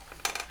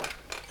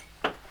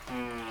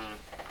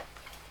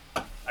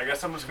I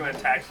guess I'm just gonna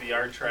attack the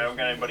archer. I don't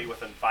got anybody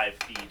within 5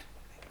 feet.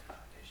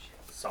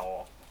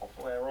 So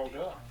hopefully I roll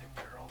good.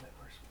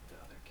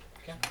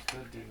 That's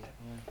good, dude. Yeah.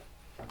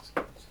 That's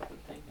good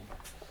thinking.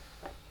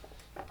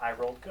 I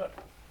rolled good.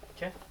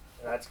 Okay.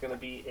 That's gonna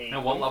be a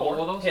And what level were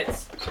those?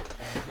 Hits.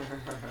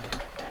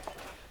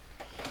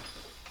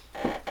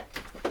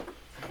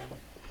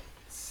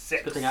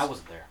 Six. Good thing I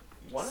wasn't there.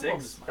 One of Six.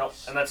 them's- Nope.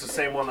 And that's the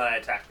same one that I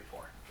attacked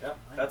before. Yep.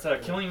 That's a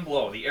killing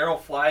blow. The arrow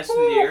flies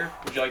through the air.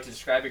 Would you like to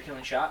describe your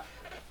killing shot?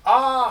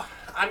 I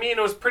mean,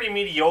 it was pretty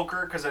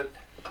mediocre because it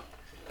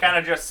kind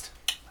of just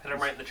hit him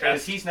right in the Because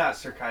chest. he's not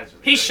Sir Kaiser.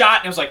 He shot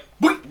and it was like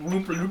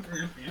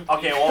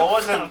Okay, well,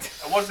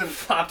 it wasn't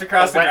flopped a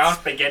across the wet ground,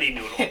 spaghetti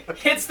noodle.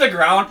 hits the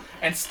ground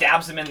and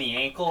stabs him in the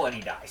ankle, and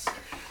he dies.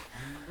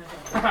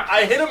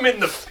 I hit him in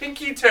the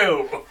pinky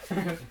toe.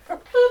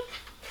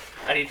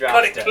 And he Cut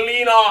drops it dead.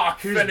 clean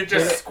off, Here's and it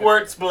just bit-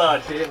 squirts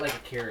blood. Hit it like a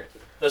carrot.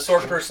 The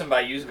sword person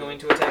by you is going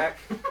to attack.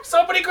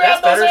 Somebody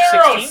grab That's those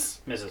better, arrows.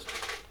 16? Misses.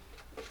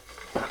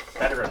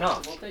 Better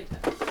enough. We'll take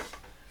that.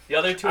 The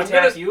other two I'm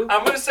attack you.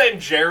 gonna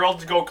send Gerald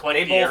to go collect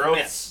They the both arrows.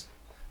 miss.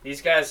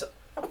 These guys,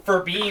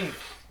 for being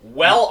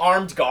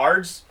well-armed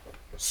guards,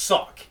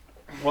 suck.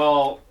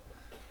 Well,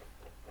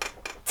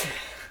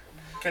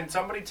 Can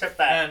somebody tip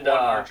that And, one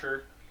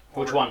archer?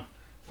 which over? one?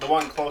 The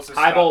one closest.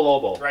 Highbo up.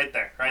 Lobo. Right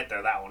there,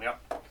 that one. Yep.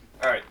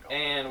 All right,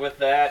 and with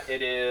that,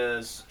 it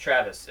is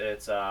Travis.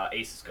 It's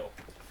Ace's go.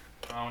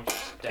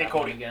 Hey,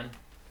 Cody. Again.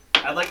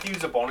 I'd like to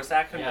use a bonus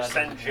action Yeah, to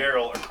send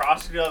Gerald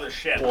across to the other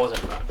ship What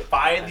was it?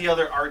 by the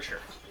other archer.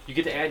 You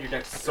get to add your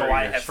dex So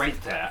I your have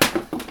strength to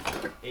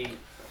that. 8.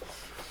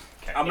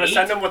 I'm gonna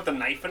send him with the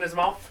knife in his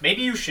mouth.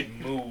 Maybe you should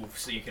move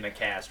so you can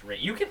cast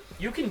range.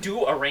 You can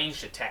do a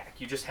ranged attack.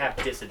 You just have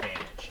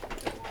disadvantage.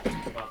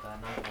 About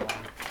that, not the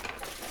one.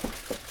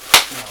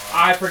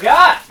 I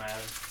forgot. Man.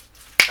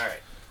 All right.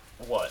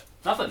 What?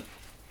 Nothing.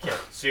 Okay.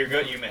 So you're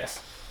good. You miss.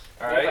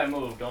 All What if I right.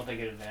 move? Don't they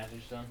get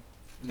advantage then?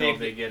 No,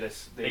 they get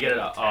us. They get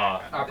a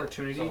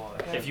Opportunity.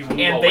 if you move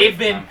And away they've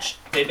from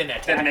been them.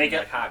 attacking make it?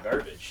 like hot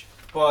garbage.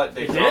 But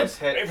they They does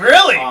hit.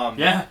 Really?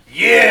 Yeah.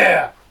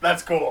 Yeah,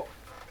 that's cool.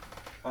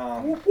 I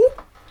don't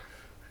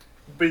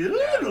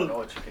know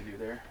what you can do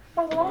there.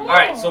 All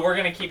right. So we're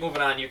gonna keep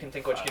moving on. You can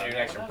think what you can do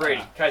next.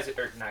 Brady, Kaiser,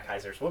 or not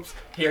Kaisers. Whoops.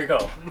 Here you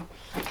go.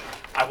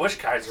 I wish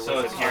Kaiser So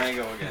was it's in here. my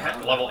go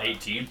again. Level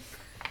 18.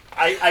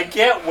 I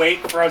can't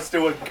wait for us to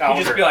You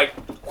encounter just be like,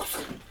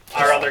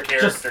 our other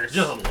characters.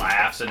 Just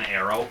laughs and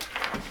arrow.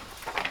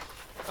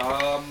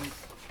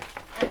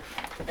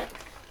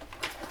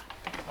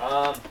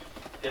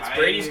 it's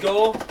Brady's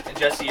go, and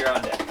Jesse, you're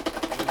on deck.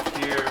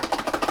 Here.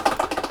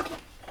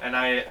 And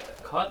I,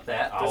 Cut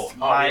that out.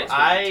 my it's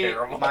gonna be eye,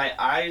 terrible. my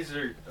eyes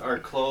are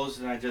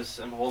closed, and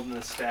I'm holding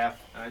the staff,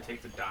 and I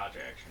take the dodge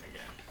action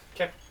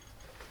again.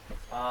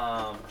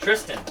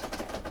 Tristan,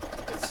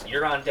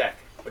 you're on deck,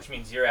 which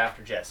means you're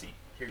after Jesse.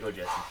 Here you go,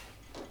 Jesse.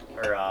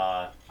 Or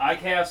I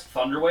cast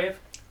Thunderwave.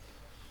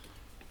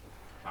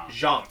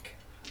 Junk.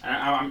 And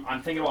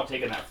I'm thinking about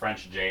taking that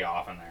French J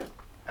off in there.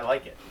 I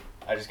like it.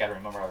 I just gotta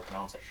remember how to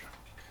pronounce it.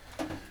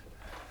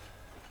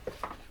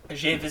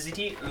 J'ai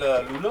visité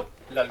la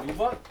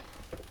Louva.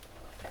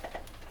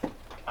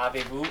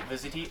 Avez-vous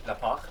visité la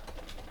parc?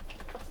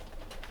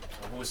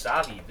 Vous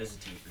avez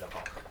visité la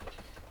parc?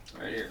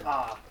 Right here.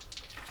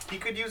 He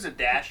could use a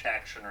dash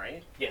action,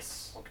 right?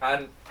 Yes.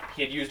 And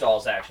he had used all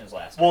his actions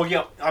last time. Well,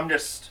 yeah. I'm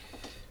just.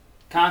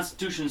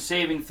 Constitution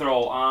saving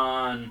throw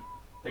on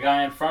the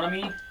guy in front of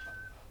me.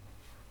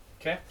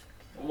 Okay.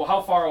 Well,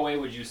 how far away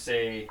would you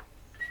say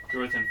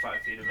You're within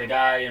 5 feet of the it.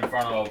 guy in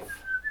front of?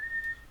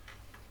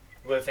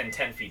 Within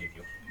 10 feet of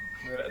you.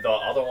 The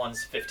other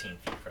one's 15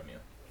 feet from you.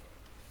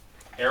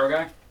 Arrow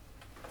guy?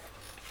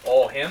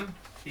 Oh, him?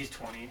 He's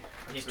 20.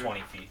 He's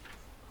 20 feet.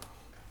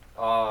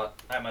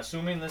 I'm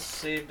assuming this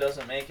save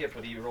doesn't make it,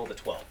 but he rolled a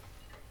 12.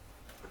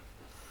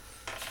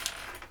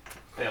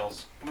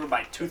 Fails. I'm gonna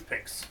buy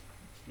toothpicks.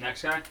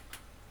 Next guy?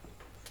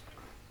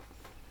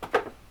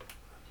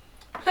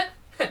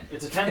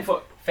 It's a 10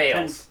 foot.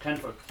 Fails. 10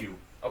 foot cube.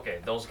 Okay,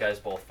 those guys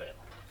both fail.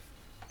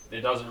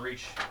 It doesn't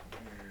reach.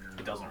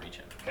 It doesn't reach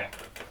him. Okay.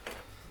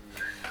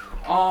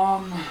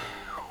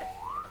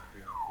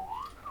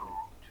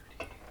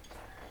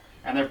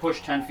 And they're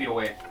pushed 10 feet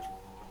away.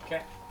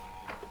 Okay.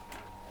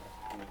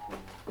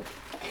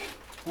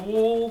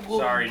 Ooh,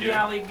 Sorry, dude.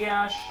 golly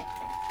gosh.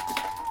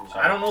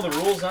 I don't know the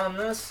rules on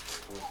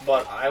this,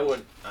 but I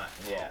would. I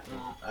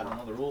don't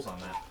know the rules on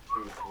that.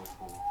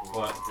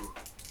 What?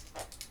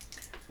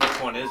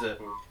 Which one is it?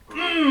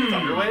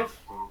 Thunderwave?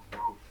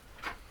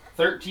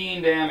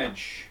 13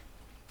 damage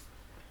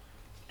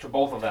to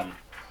both of them.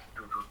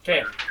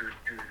 Okay.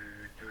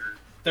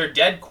 Their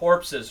dead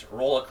corpses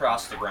roll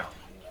across the ground.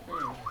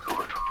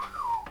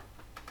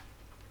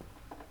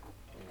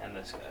 And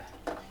this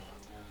guy.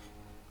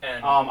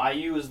 And I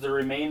use the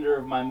remainder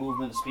of my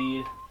movement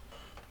speed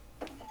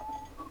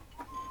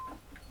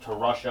to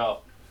rush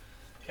up.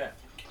 okay,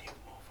 Can you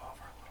move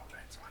over a little bit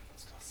so I can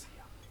still see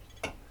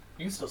him?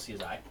 you can still see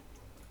his eye.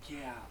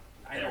 Yeah,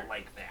 I There. don't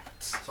like that.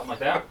 Something like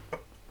that.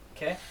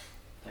 Okay.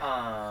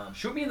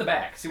 Shoot me in the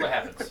back. See what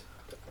happens.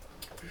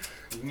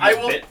 I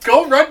will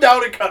go run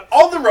down and cut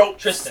all the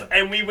ropes, Tristan,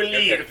 and we will your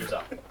leave. character's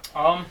up.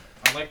 I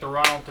like to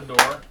run out the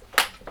door.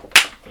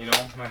 You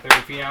know, my 30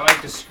 feet. I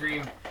like to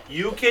scream.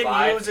 You can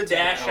 5, use a 10,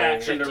 dash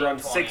action to 15, run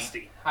 20.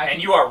 60.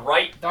 And you are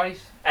right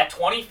Dice. at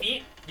 20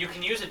 feet. You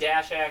can use a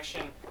dash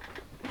action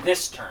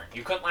this turn.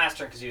 You couldn't last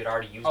turn because you had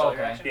already used all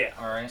your Okay. action. Yeah.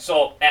 All right.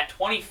 So at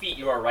 20 feet,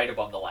 you are right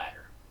above the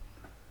ladder.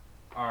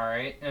 All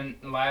right. And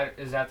ladder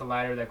is that the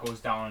ladder that goes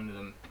down into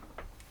the?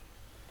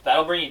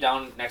 That'll bring you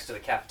down next to the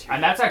cafeteria.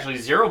 And that's actually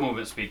 0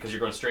 movement speed because you're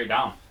going straight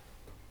down.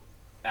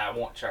 I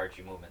won't charge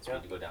you movement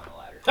speed to go down the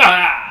ladder.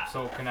 Ah!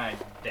 So can I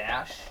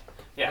dash?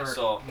 Yeah, Or-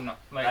 so no,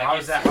 like I how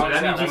guess- is that? so How that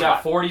does means that you work?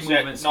 got 40 So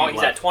movement speed no, he's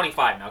left. at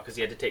 25 now because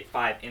he had to take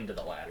 5 into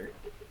the ladder.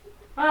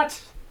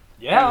 What?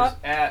 Yeah.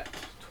 At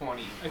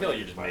 20. I feel like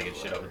you're just making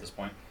shit up at this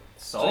point.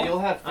 So you'll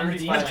have I'm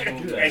 35 DJing.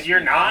 movement. And you're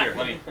not? Here,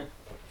 let me.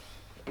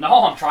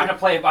 No, I'm trying to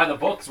play it by the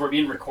books. We're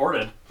being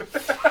recorded.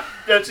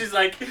 And she's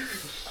like,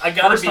 I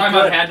gotta First be time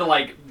good. I've had to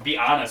like be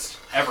honest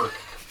ever.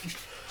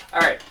 All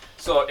right.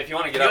 So if you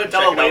want to You get up gotta and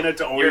tell check it Elena out,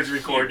 to always you're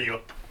record here. you.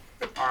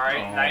 All right.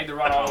 And I need to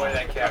run all the way to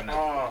that cabinet.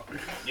 Oh.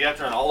 You have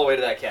to run all the way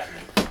to that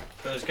cabinet.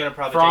 So it's gonna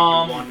probably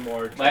From take you one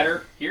more.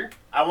 Ladder here?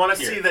 I want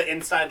to Here. see the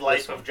inside life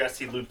This one. of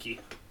Jesse Lukey.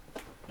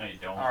 No, you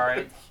don't. All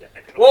right. Yeah, I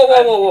do. Whoa,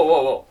 whoa, whoa, whoa,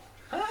 whoa,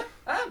 whoa!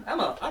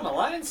 I'm a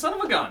lion son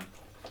of a gun.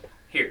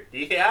 Here,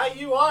 Yeah,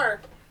 you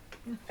are.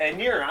 And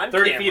you're on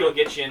 30 camera. feet will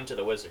get you into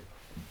the wizard.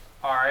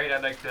 All right.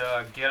 I'd like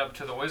to get up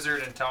to the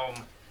wizard and tell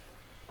him.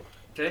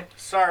 Okay.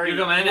 Sorry, You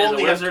come in you and the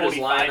only have wizard is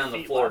 25 lying on the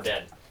feet floor left.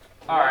 dead.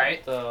 All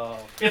right.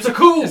 It's a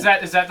coup! Is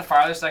that the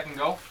farthest I can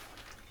go,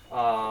 5,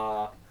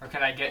 or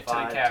can I get to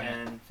the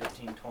cabinet? 10,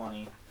 15,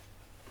 20,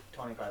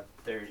 25,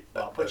 30.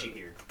 Well, I'll put you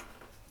here.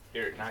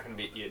 You're not gonna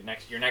be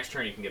your next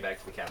turn. You can get back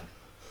to the cabinet.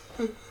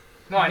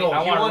 No, I he want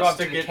to go wants up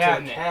to the get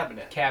cabinet. to the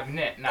cabinet.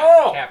 Cabinet, not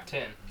Oh!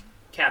 captain.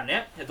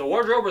 Cabinet? The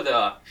wardrobe or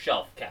the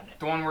shelf cabinet?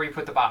 The one where you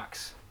put the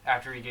box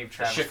after you gave The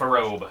Travis.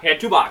 Schifferobe. He had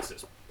 2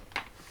 boxes.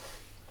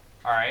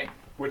 All right.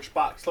 Which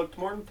box looked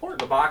more The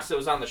important? box that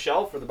was on the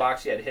shelf or the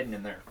box he had hidden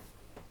in there?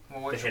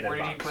 Well, The hidden where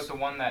did he box. put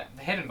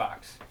the hidden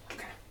box?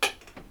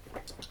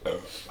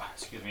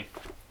 Excuse me.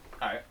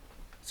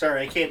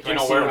 Sorry, I can't Do you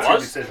know see where it what's your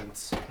was?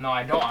 decisions. No,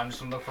 I don't. I'm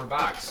just gonna look for a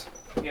box.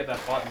 You have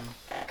that button.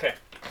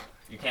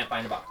 You can't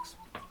find a box.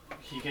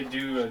 He can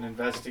do an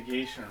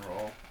investigation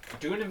roll.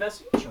 Do an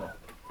investigation roll.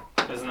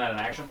 Isn't that an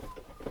action?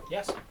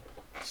 Yes.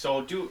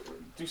 So do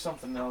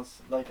something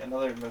else, like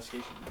another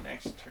investigation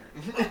next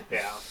turn.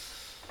 Yeah.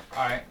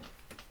 All right.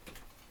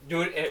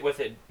 Do it with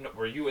it.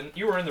 No, you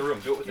were in the room.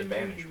 Do it with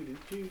advantage.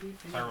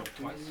 I rolled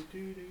twice.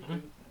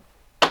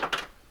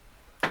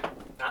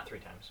 Not 3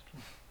 times.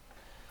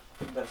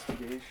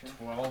 Investigation.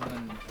 12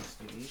 and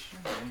investigation.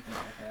 I didn't think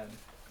I had.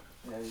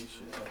 Yeah, you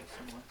should have it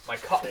somewhere. My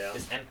cup Yeah.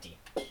 is empty.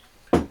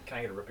 Can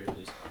I get a rip here,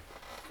 please?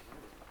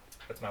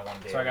 That's my one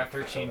day. So I got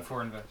 13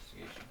 for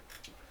investigation.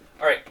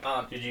 All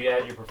right. Did you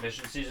add your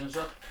proficiencies and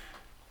stuff?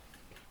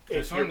 If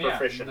This you're one, yeah,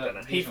 proficient in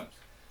it. these ones.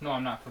 No,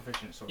 I'm not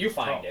proficient. So you it's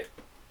find 12.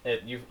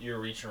 it. You're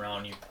reaching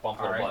around. You bump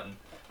a little Alright. button,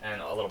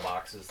 and a little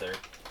box is there.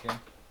 I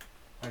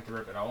like to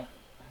rip it out.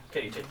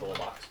 Okay, you take the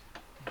little box.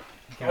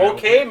 Can I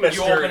Okay, open it?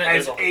 You Mr. open it,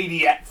 Has there's a- 80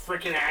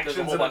 freaking There's a actions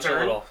whole in a bunch of turn.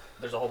 little.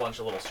 There's a whole bunch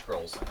of little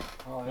scrolls.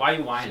 Why are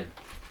you whining?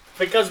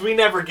 Because we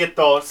never get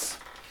those.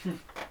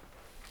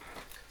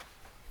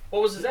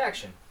 What was his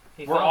action?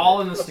 He We're found all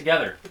it in this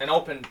together. and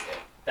opened it.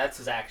 That's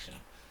his action.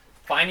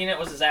 Finding it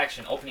was his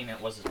action. Opening it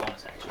was his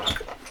bonus action.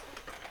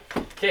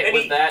 Okay, And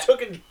with he that.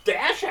 took a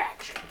dash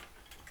action.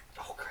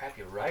 Oh crap!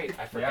 You're right.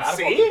 I forgot Yeah, about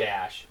see? the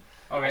dash.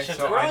 Okay, Since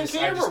so We're I on just,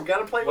 camera. We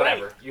gotta play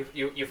Whatever. right.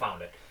 You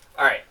found it.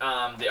 All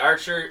right. The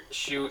archer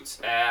shoots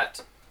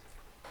at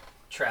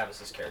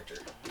Travis's character.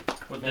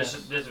 With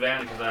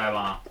disadvantage because I have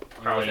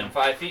You're probably. within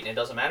 5 feet, and it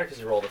doesn't matter because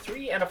you rolled a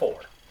 3 and a 4.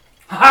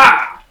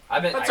 Ha!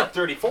 That's a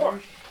 34.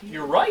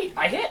 You're right.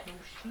 I hit.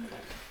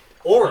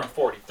 Or a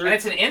 43. And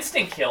it's an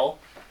instant kill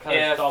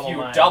Kinda if double you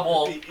mine.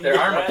 double their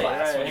Yeah, armor right,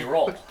 class right. when you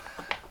roll.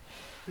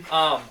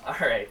 All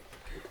right.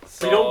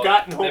 So we don't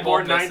got they no more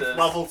both 9th misses.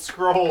 level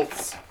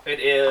scrolls. It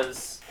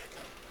is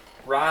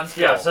Ron's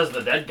Yeah, kill. it says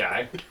the dead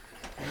guy.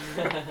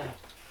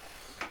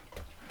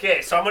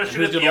 Okay, so I'm gonna Who's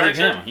shoot at the gonna believe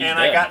archer, him? He's and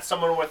I dead. got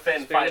someone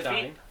within Spare 5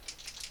 dying.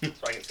 feet.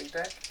 So I can sneak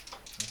attack.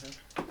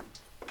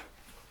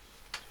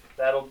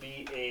 That'll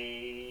be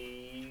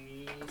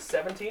a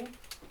 17.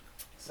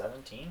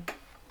 17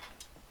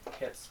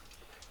 hits.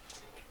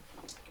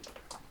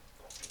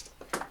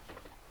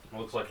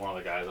 Looks like one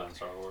of the guys on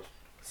Star Wars.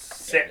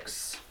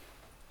 6.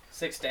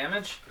 6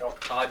 damage.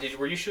 Nope.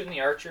 Were you shooting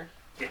the archer?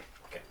 Yeah.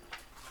 Okay.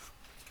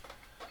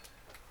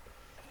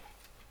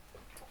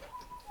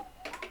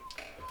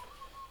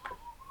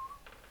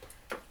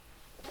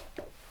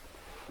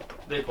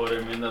 They put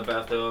him in the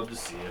bathtub to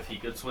see if he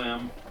could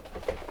swim.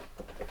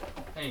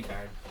 any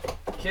card.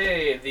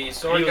 Okay, the He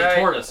sword was a guy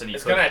tortoise and he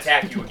is gonna couldn't.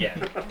 attack you again.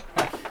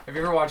 Have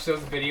you ever watched those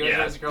videos Yeah.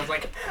 where this girl's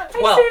like,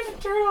 Well- I saved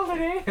a turtle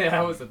today? That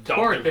was a Dumped him,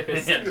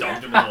 tortoise. yeah,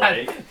 dumped him in the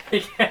lake.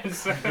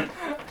 Yes.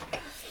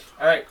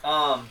 All right.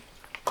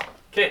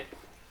 Okay.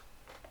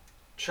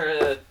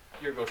 Here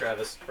go,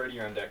 Travis. Brady,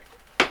 you're on deck.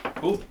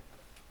 Ooh.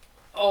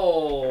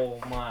 Oh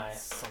my.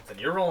 Something.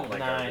 You're rolling like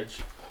 9. garbage.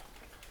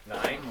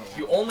 9?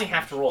 You only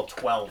have to roll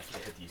 12 to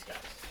hit these guys.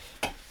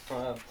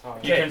 You're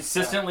Okay.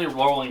 consistently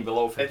rolling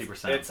below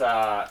 50%.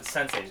 It's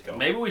Sensei's go.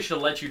 Maybe we should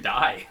let you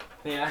die.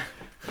 Yeah.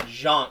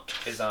 Junk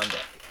is on deck.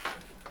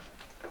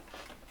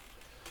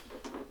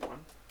 1,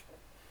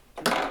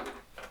 2,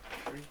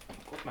 3.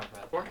 What's my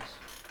breath?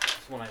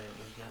 This one I didn't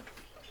use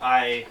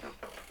yet.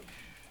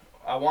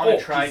 I want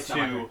to try he's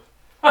to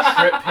not.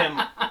 trip him.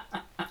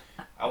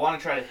 I want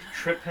to try to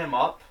trip him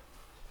up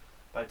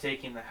by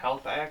taking the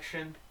help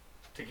action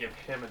to give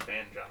him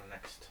advantage on the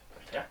next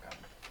attack.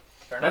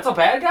 That's a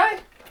bad guy?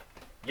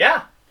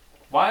 Yeah.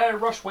 Why did I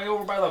rush way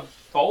over by the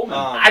bowman?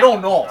 I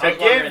don't know. I To was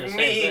wondering give the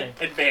me same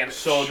advantage.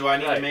 So do I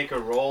need Right. to make a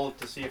roll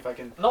to see if I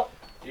can Nope.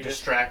 You just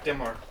distract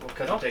him, or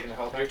because I'm Nope. taking the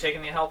help You're action?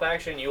 taking the help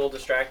action. You will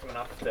distract him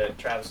enough that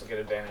Travis will get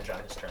advantage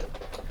on his turn.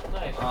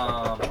 Nice.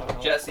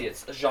 Jesse,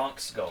 it's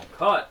Jonk's go.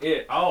 Cut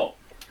it out.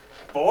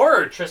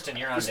 Bored. Tristan,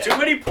 you're on There's deck. too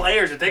many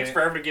players. It takes Okay.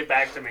 forever to get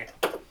back to me.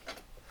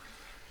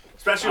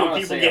 Especially I'm when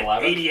gonna people say get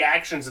 11. 80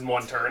 actions in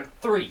one turn.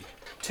 3,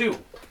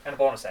 2, and a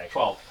bonus action.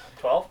 12.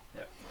 12?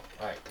 Yep.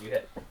 Alright, you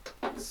hit.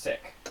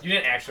 Sick. You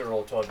didn't actually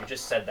roll 12. You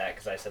just said that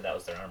because I said that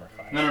was their armor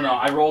 5. No.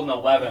 I rolled an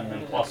 11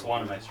 and plus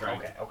 1 in my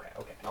strength. Okay.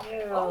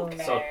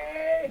 So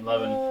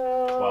 11,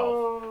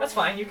 12. That's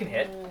fine. You can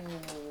hit.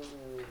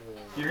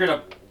 You're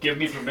gonna give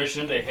me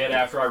permission to hit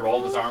after I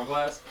roll this arm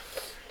class?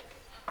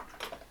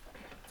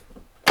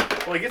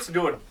 Well, he gets to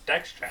do a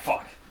dex check.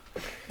 Fuck.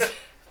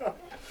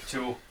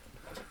 2.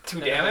 2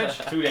 damage?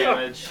 2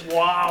 damage.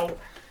 Wow.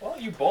 Well,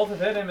 you both have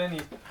hit him,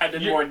 and I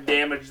did more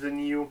damage than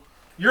you.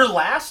 your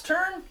last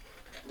turn,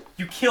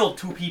 you killed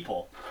 2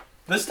 people.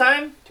 This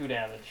time, 2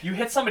 damage. you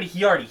hit somebody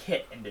he already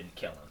hit and didn't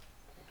kill him.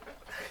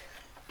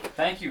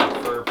 Thank you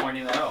for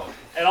pointing that out.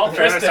 In all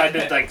fairness, Tristan. I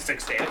did like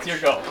 6 damage. It's your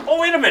go. Oh,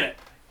 wait a minute.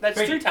 That's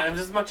Wait. 3 times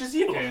as much as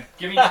you. Okay.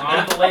 Give me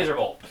the laser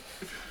bolt.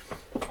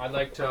 I'd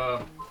like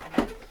to.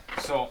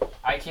 So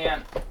I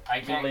can't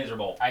Laser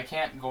bolt. I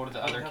can't go to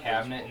the other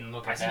cabinet and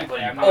look I at see you that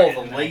playing cabinet. Oh, and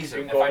the then laser.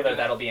 You if can go I over there. do-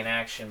 That'll be an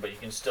action, but you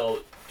can still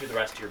do the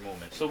rest of your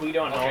movement. So we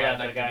don't know Okay, that I'd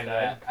the like to guy do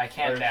died. that. I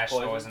can't Or dash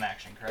poison. though as an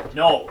action, correct?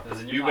 No.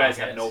 Listen, you guys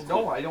have no clue.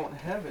 No, I don't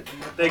have it.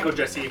 There you go,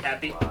 Jesse.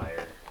 Happy?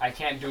 I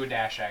can't do a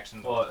dash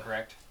action though, Well,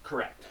 correct?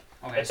 Correct.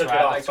 Okay, I so took it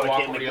I'd off, like so to I walk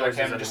can't over to make the other noises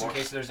cabinet just in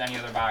anymore. case there's any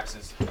other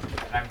boxes. And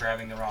I'm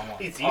grabbing the wrong one.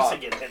 He's used to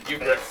getting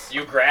hit.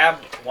 You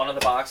grabbed one of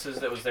the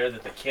boxes that was there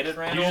that the kid had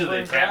ran Usually over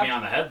they and tap me grabbed,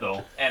 on the head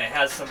though. and it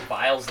has some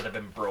vials that have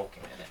been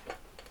broken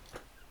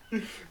in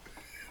it.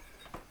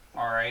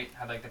 Alright,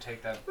 I'd like to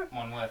take that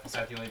one with. Is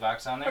that the only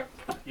box on there?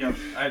 Yep.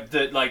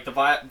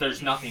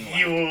 There's nothing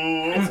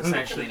left. It's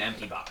essentially an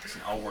empty box,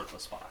 a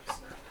worthless box.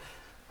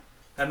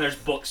 And there's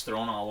books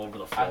thrown all over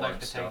the floor. I'd like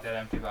and to stuff. take that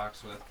empty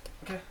box with.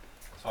 Okay.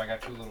 So I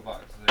got 2 little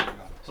boxes. There you go.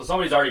 So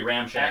somebody's already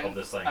ramshackled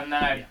this thing. And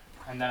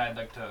then I'd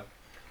like to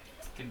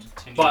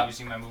continue But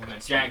using my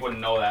movement. Jank wouldn't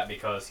know that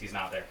because he's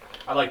not there.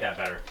 I like that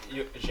better.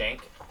 Jank,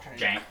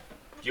 Jank.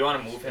 do you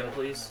want to move him,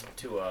 please?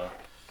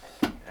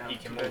 He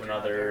can move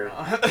another.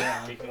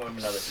 He can move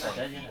another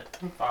 20.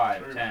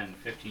 5, 10,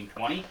 15,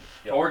 20. Yep.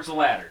 Towards the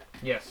ladder.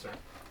 Yes, sir.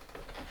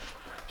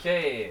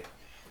 Okay.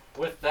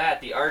 With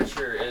that, the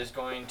archer is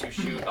going to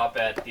shoot up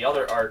at the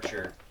other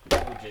archer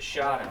who just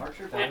shot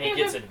him, and he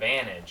gets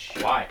advantage.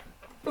 Why?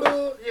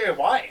 Yeah,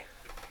 why?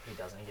 He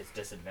doesn't. He gets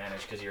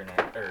disadvantage because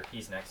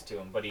he's next to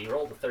him. But he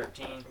rolled a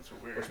 13, That's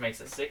weird. which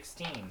makes it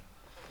 16.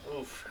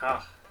 Oof.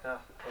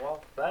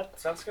 Well,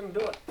 that's gonna do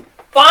it.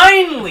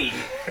 Finally!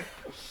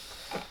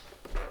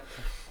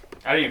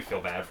 I didn't even feel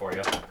bad for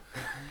you.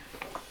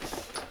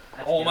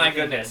 Oh my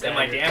goodness! And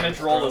my damage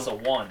roll is a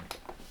 1.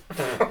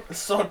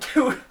 So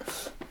 2.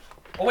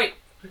 Oh wait.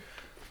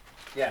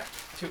 Yeah,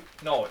 2.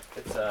 No,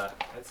 it's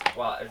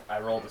well, I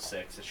rolled a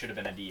 6. It should have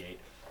been a D8,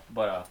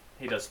 but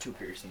he does 2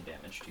 piercing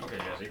damage to you. Okay,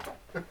 Jesse.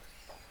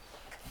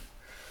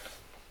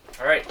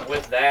 All right.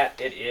 With that,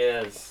 it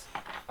is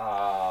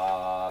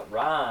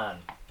Ron.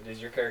 It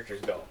is your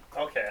character's go.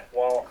 Okay.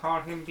 Well.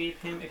 Call him, beat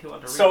him if you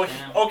want to So reach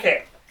him.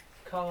 okay,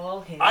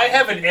 Call him. I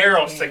have an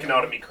arrow sticking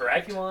out of me, If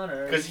correct? you want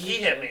to. Because he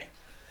hit me.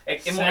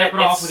 Snap it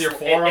off with your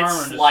forearm It and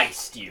just-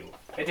 sliced you.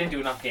 It didn't do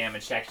enough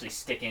damage to actually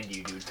stick into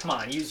you, dude. Come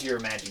on, use your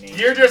imagination.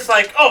 You're just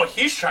like, oh,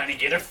 he's trying to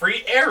get a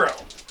free arrow.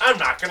 I'm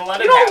not gonna let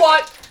it You know happen.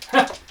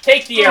 what?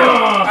 Take the arrow.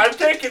 I'm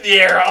taking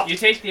the arrow. You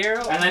take the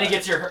arrow, And then he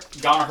gets your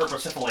Donna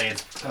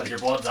Herpesiphalades because your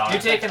blood's out. You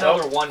take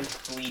another 1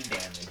 bleed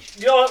damage,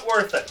 You know what?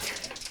 Worth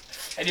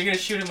it. and you're gonna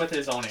shoot him with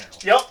his own arrow.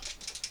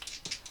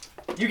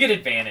 Yep. You get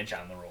advantage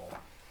on the roll.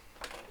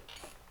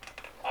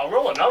 I'll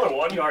roll another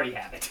one. You already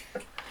have it.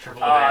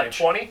 Triple advantage.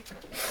 20.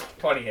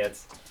 20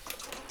 hits.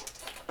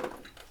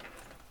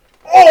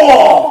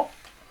 Oh!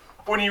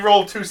 When you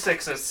roll 2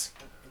 6s.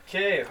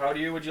 Okay,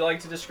 would you like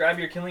to describe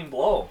your killing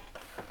blow?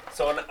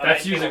 So a That's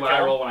 19 usually will what I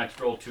count. roll when I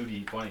roll 2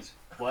 d20s.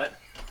 What?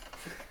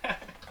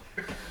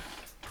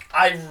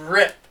 I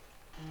rip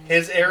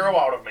his arrow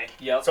out of me.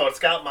 Yep. So it's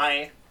got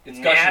my It's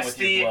gushing with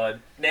your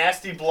blood.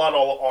 nasty blood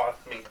all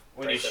off me.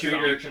 When you Right shoot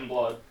there. Urchin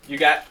blood.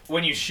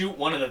 when you shoot,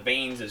 one of the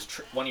veins is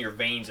one of your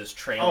veins is Oh,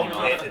 trailing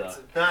off it's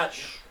the not.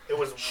 It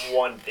was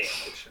 1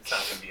 damage. It's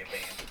not gonna be a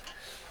band.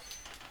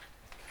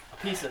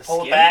 piece of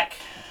Pull skin. it back.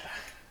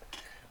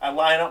 I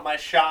line up my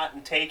shot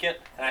and take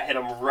it, and I hit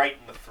him right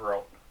in the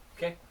throat.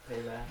 Pay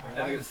that.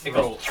 And it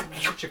goes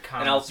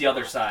and out the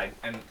other side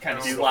and kind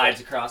of Beautiful. slides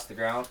across the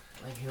ground.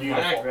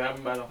 Yeah, grab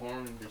him by the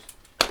horn and just.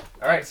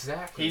 All right,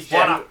 Exactly. he's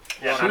One dead. up.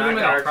 Yeah, Shoot him in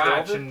the Knock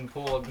crotch over. and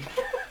pull.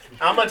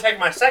 I'm gonna take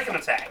my second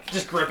attack.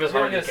 Just grip his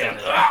heart as you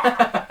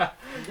can.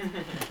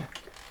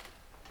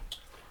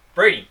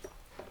 Brady,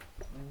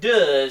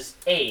 does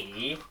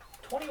a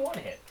 21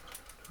 hit?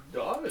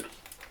 Does.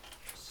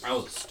 That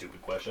was a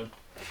stupid question.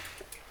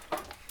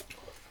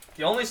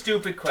 The only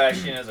stupid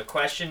question is a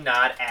question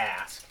not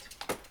asked.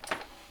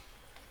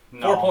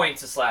 No. 4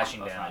 points of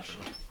slashing That's not damage.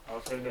 true. I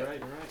was saying, you're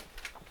right.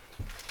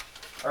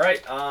 All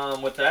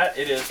right. With that,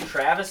 it is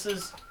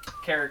Travis's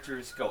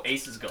characters go.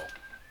 Aces go.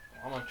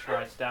 I'm gonna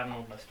try stabbing him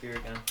with my spear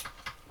again.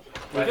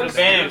 With That's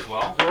advantage. as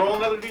well. Roll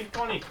another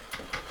d20.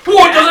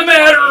 Oh, it doesn't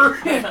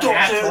matter. It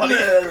doesn't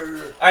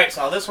matter. All right.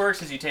 So how this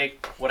works is you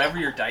take whatever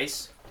your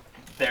dice,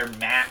 their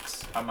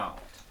max amount.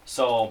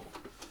 So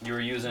you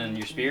were using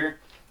your spear,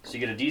 so you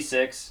get a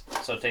d6,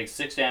 so it takes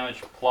 6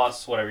 damage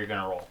plus whatever you're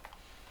gonna roll.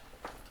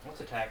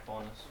 What's attack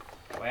bonus?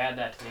 Do I add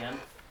that to the end?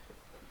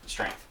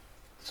 Strength.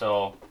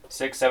 So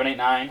 6, 7, 8,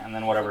 9, and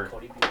then whatever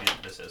Cody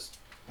this is.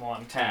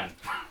 1. 10.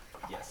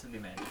 Yes, it'd be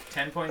magic.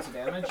 10 points of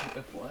damage.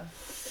 What?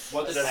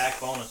 What's attack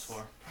bonus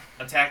for?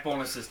 Attack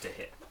bonus is to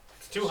hit.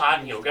 It's too hot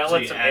in here. We gotta So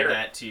let you some add air.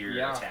 that to your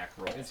Yeah. attack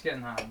roll. It's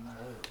getting hot.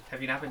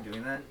 Have you not been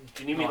doing that?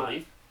 Do you need me to Why?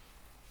 leave?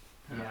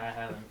 Yeah, I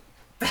haven't.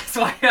 That's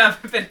why I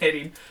haven't been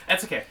hitting.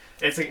 That's okay.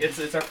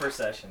 It's our first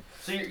session.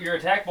 So your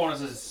attack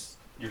bonus is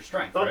your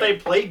strength, Thought right? they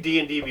played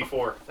D&D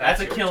before.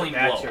 That's a killing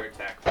That's blow. your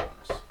attack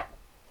bonus.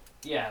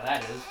 Yeah,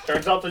 that is.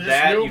 Turns out they're just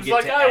That you noobs get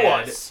like to I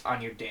add was.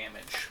 on your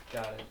damage.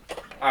 Got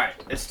it. All right,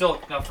 it's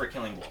still enough for a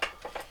killing blow.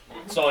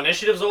 So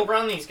initiative's over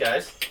on these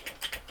guys.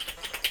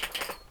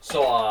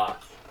 So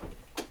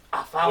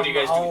what do you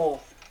guys do?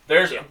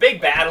 There's a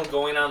big battle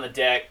going on the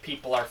deck.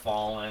 People are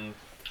falling.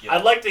 You know.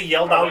 I'd like to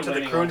yell down Probably to the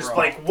winning crew and just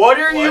overall. like, what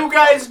are you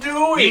guys We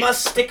doing?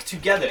 must stick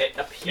together It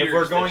appears if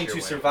we're that going you're to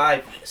winning.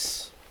 survive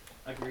this.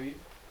 Agreed.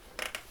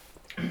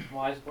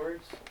 Wise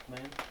words,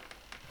 man.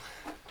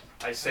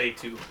 I say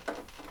to the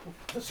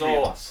three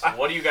So of us.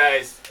 what do you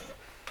guys?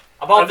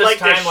 About I'd this like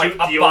to time, like shoot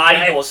a the old body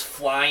guy. goes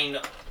flying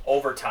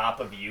over top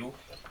of you,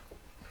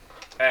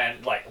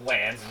 and like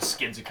lands and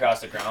skids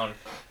across the ground.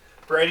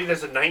 Brady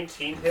does a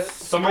 19 hit.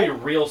 Somebody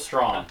real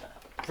strong.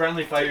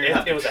 Friendly fire, It-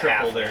 have it was a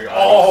triple half. there.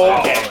 Oh,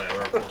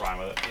 okay. We're fine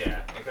with it. Yeah,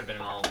 it could have been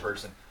an all in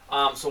person.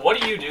 So what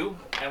do you do,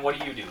 and what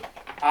do you do?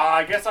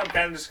 I guess I'm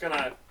kind of just gonna.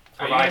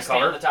 Are you Provide gonna stay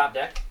cover? on the top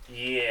deck?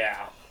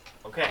 Yeah.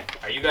 Okay.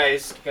 Are you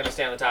guys gonna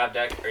stay on the top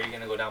deck, or are you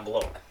gonna go down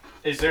below?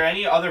 Is there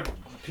any other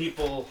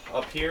people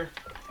up here?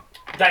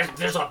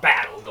 There's a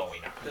battle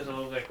going on. Does it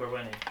look like we're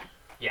winning?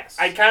 Yes.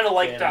 I kind of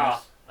like Yeah,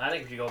 I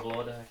think we should go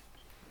below deck.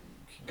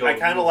 I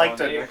kinda move like on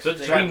to- next. So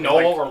do Try we to, know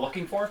like- what we're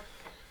looking for?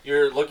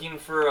 You're looking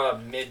for a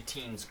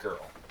mid-teens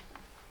girl.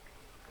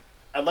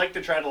 I'd like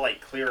to try to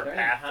like clear a Very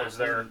path hot. as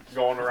they're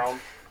going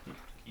around.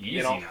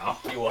 Easy know. now.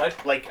 You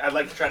what? Like I'd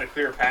like to try to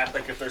clear a path.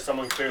 Like if there's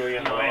someone clearly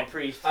in the No, way.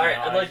 priest. All right.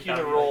 no, I'd I like just you to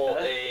gotta be roll like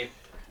that. a.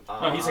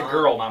 No, he's a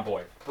girl, not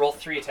boy. Roll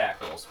 3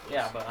 attack rolls. please.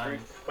 Yeah, but I'm,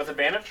 With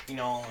advantage? you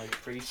know, like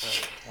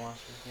priest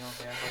wants to, you know,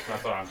 yeah.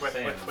 That's what I'm With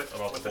saying about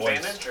with the boys.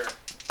 advantage or?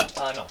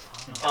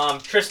 No.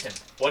 Tristan,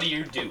 what do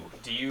you do?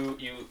 Do you?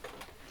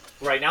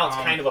 Right now, it's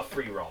Um, kind of a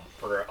free roam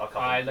for a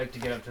couple. I'd like to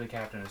get up to the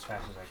captain as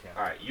fast as I can.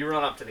 All right. You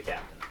run up to the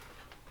captain.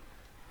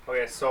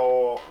 Okay,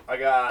 so I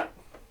got.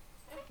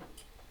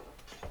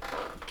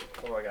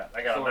 What do I got?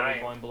 I got So a are we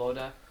 9. going below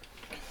deck?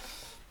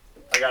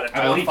 I got a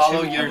I 10. will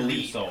follow I your believe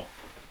lead. So.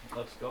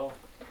 Let's go.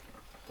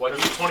 What?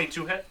 Does a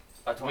 22 hit?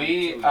 A 22,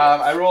 We, yes.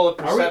 I roll a Are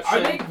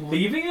perception. they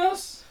leaving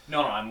us?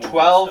 No, I'm moving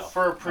 12 stuff.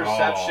 for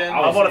perception. Oh,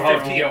 I was How about a about to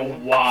 15? get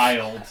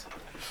wild.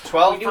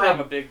 12 We do have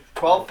a for big.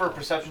 12 for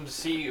perception to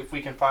see if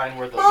we can find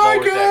where the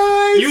lower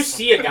deck. You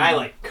see a guy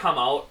like come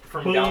out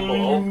from down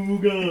below,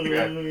 and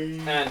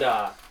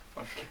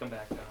Kick him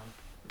back down.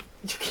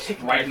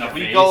 Right in the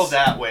We face. go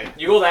that way.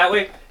 you go that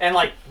way, and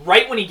like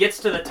right when he gets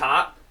to the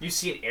top, you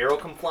see an arrow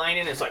come flying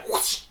in. It's like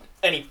whoosh,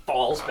 and he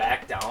falls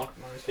back down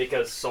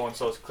because so and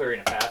so is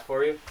clearing a path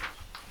for you.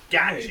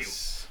 Got you.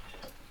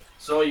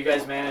 So you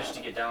guys managed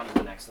to get down to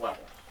the next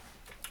level.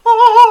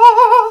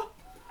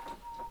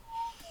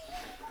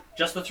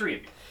 Just the 3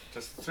 of you.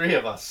 Just the 3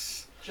 of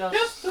us.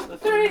 Just the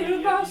 3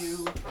 of us.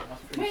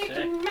 That's pretty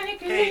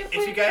sick. Hey,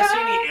 if you guys see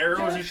any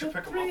arrows, you should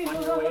pick them up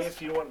on your way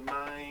if you wouldn't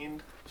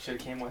mind. Should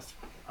have came with.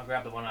 I'll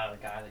grab the one out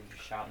of the guy that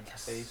you shot in the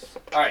face.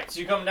 All right,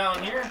 so you come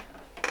down here,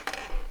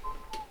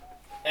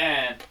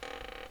 and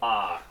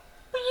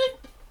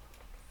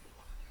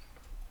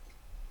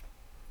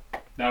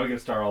Now we can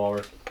start all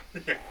over.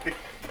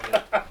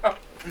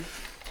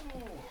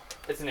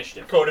 it's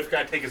initiative. Code if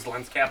gotta take his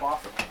lens cap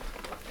off.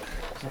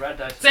 Red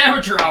dice. It's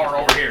amateur hour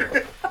over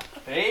here.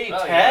 Hey,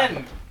 Oh,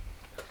 10.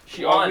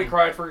 She ugly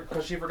cried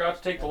because she forgot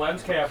to take the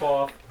lens cap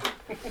off.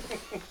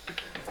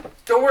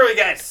 Don't worry,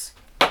 guys.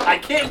 I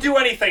can't do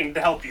anything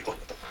to help you.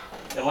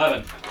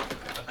 11.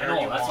 I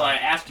know, that's why I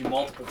asked you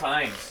multiple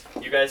times.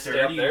 You guys stay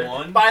up there?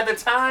 31. By the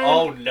time...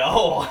 Oh,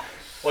 no.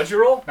 What'd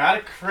you roll? Not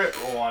a crit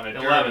roll on a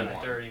 11.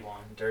 dirty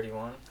one.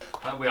 31.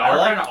 We I are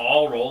like- kind of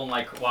all rolling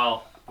like,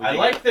 well... we I did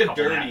like get the a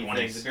couple dirty nat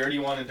thing. 20s. The dirty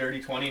 1 and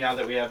dirty 20 now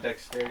that we have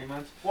dexterity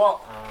mods.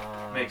 Well,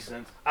 Makes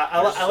sense.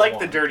 I like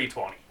the dirty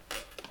 20.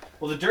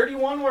 Well, the dirty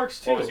 1 works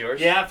too. What was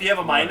yours? Yeah, if you have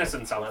a minus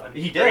in something.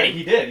 He did.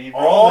 He did. He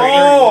rolled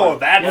Oh, a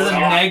that He has a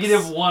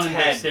sucks. -1 in 10.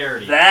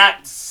 dexterity.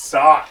 That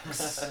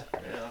sucks.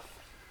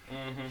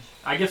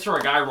 I guess for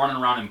a guy running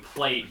around in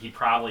plate,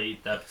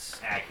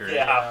 that's accurate.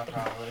 Yeah.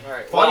 Probably.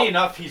 Alright. Funny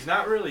enough, he's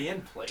not really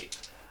in plate.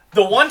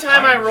 The one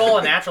time I roll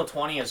a natural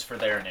 20 is for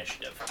their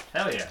initiative.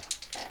 Hell yeah.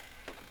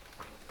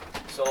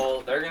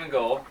 So they're gonna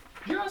go.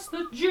 Just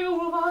the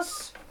Jew of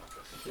us.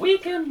 We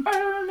can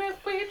burn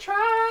if we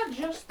try.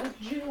 Just the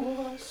Jew of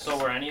us. So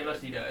were any of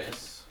us you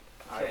guys?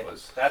 Okay.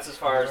 That's as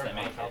far as they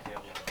make it.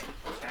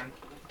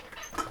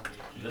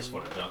 This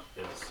would have done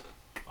is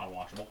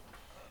unwatchable.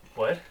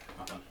 What?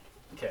 Nothing.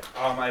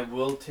 I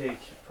will take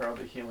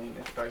probably healing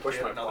if I Push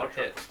get my another butt.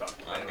 hit stuck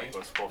on me.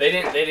 They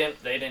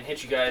didn't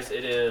hit you guys.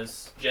 It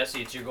is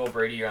Jesse. It's your go.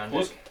 Brady, you're on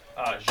disc.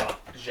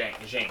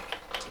 Jank.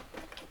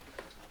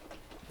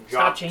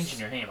 Stop changing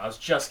your name. I was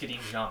just getting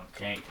Jank.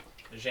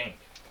 Jank.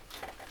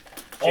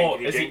 Oh,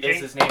 is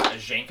his name a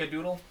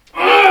Jankadoodle?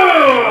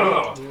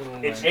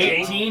 It's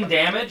 18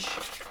 damage.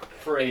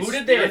 For a Who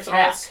did they spiritual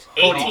attack?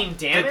 18 damage.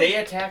 Did they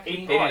attack me? They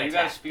didn't you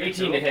got a attack. spear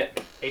 18 to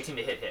hit. 18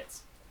 to hit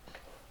hits.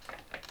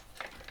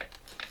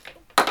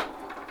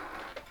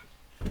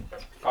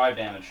 5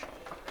 damage.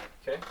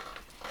 Okay.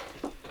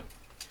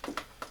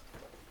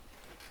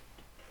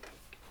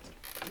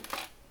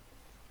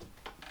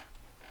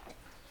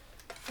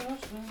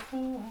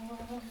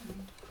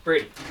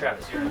 Brady,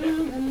 Travis, you're on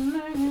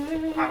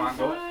deck. I'm on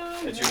go.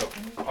 It's your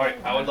go. Alright,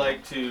 I would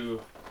like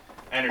to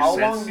enter How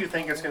since long do you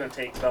think it's going to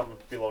take them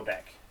below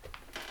deck?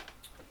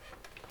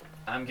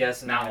 I'm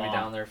guessing Not they're gonna be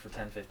long. down there for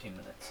 10-15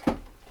 minutes.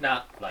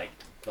 Not like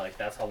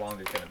that's how long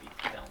they're gonna be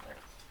down there.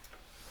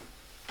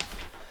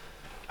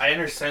 I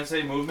enter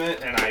sensei movement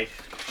and I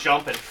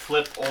jump and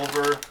flip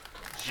over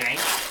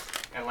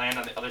Jank and land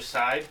on the other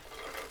side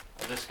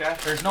of this guy.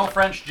 There's no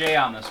French J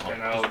on this one.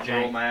 And I'll Just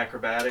roll Jank. my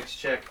acrobatics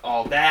check.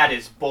 Oh, that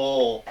is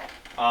bull.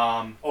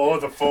 Oh,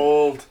 the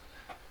fold.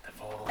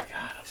 Oh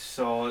God.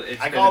 So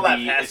it's I gonna call that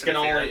be passive it's gonna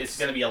interference. it's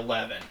gonna be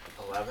 11.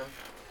 11.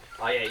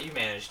 Oh yeah, you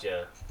managed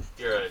to.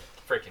 You're a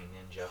freaking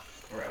ninja.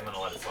 I'm gonna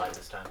let it slide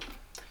this time.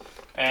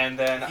 And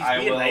then He's I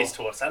being will nice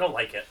to us. I don't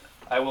like it.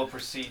 I will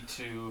proceed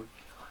to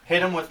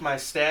hit him with my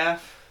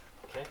staff.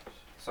 Okay.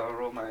 So I'll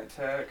roll my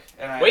attack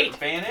and I Wait, have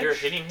advantage. you're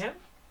hitting him?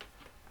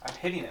 I'm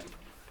hitting him.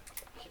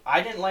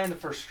 I didn't land the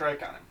first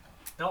strike on him.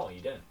 No,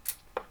 you didn't.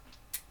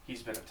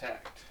 He's been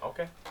attacked.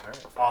 Okay. All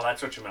right. Oh,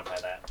 that's what you meant by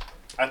that.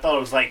 I thought it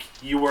was like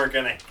you were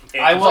gonna.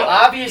 I will so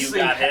obviously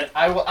You got hit.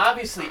 I will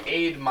obviously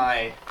aid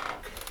my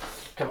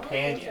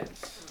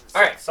companions.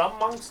 All right. Some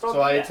monks don't.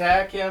 So I do that.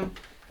 attack him.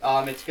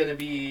 It's gonna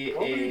be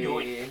What are you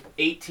doing?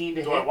 18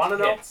 to Do hit. I want to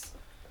know? Hits.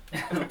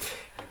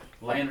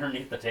 Laying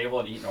underneath the table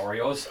and eating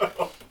Oreos.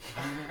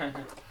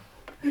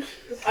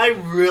 I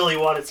really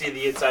want to see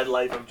the inside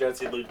life of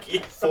Jesse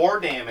Lukey.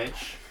 4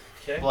 damage,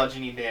 Okay.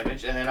 bludgeoning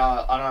damage, and then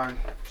unarmed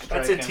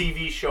strike That's a him.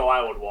 TV show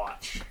I would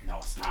watch. No,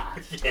 it's not.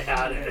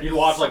 Yeah, it is. You'd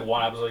watch like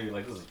one episode, you'd be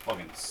like, this is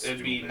fucking stupid.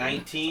 It'd be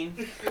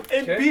 19,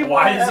 It'd Okay. be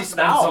Why my does he ass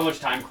spend now. so much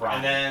time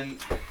crying? and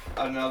then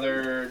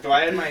another. Do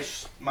I add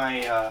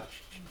my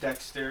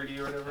dexterity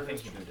or whatever? I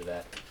think you do to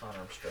that.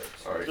 Unarmed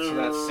strikes. All right, so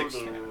that's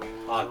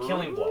 16.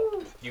 Killing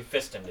blow. You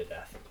fist him to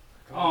death.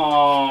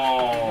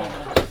 Oh.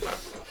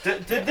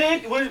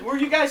 Were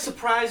you guys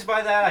surprised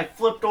by that? I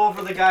flipped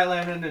over the guy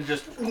landing and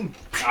just.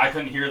 I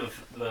couldn't hear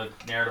the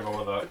narrative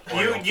over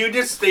the. You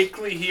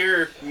distinctly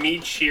hear me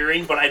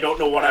cheering, but I don't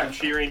know what I'm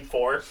cheering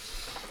for.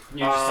 You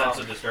just sense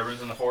a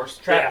disturbance in the force.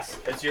 Travis,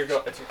 it's your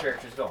go. It's your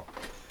character's go.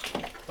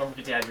 Don't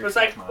forget to add your It's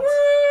like, attack mods.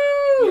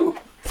 woo!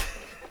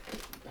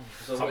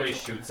 Somebody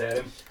shoots at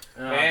him.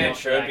 Man,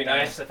 sure it'd be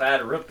nice if I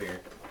had a root beer.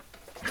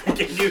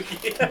 Can you?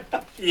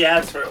 He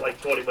asked for it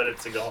like 20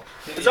 minutes ago.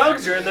 As long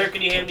as you're in there,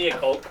 can you hand me a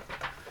Coke?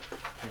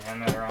 Yeah, I'm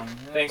not wrong.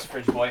 Thanks,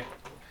 fridge boy.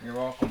 You're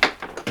welcome.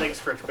 Thanks,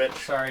 French bitch.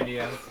 Sorry,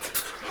 DM.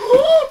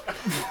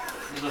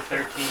 This is a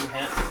 13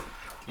 hit.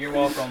 You're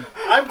welcome.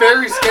 I'm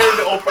very scared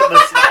to open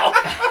this now.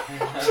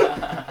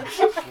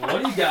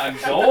 What do you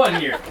got going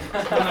here?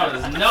 Coming out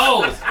his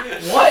nose.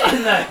 What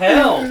in the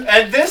hell?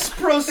 And this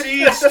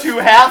proceeds to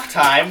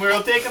halftime.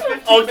 We'll take a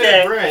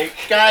 15-minute break.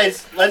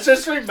 Guys, let's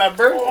just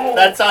remember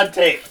that's on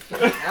tape.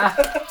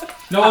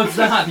 No, it's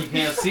not. You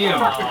can't see him.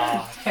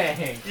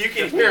 Dang. You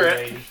can hear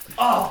it.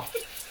 Oh,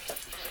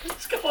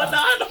 what's going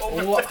on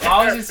over Well, there?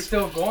 how is it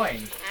still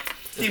going?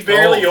 He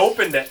barely goes.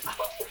 opened it.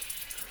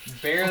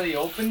 Barely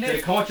opened Did it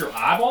it? come out your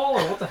eyeball,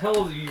 or what the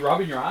hell are you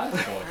rubbing your eyes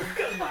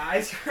for? My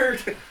eyes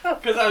hurt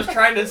because I was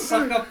trying to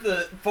suck up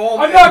the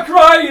foam. I'm not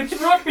crying. It's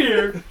root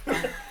beer.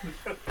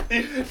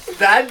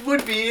 That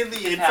would be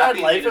the inside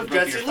Happy life that of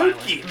his Jesse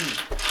rookie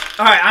Lukey.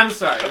 All right, I'm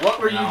sorry.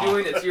 What were No. you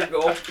doing? It's your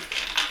goal.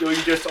 Do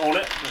you just own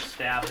it? I'm gonna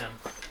stab him.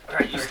 All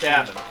right, you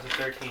stab him. It's a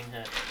 13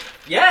 hit.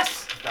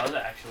 Yes. Does it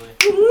actually?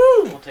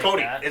 Woo! We'll take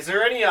Cody, that. is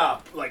there any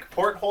like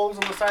portholes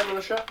on the side of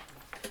the ship?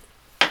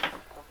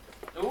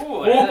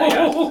 Ooh,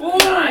 Whoa.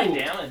 9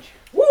 damage.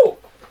 Woo!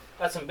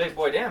 That's some big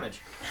boy damage.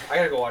 I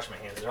gotta go wash my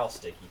hands. They're all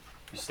sticky.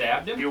 You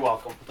stabbed him? You're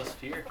welcome. With a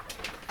spear.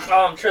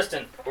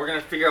 Tristan, we're gonna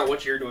figure out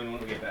what you're doing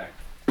when we get back.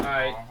 All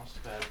right. Oh, that's too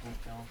bad.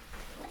 Won't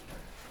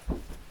kill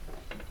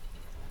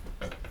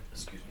him.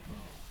 Excuse me.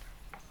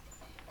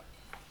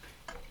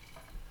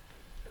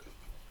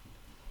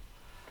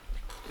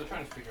 Still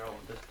trying to figure out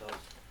what this does.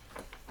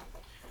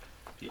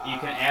 You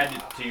can add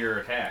it to your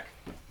attack.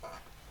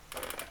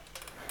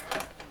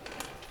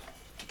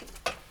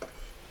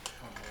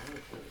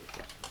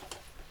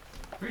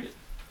 Read it.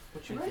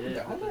 What you Write it did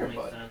down doesn't there, make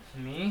bud. sense.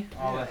 Me?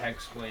 All the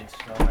Hexblade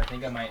stuff. I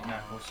think I might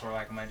not go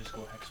Sorlak. I might just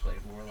go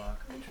Hexblade Warlock.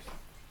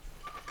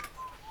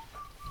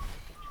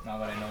 Now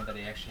that I know that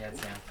he actually had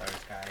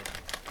Samfire's guide.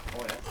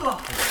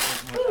 Oh,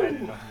 yeah. I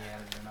didn't know he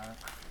had it or not.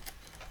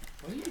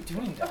 What are you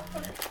doing down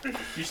there?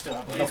 You still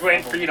have He's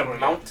waiting for you to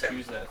mount him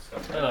choose that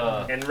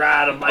stuff. and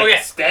ride him like Okay.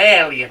 a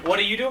stallion. What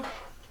do you do,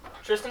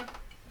 Tristan?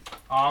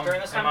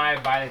 During this time? Am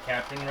I by the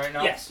captain right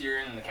now? Yes, you're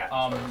in the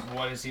captain's quarters.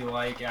 What is he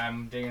like?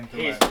 I'm digging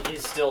through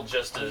He's still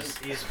just as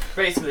he's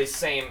basically the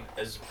same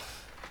as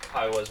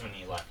how he was when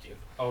he left you.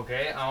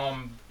 Okay,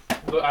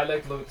 look, I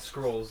like to look at the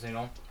scrolls, you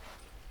know?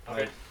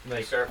 Okay. Like,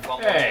 You start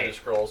fumbling hey. through the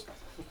scrolls.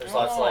 There's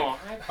lots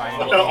like Fine.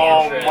 little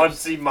Oh, cantrips.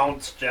 once he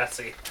mounts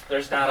Jesse.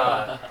 There's not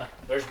a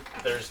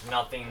there's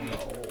nothing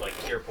like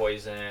cure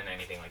poison,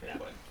 anything like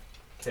that.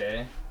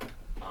 okay.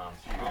 Do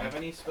you have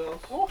any spells?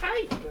 Oh,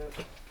 hi.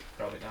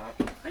 Probably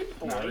not. Hi,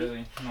 boy. Not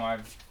really. No,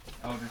 I've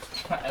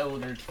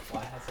Eldritch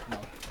Blast. No.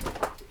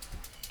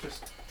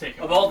 Just take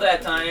it. About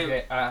that time,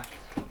 Okay,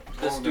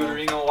 this Oh, no.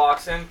 Deuterino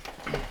walks in.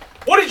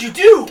 What did you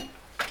do?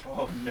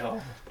 Oh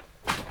no.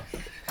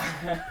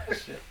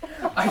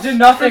 I did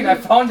nothing. I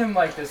found him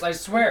like this. I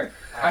swear.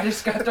 I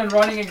just got done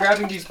running and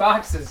grabbing these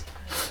boxes.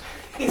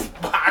 These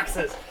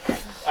boxes.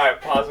 All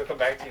right, pause. We'll come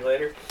back to you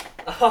later.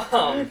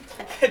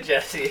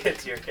 Jesse,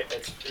 it's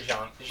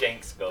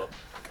Jenk's go.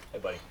 Hey,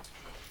 buddy.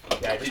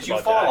 Yeah, I just Did you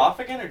about fall died. off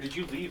again, or did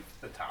you leave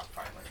the top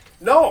finally?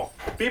 No,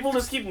 people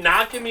just keep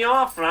knocking me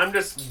off, and I'm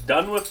just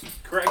done with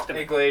correcting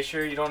Hey, it.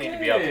 Glacier, you don't need to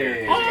be up here.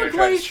 Hey. You're Oh, gonna try to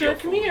Glacier, steal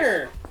come food.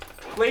 here.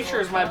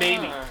 Glacier is my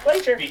baby.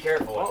 Glacier. Be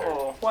careful with her,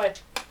 Uh-oh.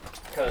 What?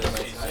 because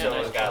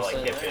she's got like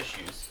hip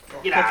issues.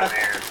 Get out of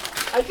there.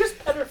 I just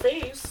pet her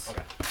face.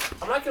 Okay.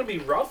 I'm not going to be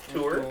rough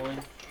to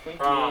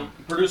her.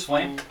 Produce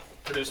flame.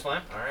 Produce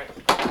flame. All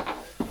right.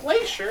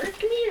 Glacier,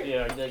 come here.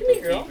 Yeah, you like Come here,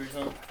 those girl. keepers,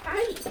 huh?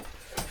 Hi.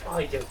 Oh,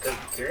 you're a good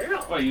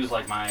girl. Well, I use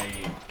like my.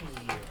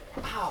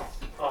 Ow.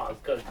 Oh,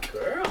 good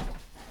girl.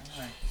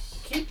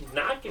 Keep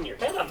knocking your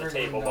head on the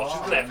table. Well, she's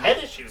going to have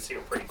head issues here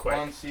pretty quick.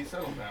 Come on, see,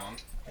 settle down.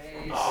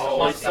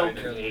 Oh, it's so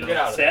cute. Get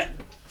out of there.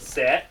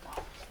 Set.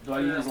 Do I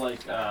use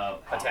like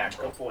Attack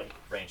roll. Good boy.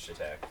 Ranged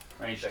attack.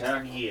 ranged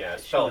attack? Yeah,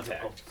 spell she's a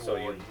attack. good So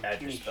you boy.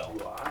 add your Yes, spell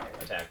you are.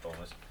 attack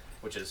bonus,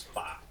 which is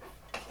 5.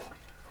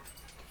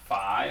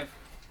 5.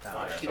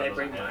 Should I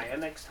bring Maya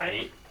next time?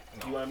 8.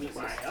 You want to meet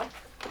Maya?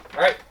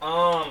 All right.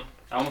 I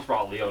almost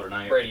brought Leo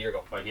tonight. Brady, your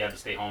go. But he had to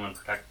stay home and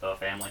protect the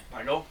family.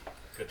 I go.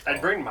 Good.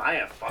 I'd bring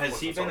Maya. Fuck, Has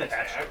what's he this been other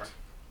cat attacked? shiver?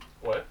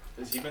 What?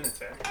 Has he been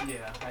attacked?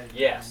 Yeah.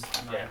 Yes,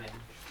 Nine yeah. damage.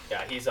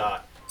 Yeah,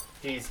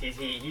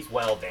 he's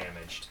well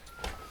damaged.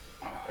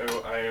 I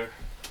If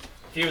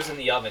he was in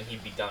the oven,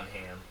 he'd be done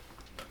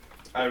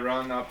ham.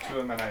 run up to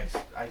him and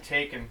I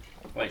take him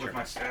Wait, with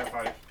my staff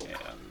Yeah.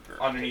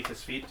 underneath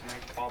his feet to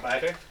make him fall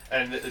back. Okay.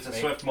 And it's a Make-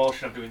 swift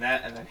motion of doing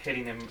that and then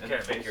hitting him in the Okay,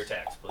 make face. your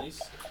attacks,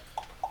 please.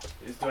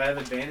 Do I have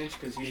advantage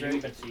because he's You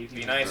ready? can see if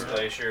Be you nice, can-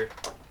 Glacier.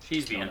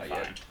 She's being Not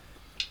yet. fine.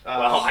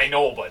 Well, I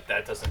know, but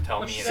that doesn't tell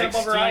What's me that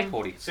anything. above her eye,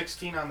 Cody?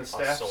 16 on the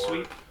staff sword.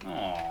 sweep.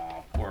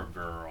 Aw, poor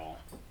girl.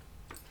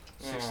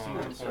 16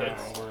 on the Yes.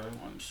 staff.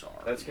 I'm sorry.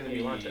 That's going to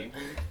be Wanted.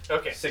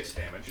 Okay. 6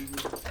 damage.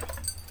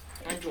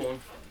 I'm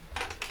doing.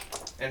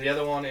 And the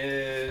other one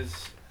is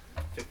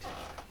 15.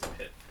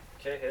 Hit.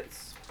 Okay,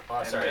 hits.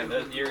 Sorry,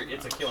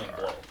 it's a killing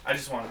blow. I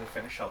just wanted to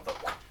finish out the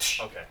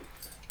Okay.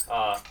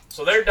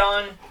 So they're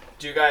done.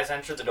 Do you guys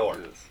enter the door?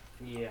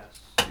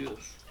 Yes.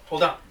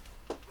 Hold on.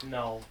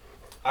 No.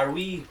 Are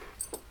we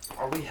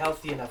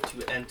healthy enough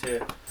to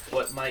enter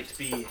what might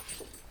be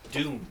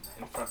doom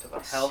in front of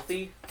us?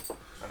 Healthy?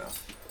 I know.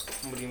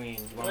 What do you mean?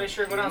 You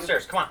Glacier, go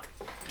downstairs. Come on.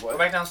 Go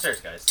back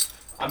downstairs, guys.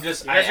 I'm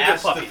just. You I guys are good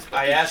asked. puppies, but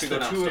I you asked should the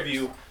go two of downstairs.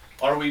 you.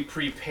 Are we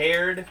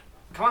prepared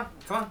Come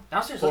on.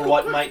 Downstairs. for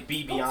what might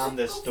be beyond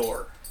this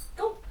door?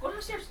 Go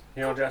downstairs.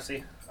 You know,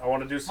 Jesse, I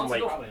want to do some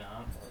like Probably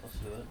not, but let's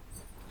do it.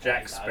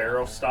 Jack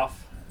Sparrow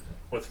stuff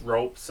with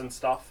ropes and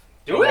stuff.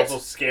 Do I'm it. also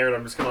scared.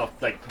 I'm just gonna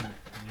like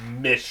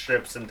miss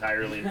ships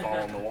entirely and fall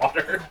in the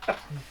water,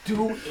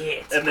 Do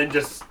it. and then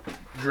just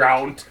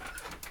drown.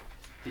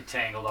 Get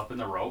tangled up in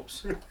the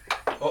ropes.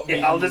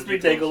 Yeah, I'll just be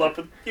tangled up.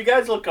 You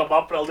guys will come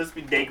up, and I'll just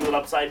be dangling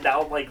upside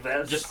down like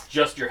this.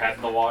 Just your head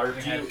in the water.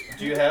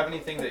 Do you have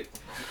anything that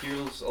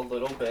heals a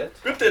little bit?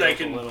 Good that I A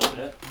can little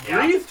bit.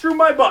 breathe through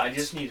my butt. I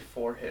just need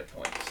 4 hit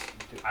points.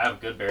 I have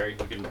good berry.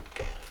 We can.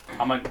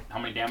 How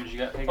many damage you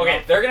got? Taken Okay,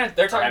 off? they're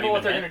Have talking you about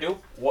what been they're gonna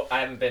do. What I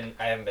haven't been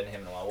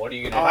him in a while. What are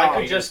you If gonna do? I Are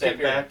could you just gonna get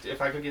sit here? back,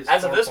 if I could get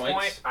As of 4 this points,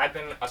 point, I've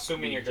been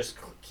assuming you're just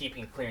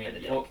keeping clearing the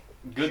deck. Well,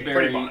 good Pretty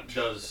berry much.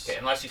 does. Okay,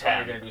 unless you tell me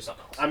 10. you're gonna do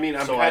something else. I mean,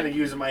 I'm So kind of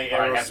using my But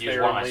I arrows have to use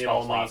one of my sparingly and spell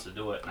only slots to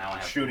do it, and I only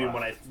have shooting two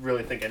when left. I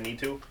really think I need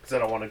to, because I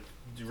don't want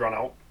to run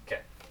out. Okay.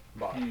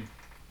 But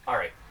All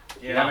right.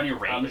 Do you have any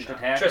ranged not.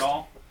 attack at Tristan.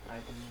 all?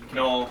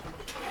 no,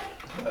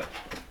 but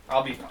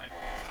I'll be fine.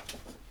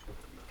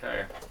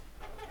 Okay,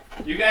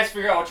 You guys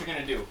figure out what you're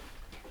gonna do.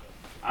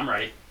 I'm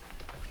ready.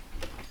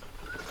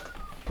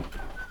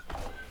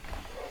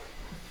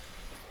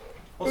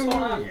 What's going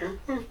on here?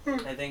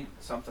 I think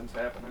something's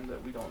happening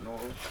that we don't know.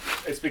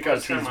 it's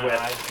because Turn he's my with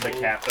eyes the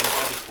blue. captain.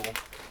 That'd be cool.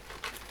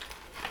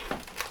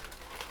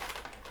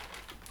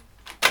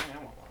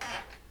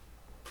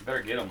 You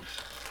better get him.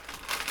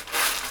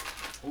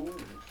 Ooh.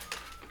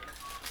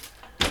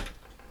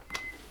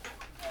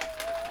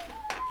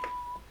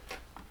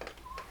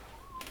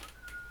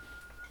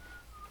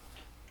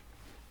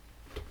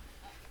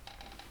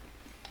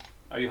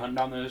 Are you hunting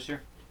down there this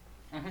year?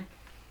 Mhm.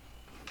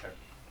 Okay.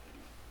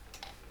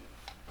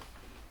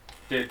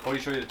 Did Cody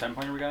show you the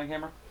 10-pointer we got on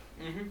camera?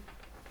 Mm-hmm.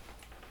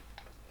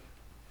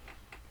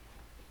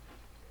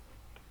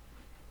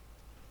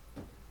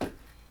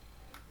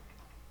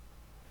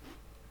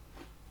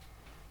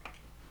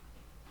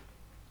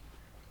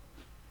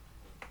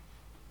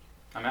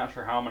 I'm not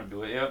sure how I'm going to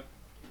do it yet,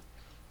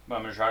 but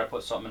I'm going to try to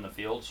put something in the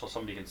field so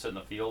somebody can sit in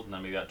the field, and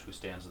then we got 2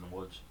 stands in the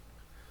woods.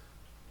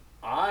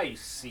 I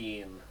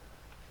seen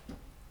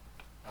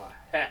a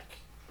heck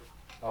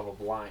of a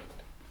blind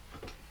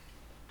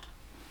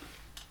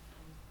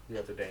the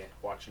other day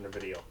watching a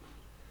video.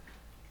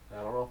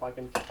 I don't know if I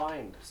can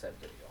find said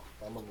video.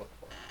 I'm gonna look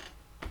for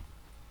it.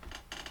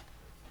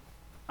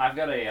 I've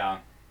got a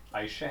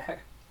ice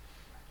shack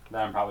that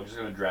I'm probably just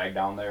going to drag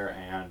down there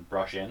and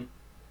brush in.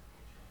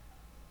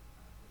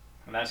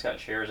 And that's got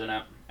chairs in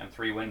it and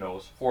 4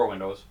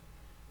 windows.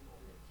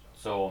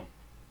 So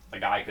the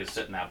guy could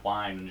sit in that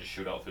blind and just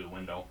shoot out through the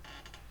window.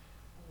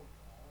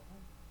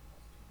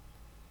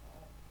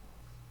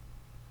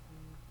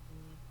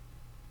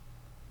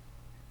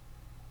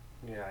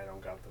 Yeah, I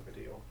don't got the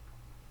video.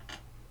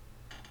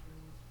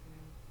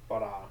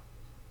 But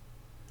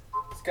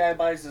this guy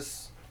buys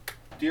this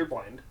deer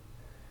blind,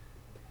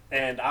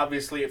 and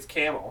obviously it's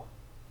camo.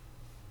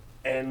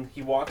 And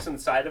he walks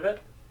inside of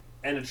it,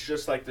 and it's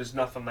just like there's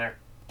nothing there.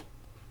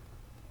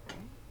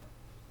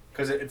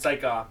 Because it's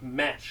like a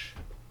mesh,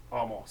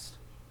 almost.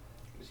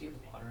 Does he have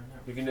water in there?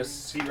 You can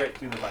just see right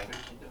through the I blind.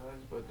 think he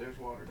does, but there's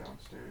water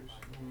downstairs.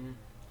 Mm-hmm.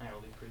 I'll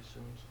leave pretty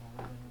soon.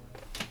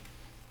 So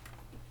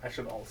I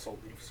should also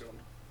leave soon.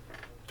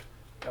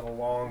 Got a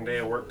long day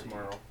of work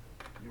tomorrow.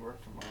 You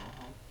work tomorrow,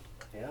 huh?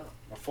 Yeah,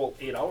 a full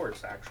 8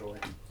 hours actually.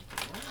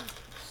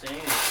 Same.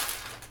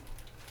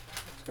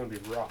 It's gonna be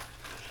rough.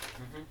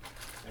 Mm-hmm.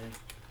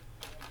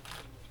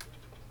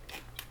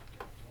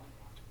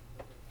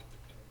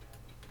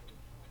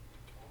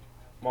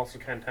 I'm also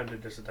kind of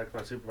tempted just to text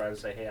my supervisor and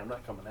say, "Hey, I'm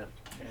not coming in."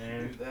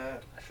 You should do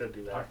that. I should do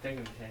I'm that.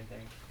 thinking the same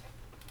thing.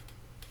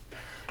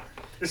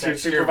 Is your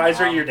Text your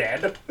supervisor mom. your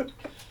dad?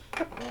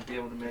 Won't be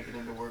able to make it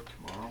into work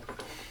tomorrow.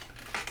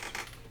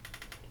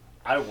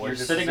 I would. You're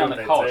just sitting assume on the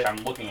they'd couch. say- I'm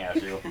looking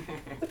at you.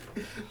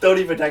 Don't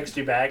even text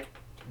you back.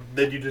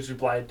 Then you just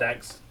reply and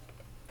text.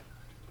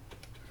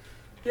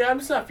 Yeah, I'm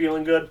just not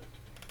feeling good.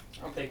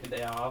 I'll take the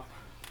day off.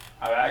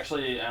 I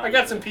actually. I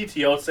got some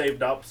PTO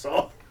saved up,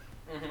 so.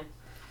 Mm-hmm.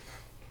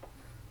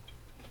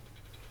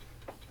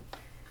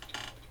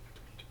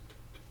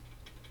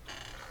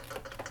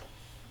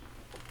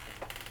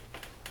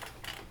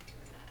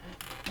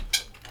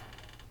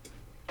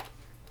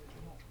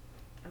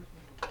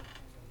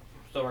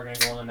 So we're gonna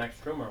go in the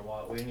next room or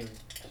what? We didn't even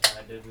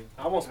decide, did we?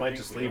 I almost I might think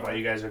just we leave are. while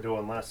you guys are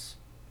doing this.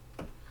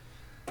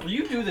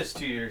 You do this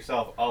to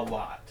yourself a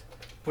lot.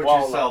 Put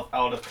Well, yourself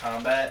out of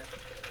combat.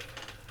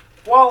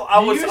 Well,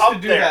 I you was used up to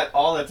do there, that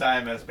all the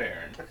time as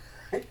Baron.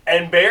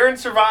 and Baron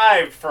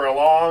survived for a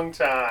long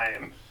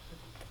time.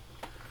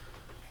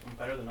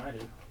 Better than I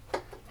did.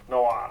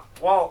 No,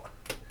 well,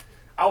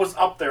 I was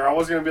up there. I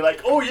was gonna be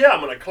like, "Oh yeah, I'm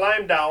gonna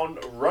climb down,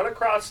 run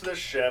across this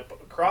ship,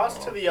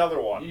 across to the other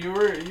one." You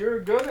were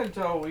good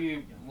until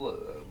we was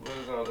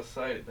out of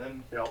sight.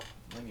 Then Yep.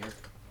 then you're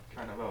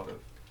kind of out of.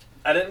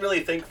 I didn't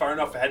really think far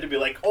enough ahead to be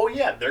like, "Oh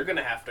yeah, they're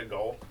gonna have to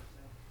go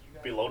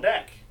below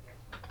deck."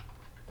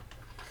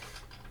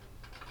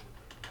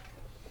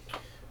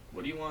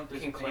 What do you want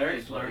this Can damage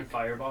clerics learn like?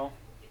 fireball?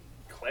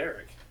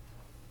 Cleric.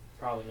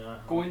 Probably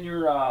not. Go in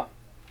your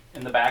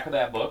in the back of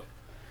that book.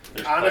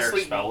 There's Honestly,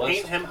 cleric spell list.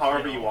 paint him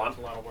however I you know, want. It's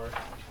a lot of work.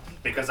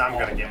 Because I'm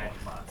gonna get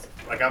one.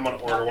 Like I'm gonna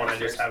order one. I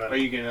just Are haven't.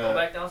 you Go gonna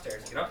back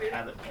downstairs. Get up here.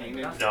 have it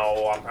painted?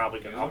 No, I'm probably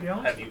gonna I'll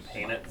have you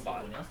paint it,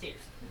 but Downstairs.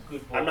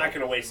 I'm not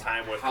gonna waste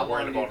time with How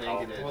worrying long do you about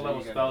think how. it is? What Are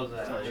level you spell is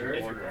gonna that? tell your Third? If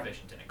you're order?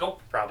 proficient in it. Go.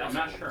 Probably. I'm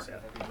not sure.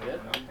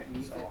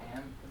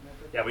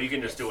 Yeah, but you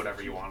can just do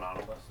whatever you want on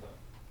him.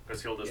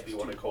 Because he'll just be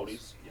one of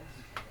Cody's.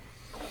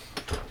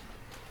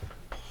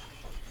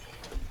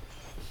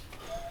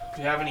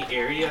 Do you have any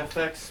area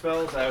effects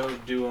spells? I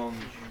would do them.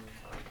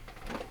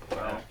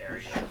 Well,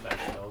 area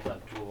effect spells, I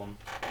have 2 of them.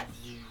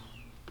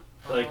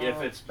 Like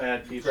if it's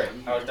bad people. Great.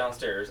 I was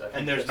downstairs. I think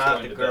And there's just not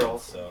going the to bed,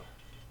 girls. So.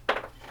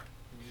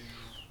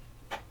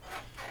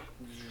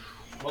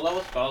 What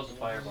level spell is the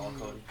fireball,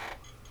 Cody?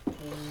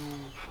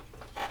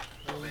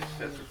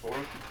 Fifth or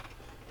fourth.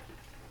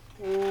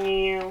 I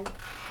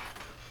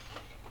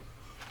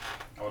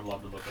would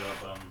love to look it up,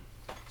 but I'm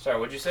Sorry,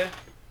 what'd you say?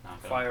 Oh.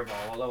 not gonna.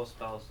 Fireball. What level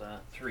spell is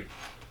that? 3.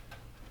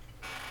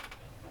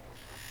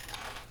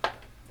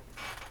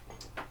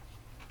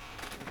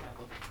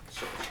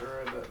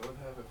 Sure, I bet would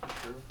have it for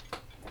sure.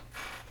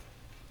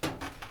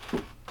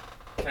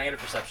 Can I get a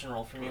perception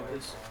roll from you,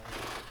 please?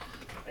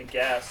 I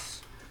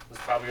guess. This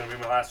is probably gonna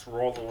be my last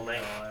roll of the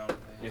night.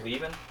 You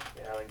leaving?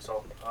 Yeah, I think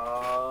so.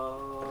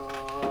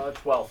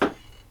 12.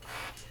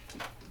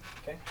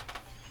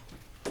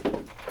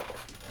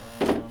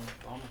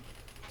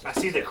 I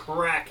see the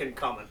Kraken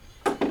coming.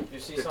 You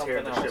see To tear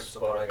something the else, ships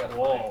but I got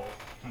Whoa.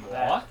 What?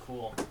 That's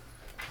cool.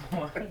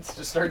 It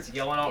just starts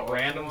yelling out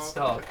random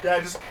stuff. Yeah,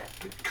 just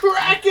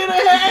Kraken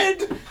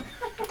ahead.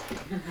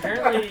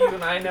 Apparently, you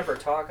and I never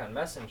talk on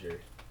Messenger.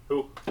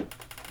 Who?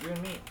 You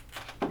and me.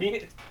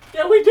 Me?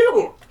 Yeah, we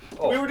do.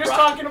 Oh, we were just Rob.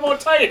 talking about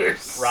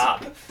tires.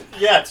 Rob.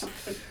 Yeah,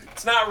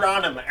 it's not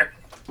Ron in there.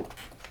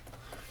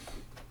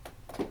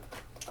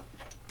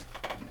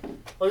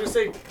 I was gonna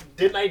say,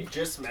 didn't I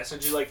just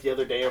message you like the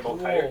other day about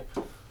tire?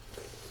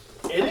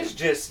 It is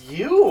just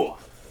you.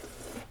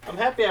 I'm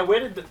happy I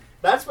waited.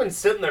 That's been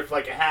sitting there for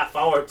like a half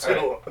hour too.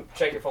 Alright.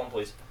 Check your phone,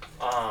 please.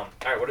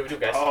 Alright, what do we do,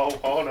 guys?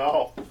 Oh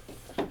no.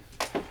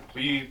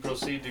 We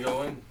proceed to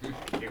go in.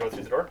 You go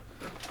through the door?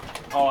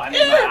 Oh, I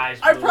made my eyes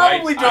blue. I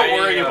probably don't I,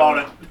 worry about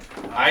it.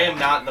 I am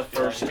not the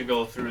first to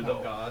go through Oh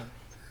though. god.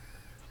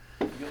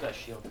 Give that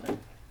shield thing.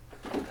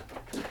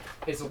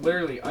 It's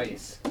literally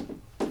ice.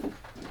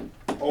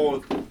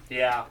 Oh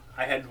yeah,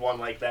 I had one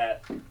like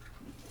that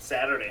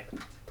Saturday.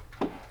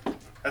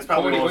 That's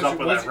probably what was up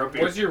with that root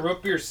beer. was your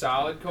root beer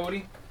solid,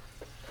 Cody?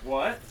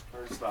 What?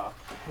 First off.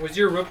 Was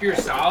your root beer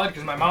solid?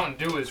 Because my Mountain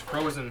Dew is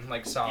frozen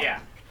like solid.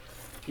 Yeah.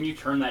 Can you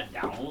turn that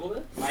down a little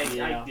bit?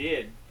 I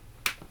did.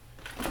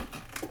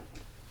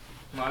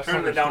 No, that's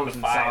Turn not it down to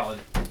frozen 5. solid.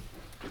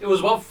 It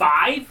was what,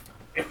 5?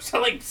 It was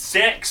at like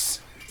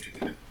 6.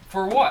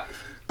 For what?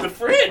 The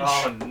fridge.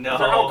 Oh no.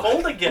 For how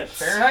cold it gets.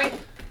 Fahrenheit?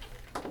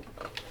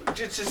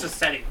 It's just a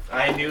setting.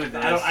 I knew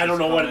this. I don't was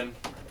know what coming.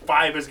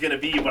 5 is gonna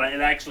be, but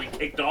it actually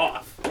kicked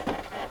off.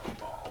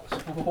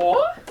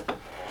 What?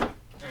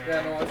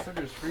 Yeah, no, I thought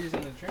it was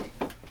freezing the drink.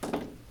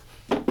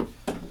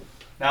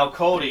 Now,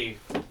 Cody,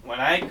 when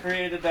I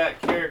created that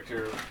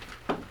character,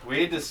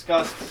 we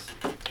discussed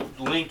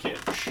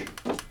linkage.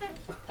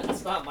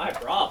 That's not my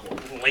problem.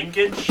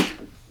 Linkage.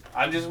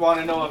 I just want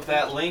to know if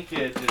that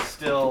linkage is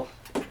still.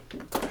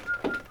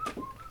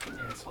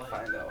 Let's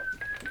find out.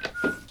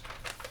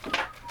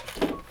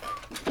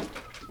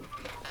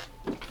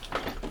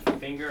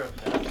 Finger of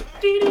death.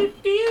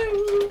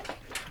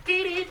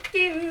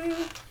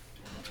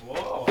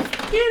 Whoa.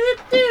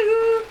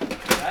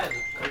 That is a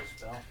quick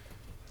spell.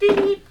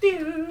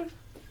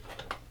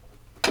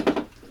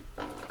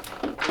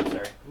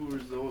 Sorry. Who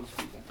was those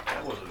people?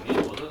 That wasn't me,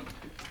 was it?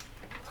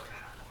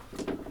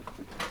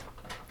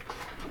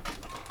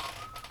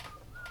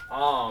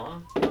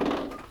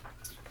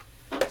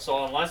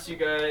 So unless you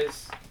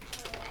guys...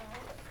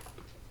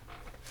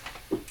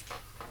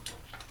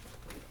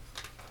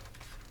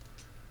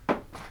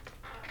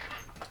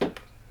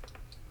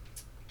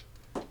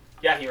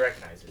 Yeah, he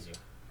recognizes you.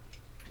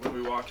 When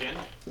we walk in?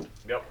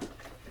 Yep.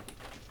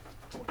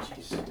 Oh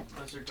jeez.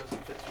 Lizard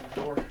doesn't fit through the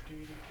door.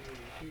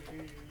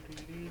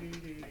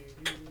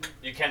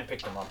 You can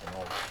pick them up and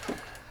hold.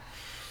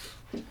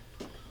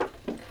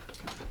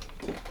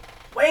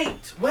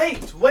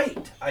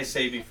 Wait! I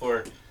say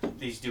before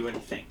these do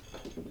anything.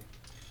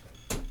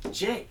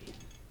 Jay.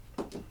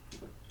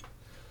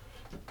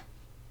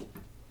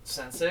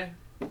 Sensei,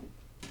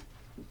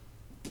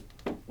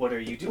 What are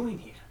you doing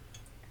here?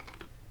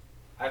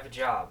 I have a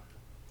job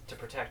to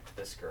protect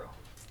this girl.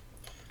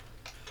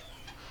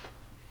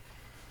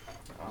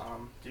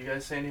 Do you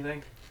guys say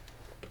anything?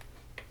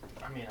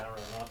 I mean, I don't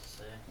really know what to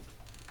say.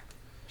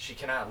 She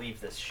cannot leave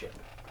this ship.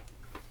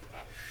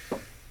 Take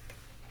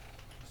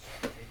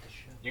the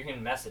ship. You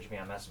can message me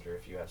on Messenger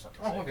if you have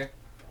something to say. Oh, okay.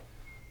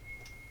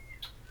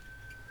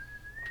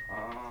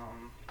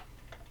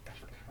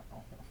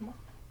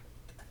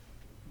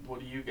 What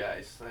do you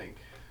guys think?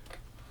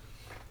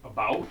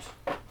 About?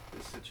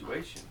 This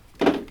situation.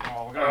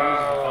 Oh, we're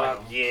gonna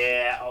lose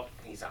Yeah. Oh,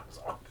 he's on his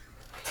own.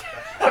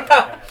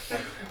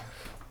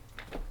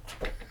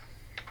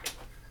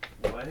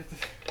 What?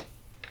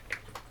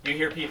 you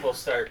hear people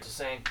start to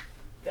saying,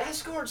 "The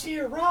escort's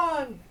here,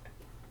 run!"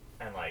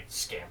 And like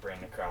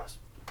scampering across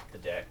the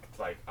deck,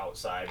 like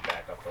outside,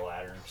 back up the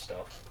ladder and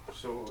stuff.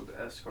 So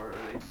the escort,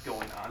 are they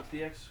going on to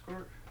the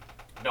escort?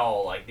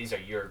 No, like these are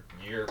your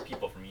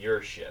people from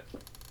your ship.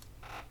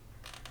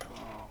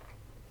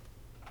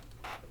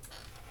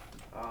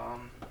 Oh.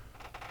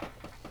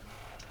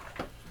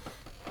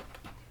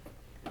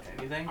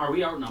 Anything? Are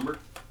we outnumbered?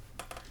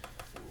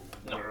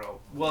 No.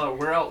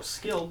 We're out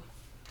skilled.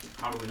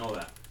 How do we know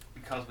that?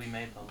 Because we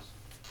made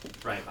those.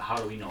 Right, but how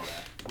do we know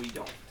that? We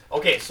don't.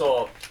 Okay,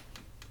 so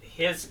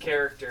his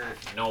character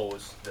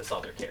knows this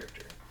other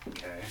character.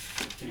 Okay.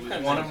 He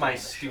was one of my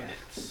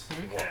students.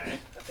 Okay.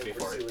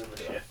 Before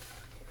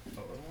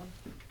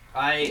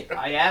I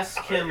asked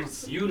him.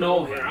 You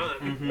know him.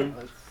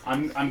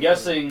 Mm-hmm. I'm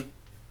guessing.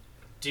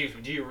 do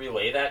you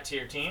relay that to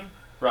your team?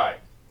 Right.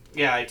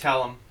 Yeah, I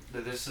tell him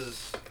that this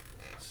is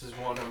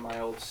one of my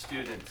old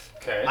students.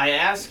 Okay. I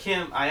asked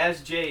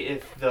Jay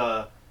if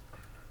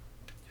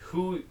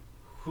who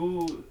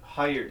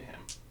hired him.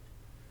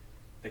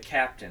 The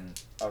captain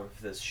of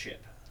this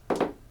ship.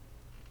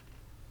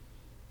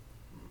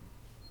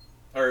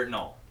 Or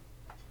no.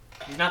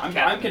 He's not the I'm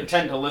captain of the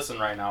content ship. to listen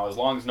right now as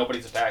long as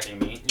nobody's attacking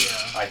me. Yeah.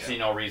 I see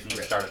no reason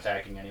to start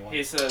attacking anyone.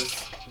 He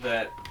says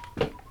that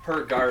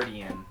her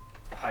guardian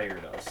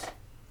hired us.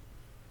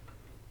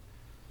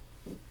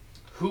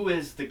 Who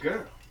is the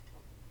girl?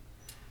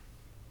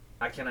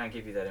 I cannot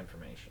give you that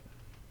information.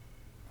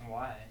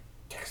 Why?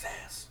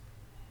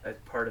 That's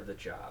part of the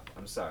job.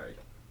 I'm sorry.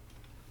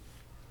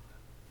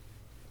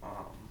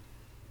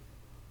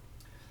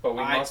 But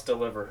we I- must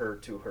deliver her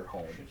to her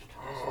home.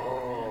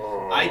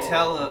 I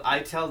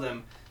tell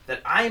them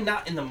that I am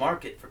not in the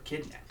market for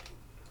kidnapping.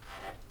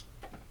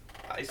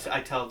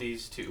 I tell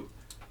these two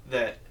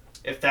that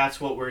if that's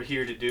what we're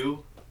here to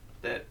do,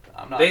 that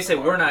I'm not. They in say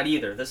the we're market. not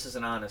either. This is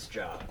an honest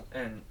job.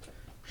 And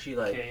she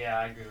Okay, yeah,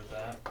 I agree with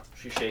that.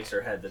 she shakes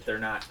her head that they're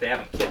not. They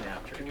haven't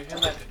kidnapped her. Can you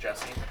hand that to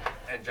Jesse?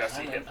 And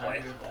Jesse hit I play.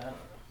 agree with that.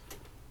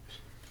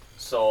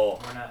 So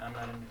I'm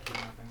not into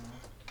kidnapping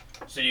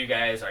though.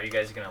 are you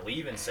guys gonna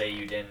leave and say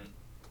you didn't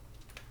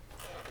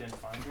Didn't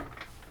find her.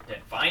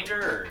 find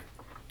her? Or?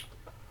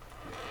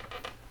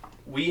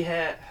 We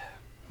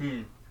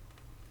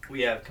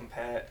have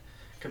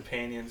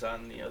companions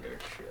on the other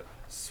ship.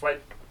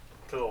 Swipe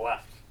to the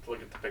left to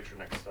look at the picture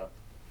next up.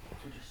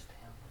 We just stay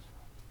on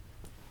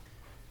this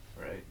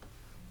Right.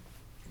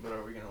 But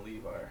are we gonna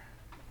leave our?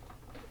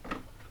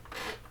 one.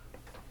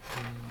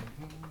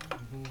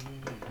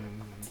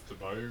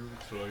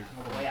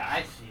 The way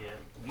I see it,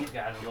 these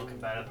guys are looking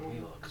better than we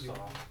look, so.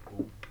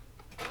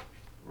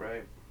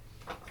 Right.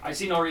 I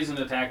see no reason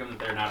to attack them if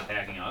they're not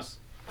attacking us.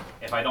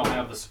 If I don't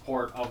have the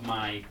support of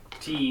my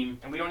team,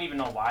 And we don't even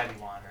know why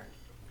we want her.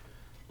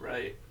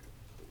 Right.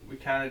 We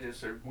kind of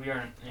just are. We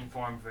aren't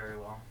informed very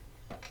well.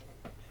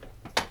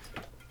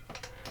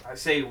 I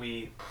say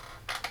we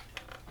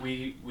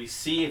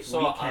see if So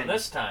we on can.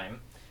 this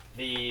time,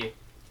 you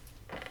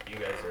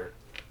guys are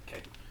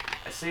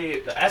I say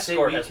the I say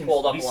escort we has can-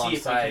 pulled up we see if we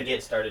alongside can and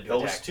get started to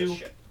those attack two the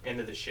ship.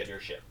 into the ship. Your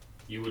ship.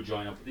 you would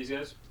join up with these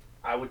guys?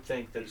 I would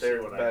think that You see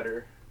they're what I-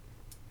 better.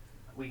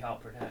 We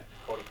help protect.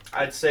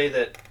 I'd say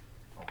that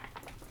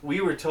we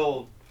were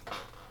told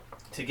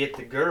to get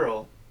the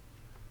girl.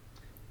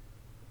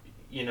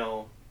 You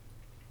know,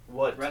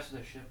 what? The rest of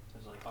the ship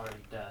is like already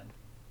dead.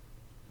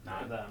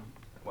 For them.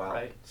 Wow.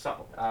 Right.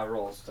 So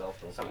Roll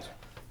stealth. real quick.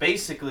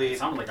 basically, It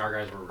sounded like our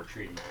guys were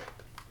retreating.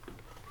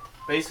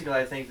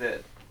 I think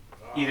that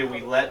either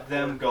we let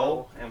them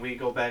go and we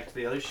go back to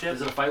the other ship.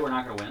 Is it a fight we're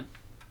not going to win?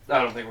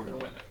 I don't think we're gonna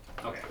win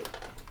it. Okay.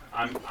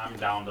 I'm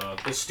down to.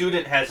 The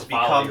student has To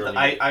follow become. your The,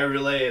 lead. I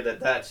relay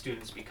that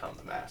student's become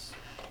the master.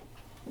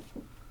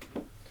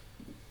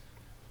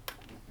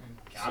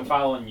 I'm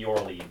following your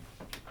lead.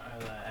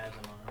 Add them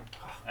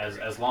on.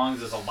 As long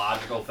as it's a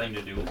logical thing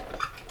to do.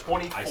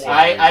 24. I see.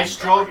 I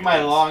stroke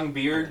my long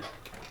beard,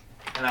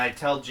 and I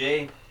tell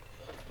Jay,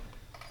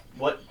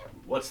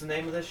 what's the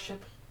name of this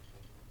ship?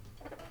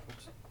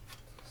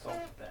 Salt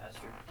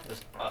bastard.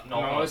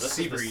 No, it's this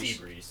Sea is the Breeze.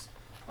 Sea Breeze.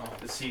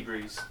 The Sea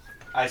Breeze.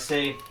 I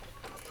say,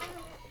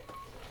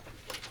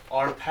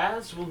 our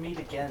paths will meet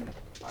again,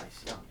 my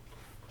son.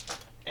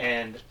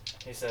 And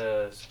He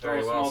says, Throw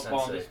very a well, smoke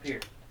ball and Sensei.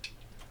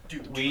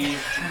 disappear. we.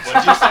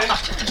 What'd you say?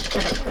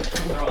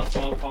 Throw a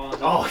smoke ball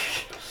and Oh,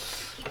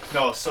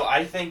 no. So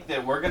I think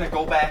that we're gonna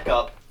go back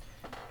up,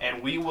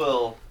 and we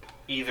will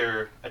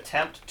either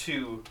attempt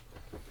to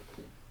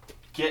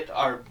get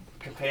our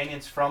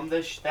companions from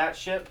that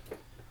ship,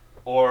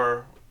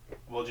 or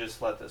we'll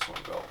just let this one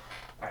go.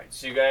 Alright,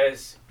 so you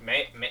guys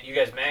may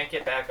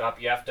get back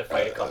up. You have to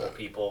fight a couple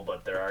people,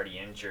 but they're already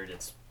injured.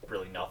 It's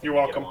really nothing. You're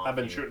to get welcome. them off I've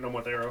been you. shooting them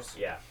with arrows.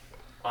 Yeah.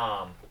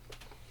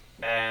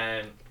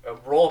 And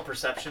roll a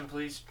perception,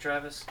 please,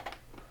 Travis.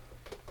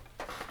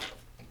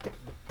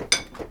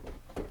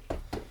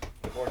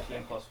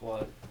 14 plus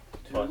what?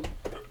 2? What?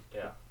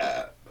 Yeah.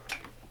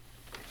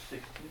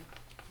 16.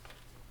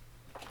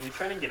 Are you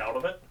trying to get out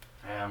of it?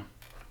 Um,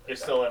 You're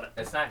still in it.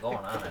 It's not going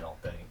on, I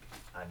don't think,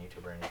 on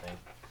YouTube or anything.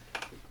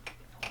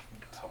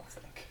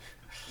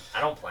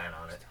 don't plan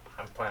on it.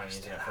 I'm planning on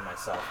using it for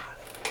myself.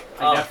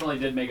 I definitely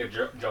did make a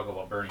joke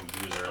about burning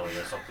views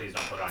earlier, so please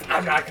don't put it on YouTube.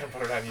 I'm not gonna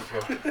put it on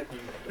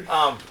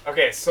YouTube.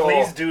 Okay, so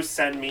Please do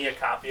send me a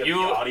copy of you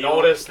the audio.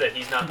 notice that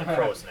he's not in the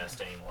crow's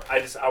nest anymore.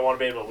 I want to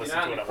be able to You're listen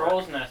not to in it. the at work.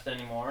 crow's nest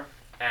anymore.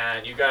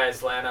 And you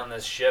guys land on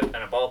this ship, and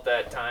about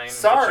that time, that you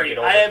Sorry, get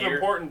over I have here,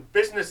 important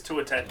business to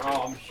attend to.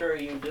 Oh, I'm sure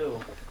you do.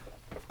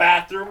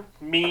 Bathroom,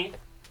 me.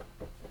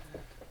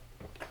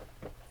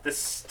 The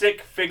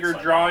stick figure slide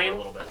down a drawing.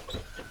 little bit.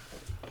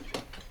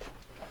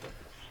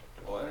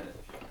 What?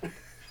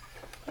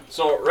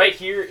 So right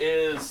here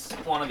is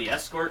one of the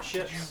escort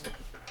ships.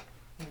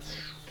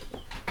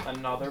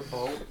 Another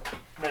boat.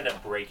 I'm gonna end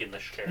up breaking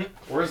this chair.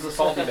 Where's the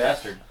salty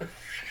bastard?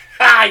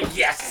 Ah,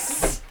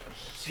 yes!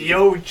 The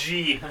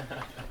OG.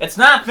 It's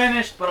not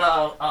finished, but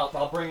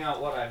I'll bring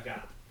out what I've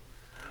got.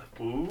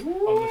 Ooh. Of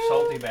the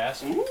salty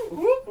bastard. Ooh,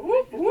 ooh,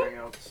 ooh, ooh. Bring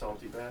out the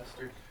salty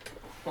bastard.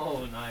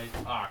 Oh, nice.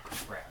 Ah,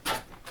 crap.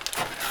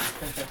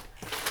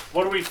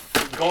 What are we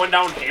going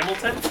down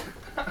Hamilton?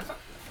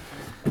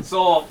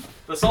 So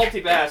the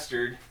salty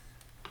bastard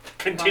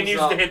Continues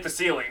Thumbs to up. hit the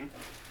ceiling.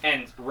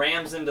 and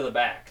rams into the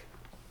back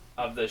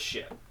of this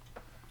ship.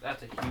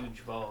 That's a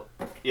huge boat.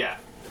 Yeah.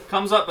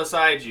 Comes up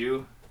beside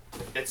you.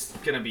 It's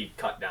gonna be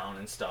cut down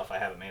and stuff. I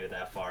haven't made it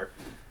that far.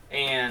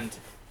 And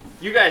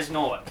you guys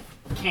know what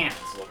cannons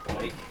look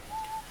like.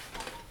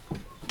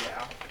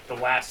 Yeah. The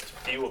last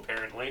few,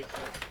 apparently.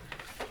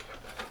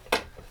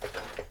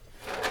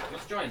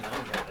 Let's join them,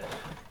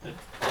 guys.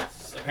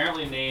 It's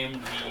apparently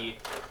named the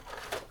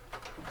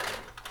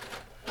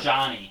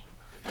Johnny.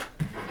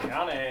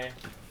 Johnny.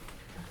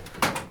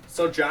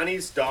 So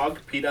Johnny's dog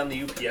peed on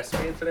the UPS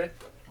man today?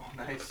 Oh,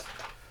 nice.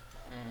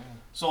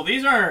 So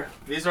these are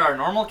our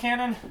normal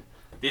cannon.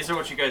 These are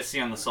what you guys see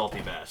on the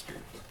salty bastard.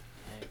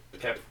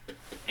 Okay.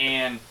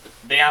 And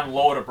they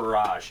unload a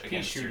barrage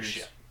against your shooters.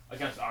 ship.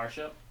 Against our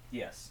ship?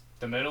 Yes.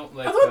 The middle.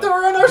 Like I thought the- they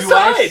were on our Do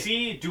side! I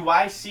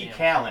see Damn.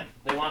 Callan?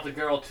 They want the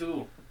girl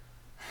too.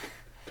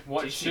 Do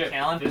What you see ship?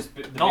 Callan? This,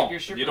 the No, bigger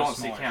ship you or the don't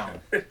see smaller Callan.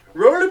 ship?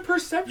 Roll a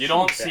perception. You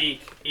don't check. see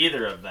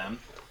either of them.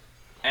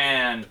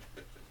 And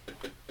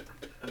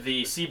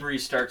the sea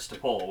breeze starts to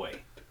pull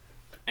away.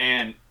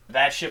 And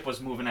that ship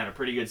was moving at a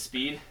pretty good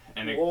speed.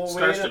 And it Whoa,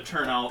 starts wait to a-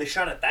 turn out. They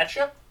shot at that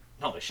ship?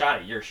 No, they shot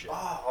at your ship.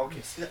 Oh,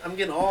 okay. See, I'm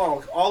getting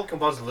all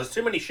combuzzled. There's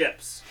too many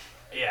ships.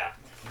 Yeah.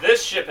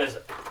 This ship is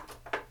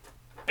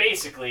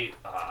basically.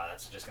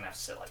 That's just gonna have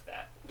to sit like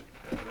that.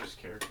 There's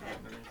characters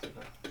underneath of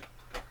that.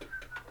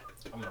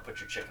 I'm gonna put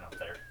your chicken up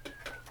there.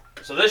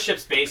 So this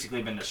ship's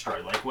basically been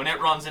destroyed. Like when it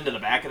runs into the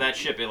back of that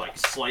ship, it like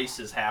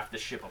slices half the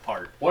ship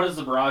apart. What does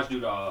the barrage do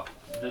to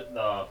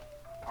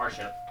our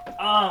ship?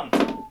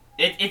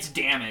 It's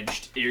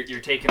damaged. You're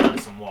taking on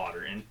some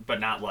water, but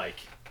not like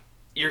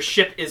your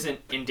ship isn't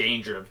in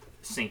danger of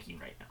sinking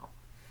right now.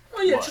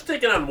 Oh yeah, What? just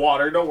taking on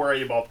water. Don't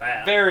worry about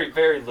that. Very,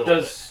 very little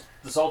Does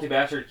the salty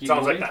bastard keep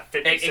Sounds moving? like that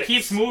bit. 56. It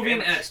keeps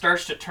moving and it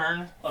starts to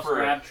turn Let's for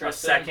grab a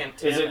Tristan, second.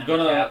 Tim, Is it and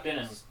gonna- the captain,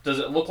 and Does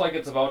it look like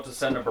it's about to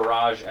send a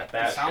barrage at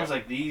that It sounds ship?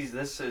 like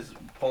this is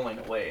pulling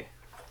away.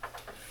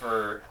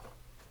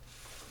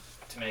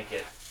 To make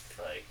it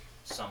like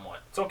somewhat.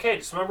 It's okay.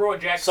 Just remember what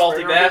Jack Salty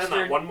Sparrow did in that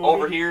bastard one movie.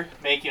 over here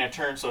making a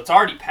turn, so it's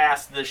already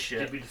past this ship.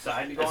 did we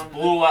decide to go It's on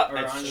blew up. or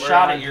It's on- shot we're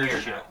at on your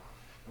here ship.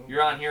 now.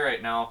 You're on here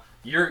right now.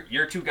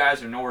 Your two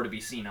guys are nowhere to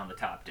be seen on the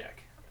top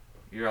deck.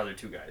 Your other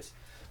two guys.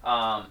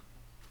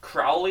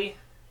 Crowley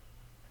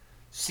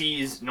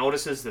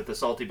notices that the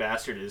salty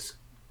bastard is.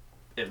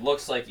 It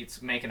looks like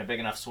it's making a big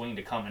enough swing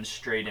to come in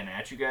straight in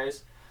at you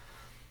guys,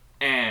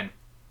 and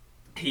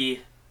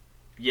he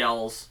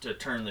yells to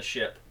turn the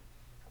ship.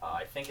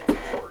 I think it's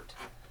port.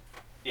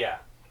 Yeah,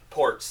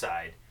 port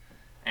side,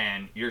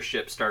 and your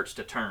ship starts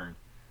to turn,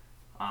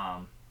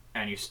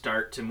 and you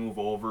start to move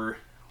over.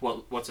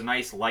 What's a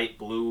nice light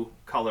blue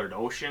colored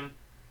ocean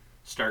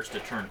starts to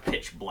turn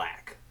pitch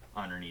black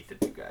underneath of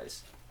you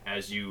guys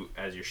as your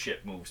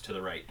ship moves to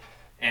the right,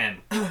 and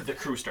the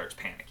crew starts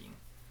panicking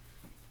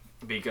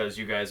because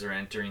you guys are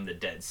entering the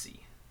Dead Sea.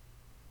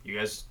 You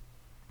guys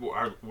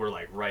were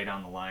like right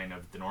on the line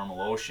of the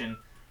normal ocean.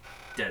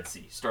 Dead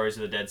Sea. Stories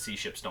of the Dead Sea,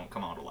 ships don't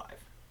come out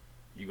alive.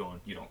 You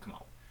don't come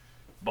out.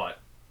 But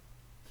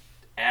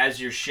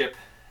as your ship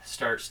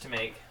starts to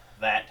make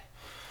that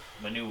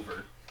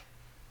maneuver,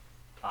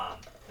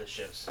 the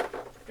ship's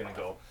gonna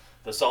go.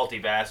 The salty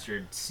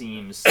bastard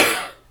seems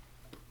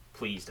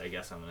pleased, I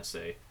guess I'm gonna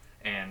say,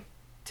 and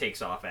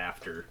takes off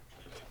after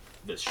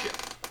this ship.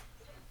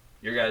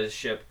 Your guys'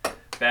 ship,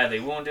 badly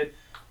wounded.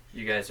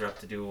 You guys are up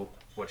to do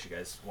what you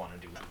guys want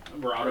to do.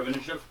 We're out of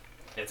initiative.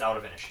 It's out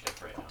of initiative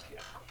right now.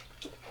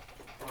 Yeah.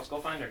 Let's go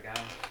find our guy.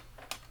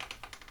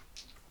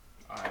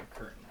 I'm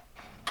curtain.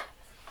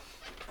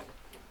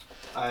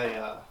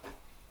 I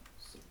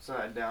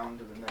subside down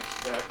to the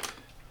next deck.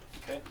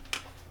 Okay.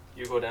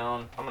 You go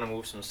down. I'm gonna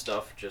move some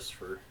stuff just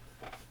for.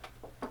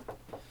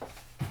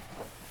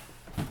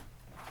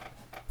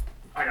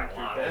 I got a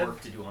lot of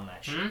work to do on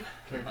that ship.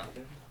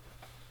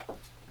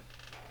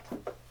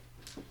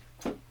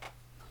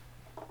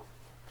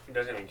 He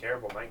doesn't even care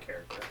about my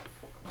character.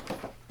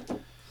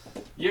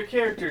 Your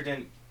character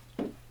didn't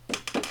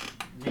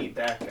meet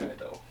that guy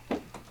though.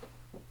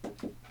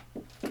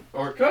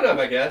 Or could have,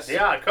 I guess.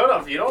 Yeah, I could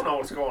have. You don't know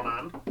what's going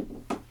on.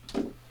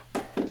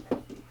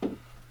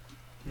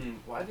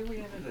 Why did we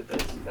end it at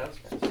this? That was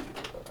kind of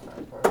stupid on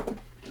our part.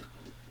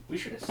 We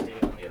should have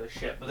stayed on the other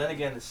ship. But then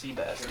again, the sea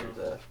bastards,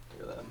 they're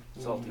them.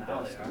 Salty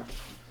Now they bastards.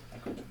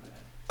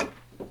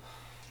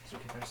 It's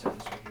okay, there's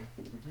sentence right here.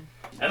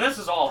 And this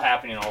is all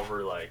happening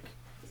over like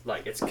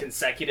it's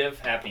consecutive,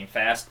 happening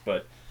fast,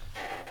 but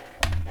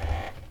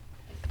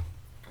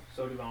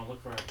So do you want to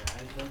look for our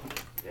guys then?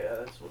 Yeah,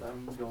 that's what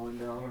I'm going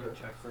I'm down gonna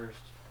to. check first.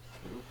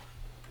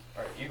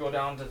 alright, you go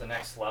down to the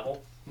next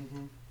level,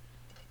 Mm-hmm.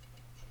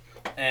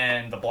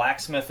 and the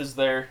blacksmith is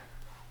there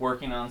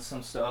working on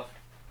some stuff.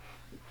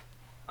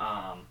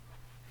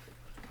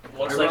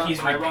 Looks like he's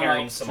I run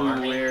repairing up some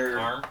to where-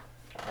 armor.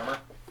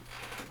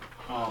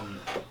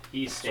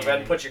 He's So go standing. ahead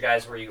and put your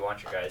guys where you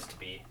want your guys to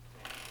be.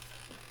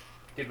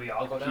 Did we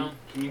all go down?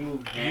 Can you move?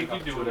 You Hank can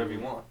up do to whatever you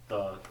want.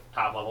 The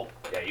top level.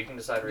 Yeah, you can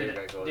decide where your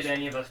guy goes. Did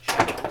any of us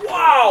check?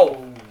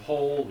 Wow!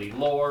 Holy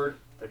Lord!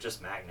 They're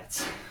just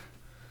magnets.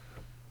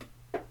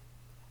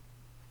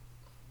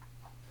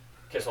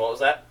 Okay, so what was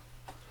that?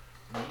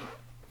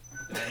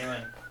 Did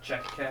anyone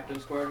check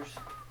captain's quarters?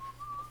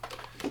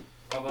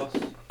 Of us?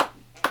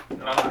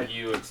 None of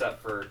you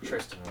except for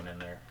Tristan went in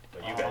there,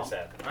 but you guys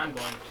have. I'm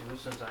going to,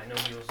 since I knew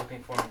he was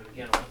looking for him to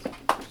begin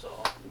with.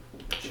 So,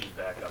 She's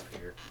back up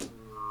here.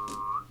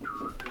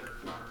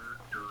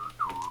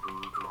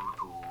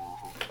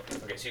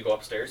 Okay, so you go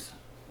upstairs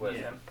with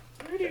Yeah. him.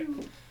 Okay.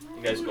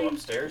 You guys go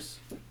upstairs,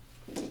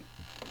 in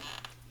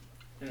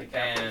the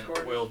captain's and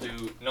quarters? we'll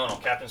do. No,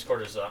 captain's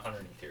quarters is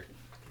underneath here.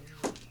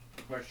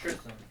 Where's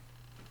Tristan?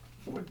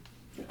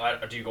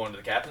 Do you go into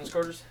the captain's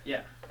quarters?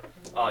 Yeah.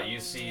 You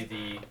see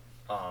the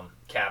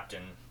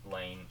captain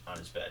laying on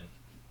his bed.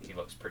 He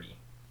looks pretty.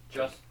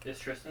 Is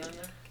Tristan in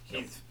there?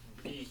 He's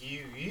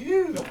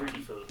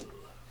beautiful.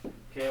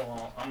 Okay,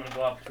 well, I'm gonna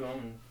go up to him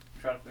and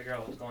try to figure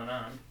out what's going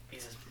on. He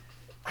says,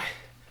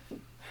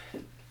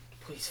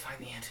 "Please find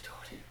the antidote."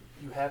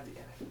 You have the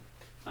enemy.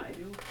 I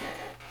do.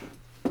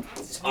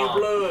 It's new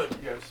blood.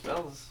 You have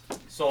spells.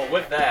 So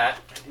with that,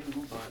 I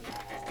do, but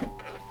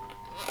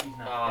he's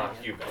not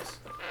dead you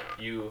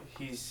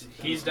guys,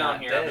 He's down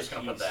not here. I'm dead, just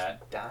gonna put he's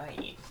that.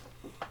 dying.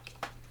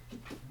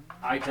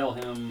 I tell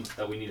him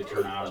that we need to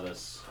turn out of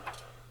this.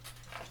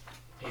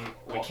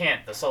 We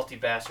can't. The salty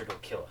bastard will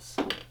kill us.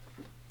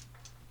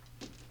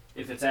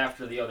 If it's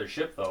after the other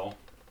ship, though,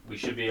 we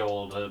should be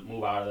able to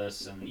move out of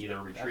this and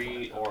either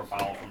retreat or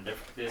follow from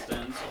different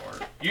distance, or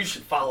You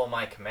should follow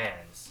my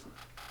commands.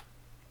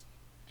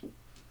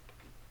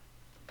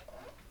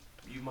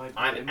 You might.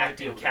 I'm it might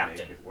be acting able to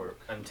captain. make it work.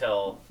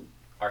 Until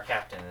our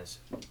captain is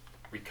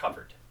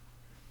recovered.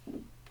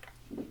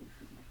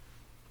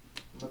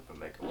 Let them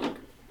make it work.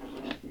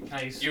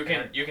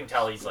 You can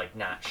tell he's like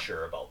not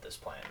sure about this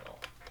plan though.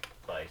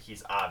 Like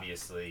he's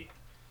obviously.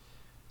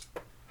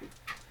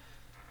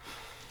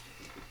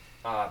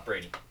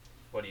 Brady,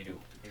 what do? You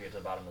get to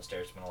the bottom of the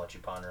stairs. I'm gonna let you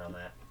ponder on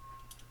that.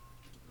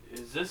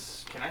 Is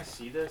this? Can I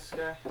see this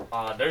guy?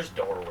 There's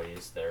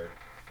doorways there.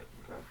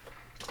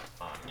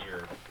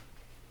 Your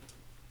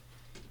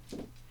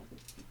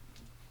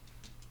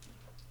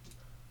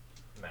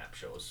map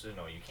shows. So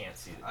no, you can't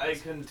see the. I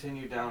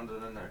continue down to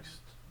the next.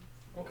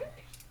 Okay.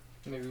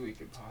 Maybe we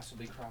could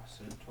possibly cross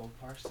in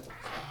 12 parsecs.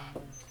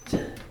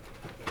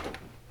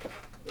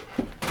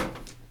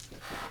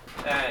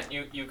 And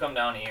you come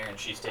down here and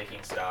she's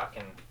taking stock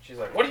and she's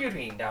like, "What are you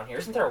doing down here?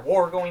 Isn't there a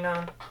war going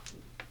on?"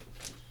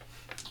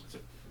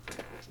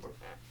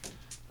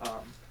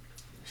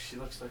 She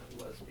looks like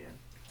a lesbian.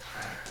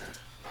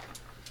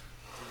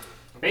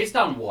 based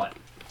on what?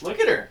 Look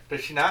at her.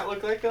 Does she not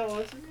look like a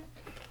lesbian?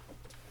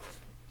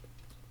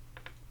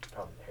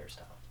 Probably the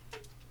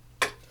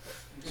hairstyle.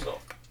 So,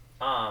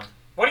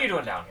 what are you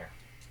doing down here?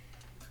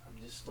 I'm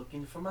just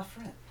looking for my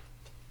friend.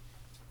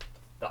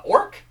 The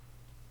orc?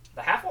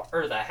 The half orc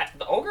or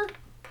the ogre?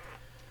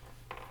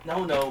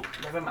 No,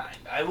 never mind.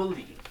 I will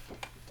leave.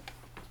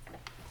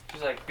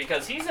 She's like,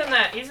 because he's in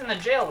the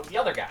jail with the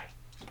other guy.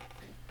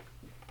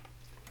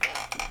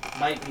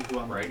 Might be who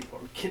I'm ready for.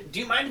 Do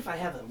you mind if I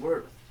have a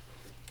word?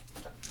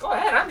 Go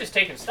ahead, I'm just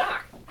taking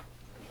stock.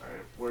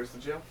 Alright, where's the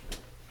jail?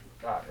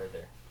 Right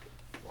there.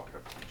 Walk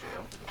up to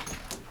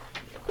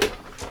the jail.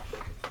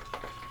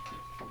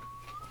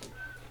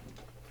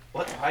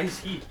 What? Why is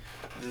he?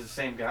 Is it the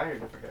same guy or a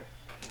different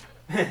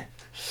guy?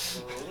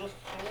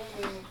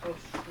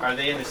 Are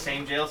they in the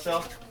same jail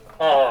cell?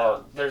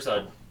 There's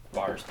a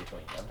bars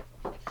between them.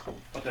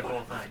 But they're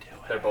both not.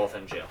 They're both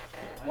in jail.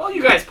 Well,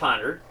 you guys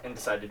pondered and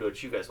decided to do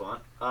what you guys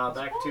want.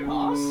 Back to you.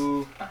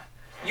 Oh,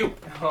 you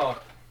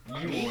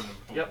wouldn't.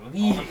 Yep. I'll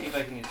see if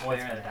I can get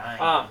spare the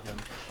dying.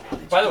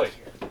 By the way,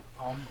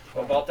 Um,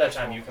 about that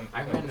time you can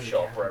I ran to the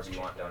show up wherever captain's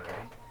you want down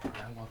here.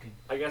 I'm walking.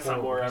 I guess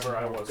I'm wherever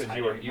I was.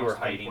 Because you were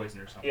hiding.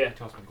 Poison or something. Yeah. He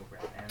tells me to go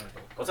grab an antidote.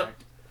 What's up?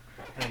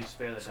 Can you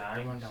spare the So I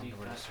dying? run down to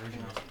where the surgeon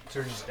is.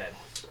 Surgeon's dead.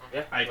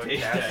 Yeah. I Go take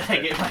cast I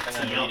it. get my And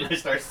then tea and I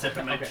start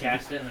sipping my Okay. tea.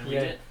 Cast it and then read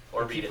Yeah. it.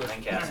 Or read it and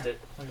then cast it.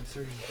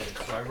 So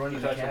I run to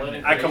You the touch a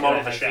living cabinet. I come creature out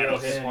of that the has 0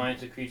 shadows. hit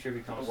points. The creature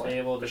becomes What?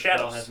 stable. The The spell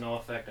shadows. has no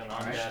effect on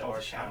undead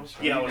or shadows.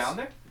 Yeah, I Are you was- down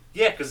there?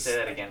 Yeah, because Say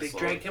that again they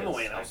slowly, dragged him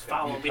away and I was because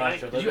following You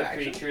behind. touch a Did you living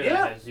actually? creature Yeah.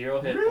 that has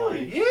 0 hit Really?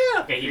 points.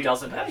 Yeah. Okay, he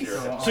doesn't have Nice. 0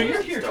 hit So points. So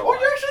you're He's here. still Oh, you're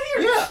alive.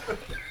 actually here.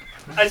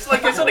 Yeah. It's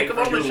like I said, I come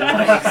out of the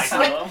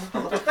shadows.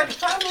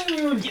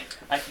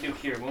 I can do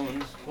cure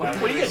wounds. What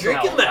are you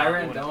drinking I there?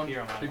 ran down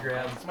to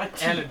grab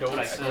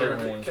antidotes. Cure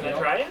for- wounds. Can I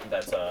try it?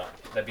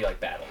 That'd be like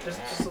battle. Just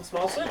a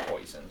small sip.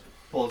 Poisoned.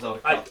 Pulls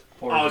out a I- cup.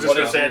 I was just What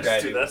gonna does say, your guy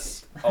just do do?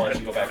 this. I'll let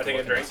you go back I to think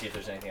look a drink. and see if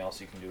there's anything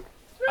else you can do.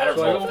 I don't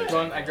So know I if go there's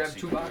run, anything I grab else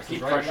you 2 can do. boxes,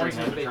 Keep right? pressuring One's in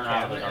him the to big turn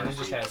out of the cabinet, and it dark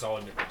just sleep. has all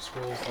the different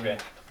scrolls. Okay.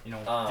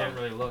 Didn't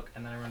really look,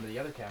 and then I run to the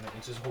other cabinet, and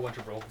it's just a whole bunch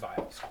of rogue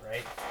vials,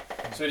 right?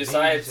 So he Maybe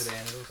decides- these are the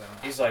antidotes, I don't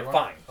know. he's So I like, run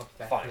fine, up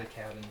back fine. to the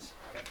cabins.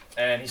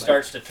 And he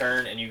starts to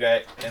turn, and you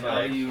guys, and How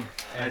like, do you?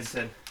 I And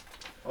said.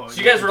 Oh,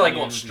 so you guys were like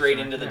continue going to straight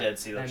decide. into the Yeah. Dead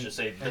Sea. Let's And just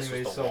say this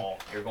anyway, was the so wall.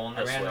 You're going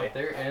I this ran way, up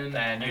there, and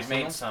and next you've thing I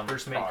know, made some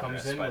first mate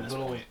progress comes in by with this a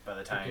little point. By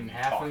the time fucking you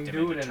talked halfling him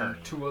dude into and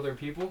turning, 2 other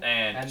people,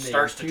 and and they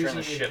starts to accuse turn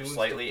me the of ship doing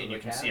slightly, stuff and to you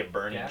the can see a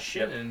burning captain,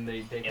 ship and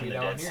they take in me the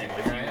down Dead here. Sea And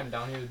with here I you. am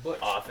down here with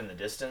Butch. off in the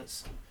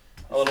distance,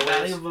 a little ways,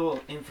 valuable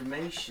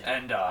information.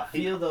 and I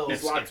feel though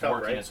it's locked up,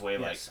 working right? its way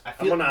Yes. I I'm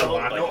feel gonna no,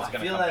 unlock no, it. it's I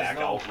gonna feel come as back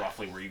though out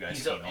roughly where you guys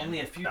he's came in. only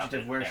a Not fugitive.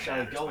 that Where that shall I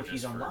matters, go but if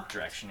he's just for unlocked?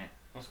 direction it.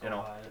 Let's go You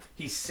know. buy it.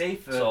 He's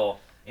safer. So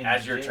in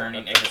as you're jail.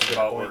 turning, it That's a gets good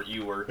about point. where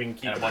you were, We can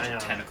keep and a an bunch eye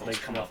of on tentacles they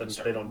come up and they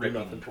start don't do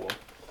ripping nothing to him.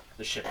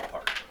 the ship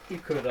apart. You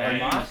could And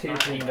mock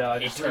it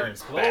and he just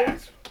turns like, back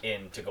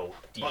in to go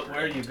deeper. But where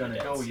are you into the gonna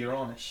Dead go? Sea, You're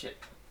on a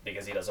ship.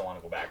 because he doesn't want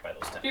to go back by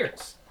those Here.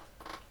 tentacles.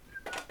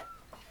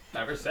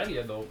 Never said he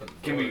had to open.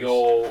 Can we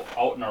doors.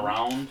 go out and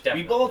around?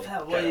 We both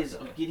have Definitely. ways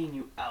of getting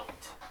you out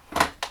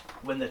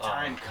when the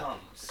time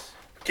comes.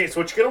 Okay, so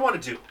what you're gonna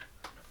want to do,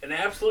 in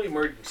absolute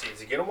emergency, is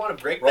you're gonna want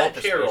to break Roll that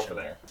chair persuasion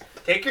over there. there.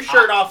 Take your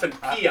shirt off and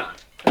pee on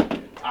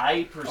it.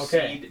 I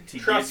proceed to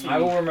Trust give I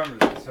you. will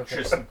remember this. Okay.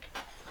 Tristan,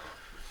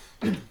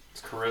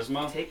 It's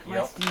charisma. take my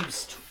Yep.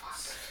 thieves'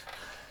 tools.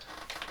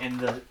 In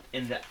the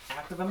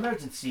act of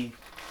emergency,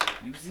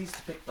 use these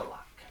to pick the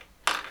lock.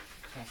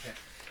 Okay.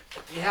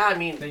 Yeah, I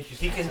mean, Thank you,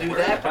 he can sir. do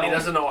that, but he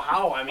doesn't know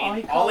how. I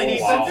mean, all he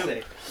needs wow. to do.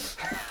 It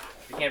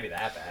can't be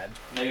that bad.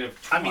 -2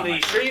 I mean, on are my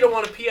you sure you don't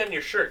want to pee on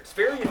your shirt? It's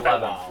very effective.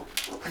 Wow.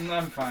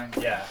 I'm fine.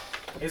 Yeah.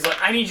 He's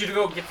like, I need you to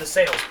go get the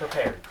sails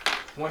prepared.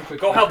 One quick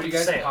Go thing. help Could you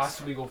with guys sales.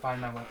 possibly go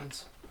find my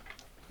weapons?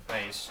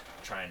 And he's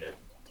trying to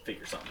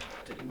figure something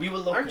out to do. We will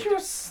locate. Aren't you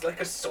like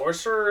a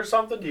sorcerer or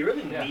something? Do you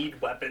really Yeah. need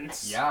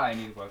weapons? Yeah, I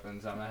need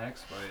weapons. I'm a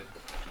hexblade.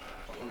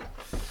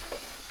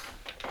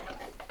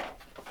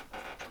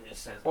 It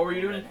says What were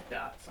you doing? red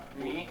dots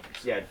on Me?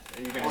 Yeah.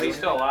 You're Well, he's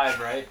still alive,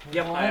 right?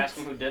 Yep. I asked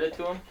him who did it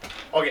to him.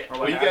 Okay,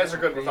 well, you guys are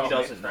good without He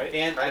me, doesn't know. right?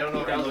 And I don't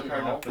know if He I look doesn't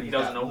hard know. enough, but He he's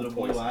doesn't got know little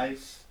poison. blue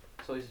eyes.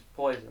 So he's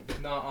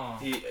poisoned. Nuh-uh.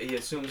 He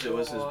assumes it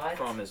was What?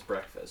 from his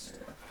breakfast.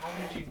 How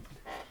did you?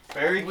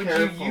 Very What'd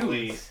you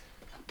carefully. use?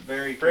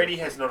 Very. Brady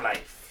has no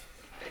life.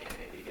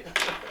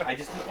 I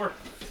just didn't work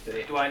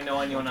today. Do I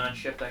know anyone on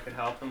shift that could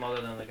help him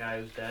other than the guy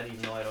who's dead,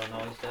 even though I don't know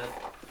he's dead?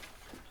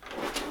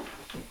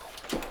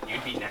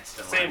 You'd be next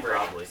to Same, him, Brady.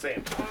 probably.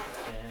 Same.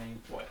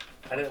 Dang.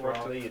 I didn't work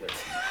Wrong. today either.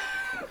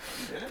 You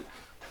did it?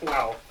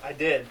 Well, I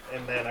did,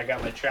 and then I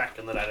got my check,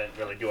 and then I didn't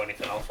really do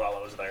anything else while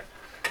I was there.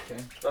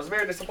 Okay. I was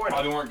very disappointed.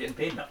 Probably weren't getting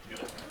paid enough to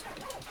do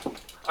it.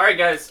 All right,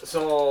 guys.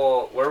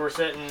 So where we're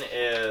sitting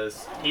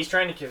is he's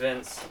trying to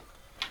convince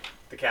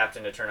the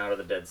captain to turn out of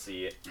the Dead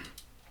Sea,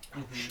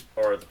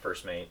 or the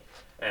first mate,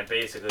 and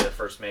basically the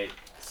first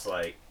mate's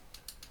like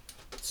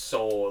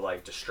so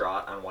like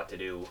distraught on what to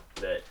do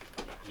that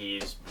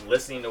he's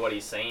listening to what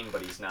he's saying,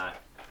 but he's not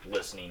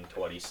listening to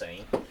what he's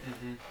saying.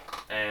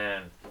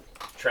 And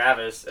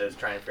Travis is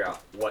trying to figure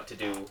out what to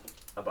do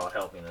about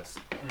helping this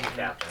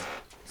captain.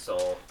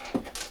 So,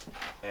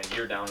 and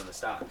you're down in the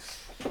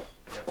stocks.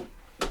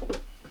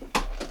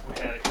 We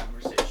had a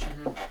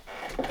conversation.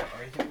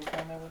 Are you gonna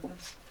find my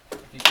weapons?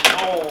 You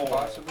No.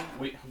 Possibly.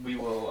 We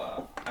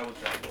will. I will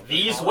try.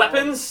 These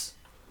weapons?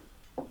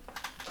 Can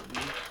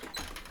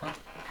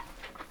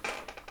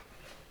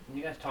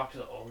you guys talk to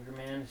the ogre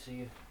man to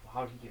see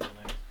how he get in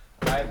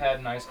there? I've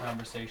had nice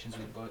conversations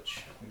with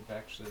Butch. We've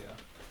actually.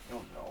 I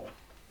don't know.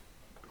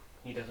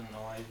 He doesn't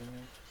know why he's in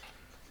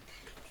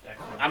there.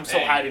 Excellent. I'm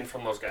still Hey. hiding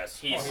from those guys.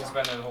 He's He's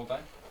been there the whole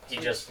time. he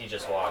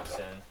just walks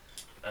in,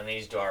 and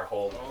these two are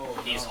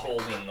he's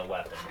holding the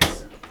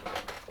weapons.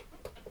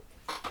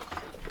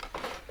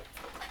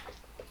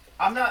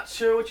 I'm not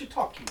sure what you're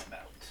talking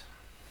about.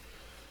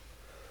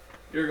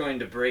 You're going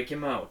to break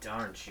him out,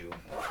 aren't you?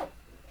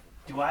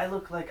 Do I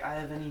look like I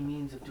have any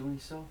means of doing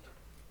so?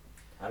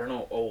 I don't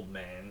know, old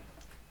man.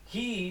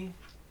 He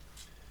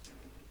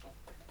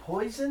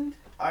poisoned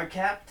our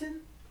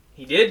captain.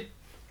 He did?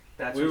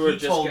 That's We what were he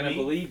just told gonna me.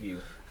 believe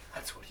you.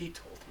 That's what he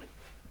told me.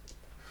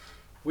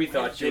 We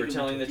thought you were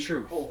telling the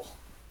truth.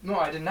 No,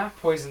 I did not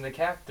poison the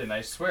captain.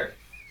 I swear.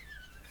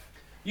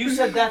 You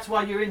said that's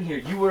why you're in here.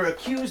 You were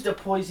accused of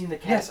poisoning the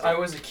captain. Yes, I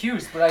was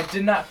accused, but I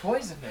did not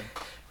poison him.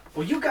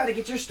 Well, you got to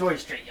get your story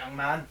straight, young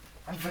man.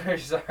 I'm very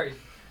sorry.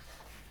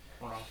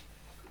 Well,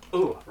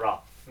 Ooh,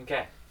 raw.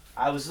 Okay.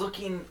 I was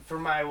looking for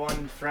my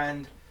one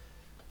friend,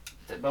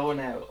 the bow and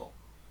arrow.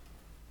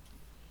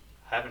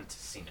 Haven't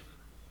seen him.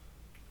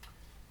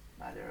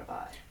 Neither have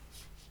I.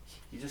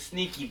 He's a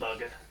sneaky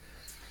bugger.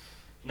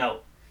 No,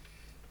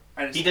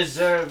 I just, he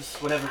deserves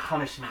whatever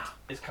punishment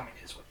is coming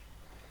his way.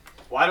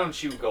 Why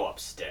don't you go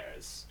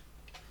upstairs?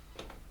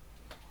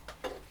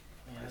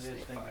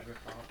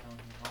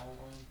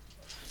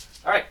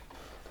 All right.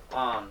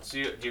 So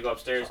do you go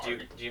upstairs? Do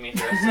you meet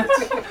the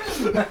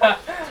rest of the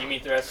do you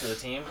meet the rest of the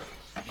team?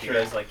 Do you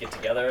guys like get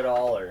together at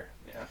all, or?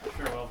 Yeah.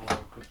 Sure, we'll have a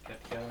little quick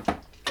get together.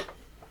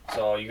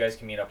 So you guys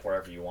can meet up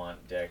wherever you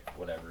want, deck,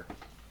 whatever,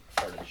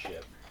 part of the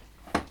ship.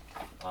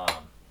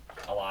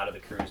 A lot of the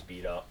crew's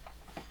beat up.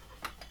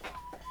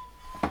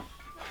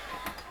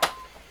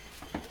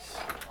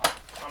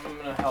 I'm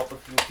gonna help a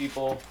few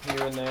people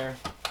here and there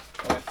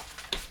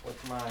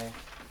with my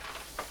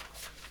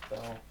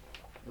spell.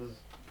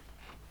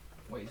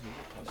 Wait, is it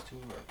 +2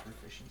 or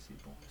proficiency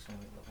bonus when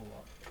we level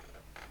up?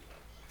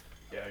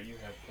 yeah, you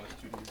have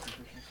 +2 to your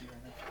proficiency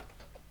right now.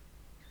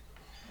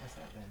 What's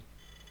that then?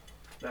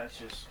 That's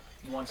just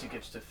once it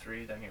gets to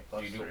 3, then you're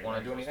 +3. You want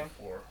to do anything?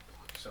 4.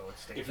 So it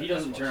stays. If he at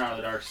doesn't that turn out of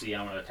 +2. the Dark Sea,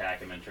 I'm gonna attack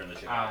him and turn the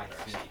ship out of the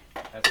Dark see. Sea.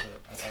 That's what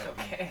I thought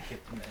Okay.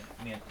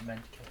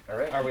 meant. All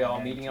right. Are we all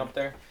meeting up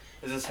there?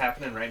 Is this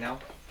happening right now?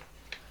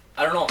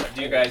 I don't know.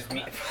 Do you guys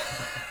meet?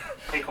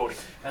 Hey, Cody.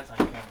 That's on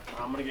camera.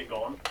 I'm gonna get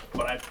going,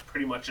 but I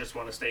pretty much just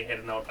want to stay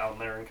hidden out down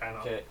there and kind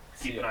of Okay.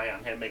 keep an eye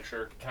on him, make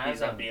sure Can I he's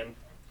have not being.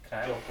 Can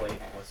I have a plate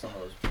with some of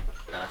those?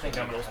 I think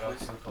I'm gonna head out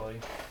to Cody.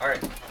 All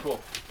right. Cool.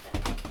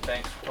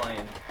 Thanks for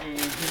playing.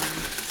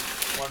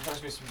 Want to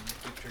pass me some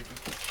beef jerky?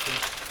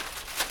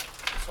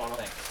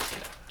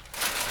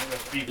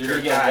 Thanks. Beef You're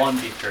gonna jerky. get one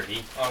beef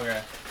jerky.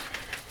 Okay.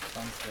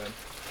 Sounds good.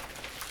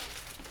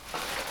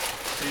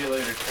 See you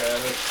later,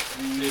 Travis.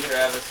 See you,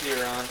 Travis. See you,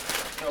 Ron.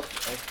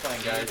 Thanks for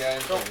playing, guys.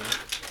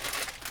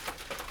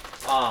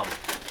 All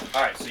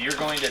right. So you're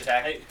going to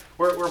attack. Hey,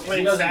 we're If he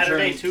playing doesn't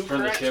Saturday turn, too, turn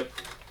the correct? ship.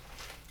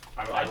 I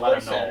I let play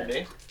him know.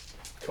 Saturday.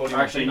 Cody Or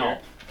actually, won't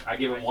no. be I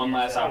give him one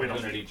last we don't-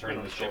 opportunity to we turn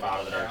don't the ship go out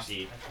of the Yeah. Dark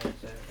Sea. here.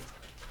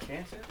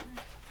 Can't say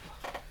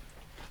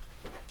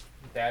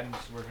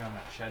Dad's working on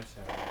that shed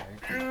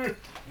Saturday, right?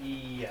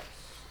 Yes.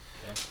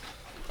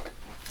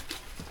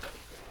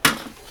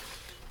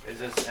 Is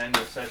this end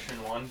of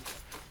session 1?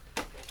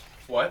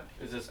 What?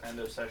 Is this end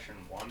of session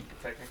 1,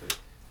 technically?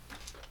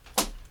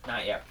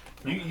 Not yet.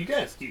 You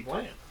guys keep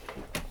playing.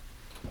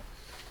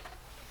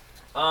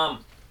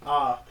 Um,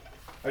 Are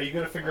you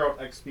gonna figure out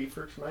XP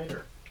for tonight,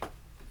 or?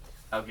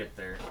 I'll get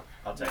there.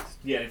 I'll text.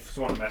 Yeah, if you just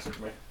want to message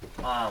me.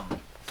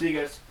 See you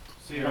guys.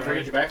 See you. Don't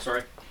forget your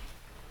backstory.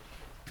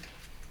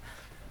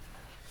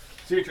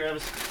 See you,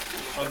 Travis.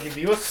 I'll give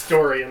you a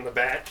story in the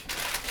back.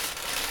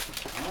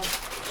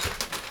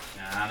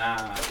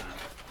 Nah.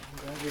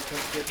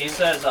 He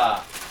says,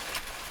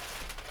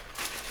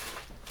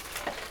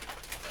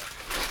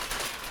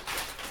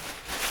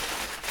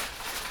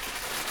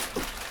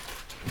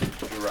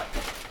 you're right.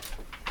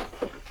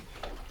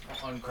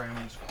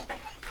 Uncrammed.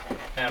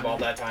 And about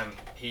that time,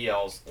 he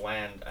yells,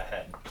 land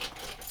ahead.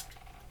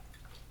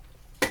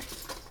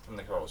 From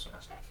the crow's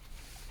nest.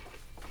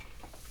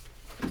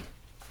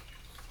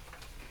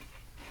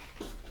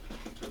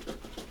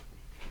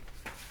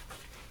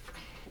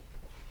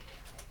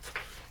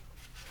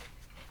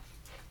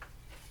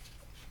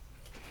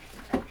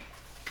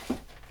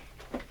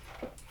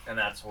 And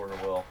that's where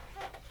we'll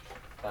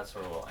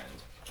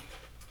end.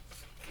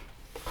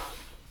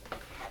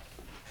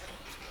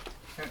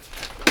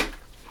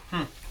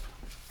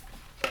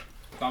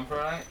 Done for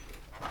tonight?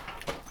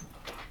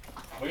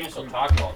 We can still talk about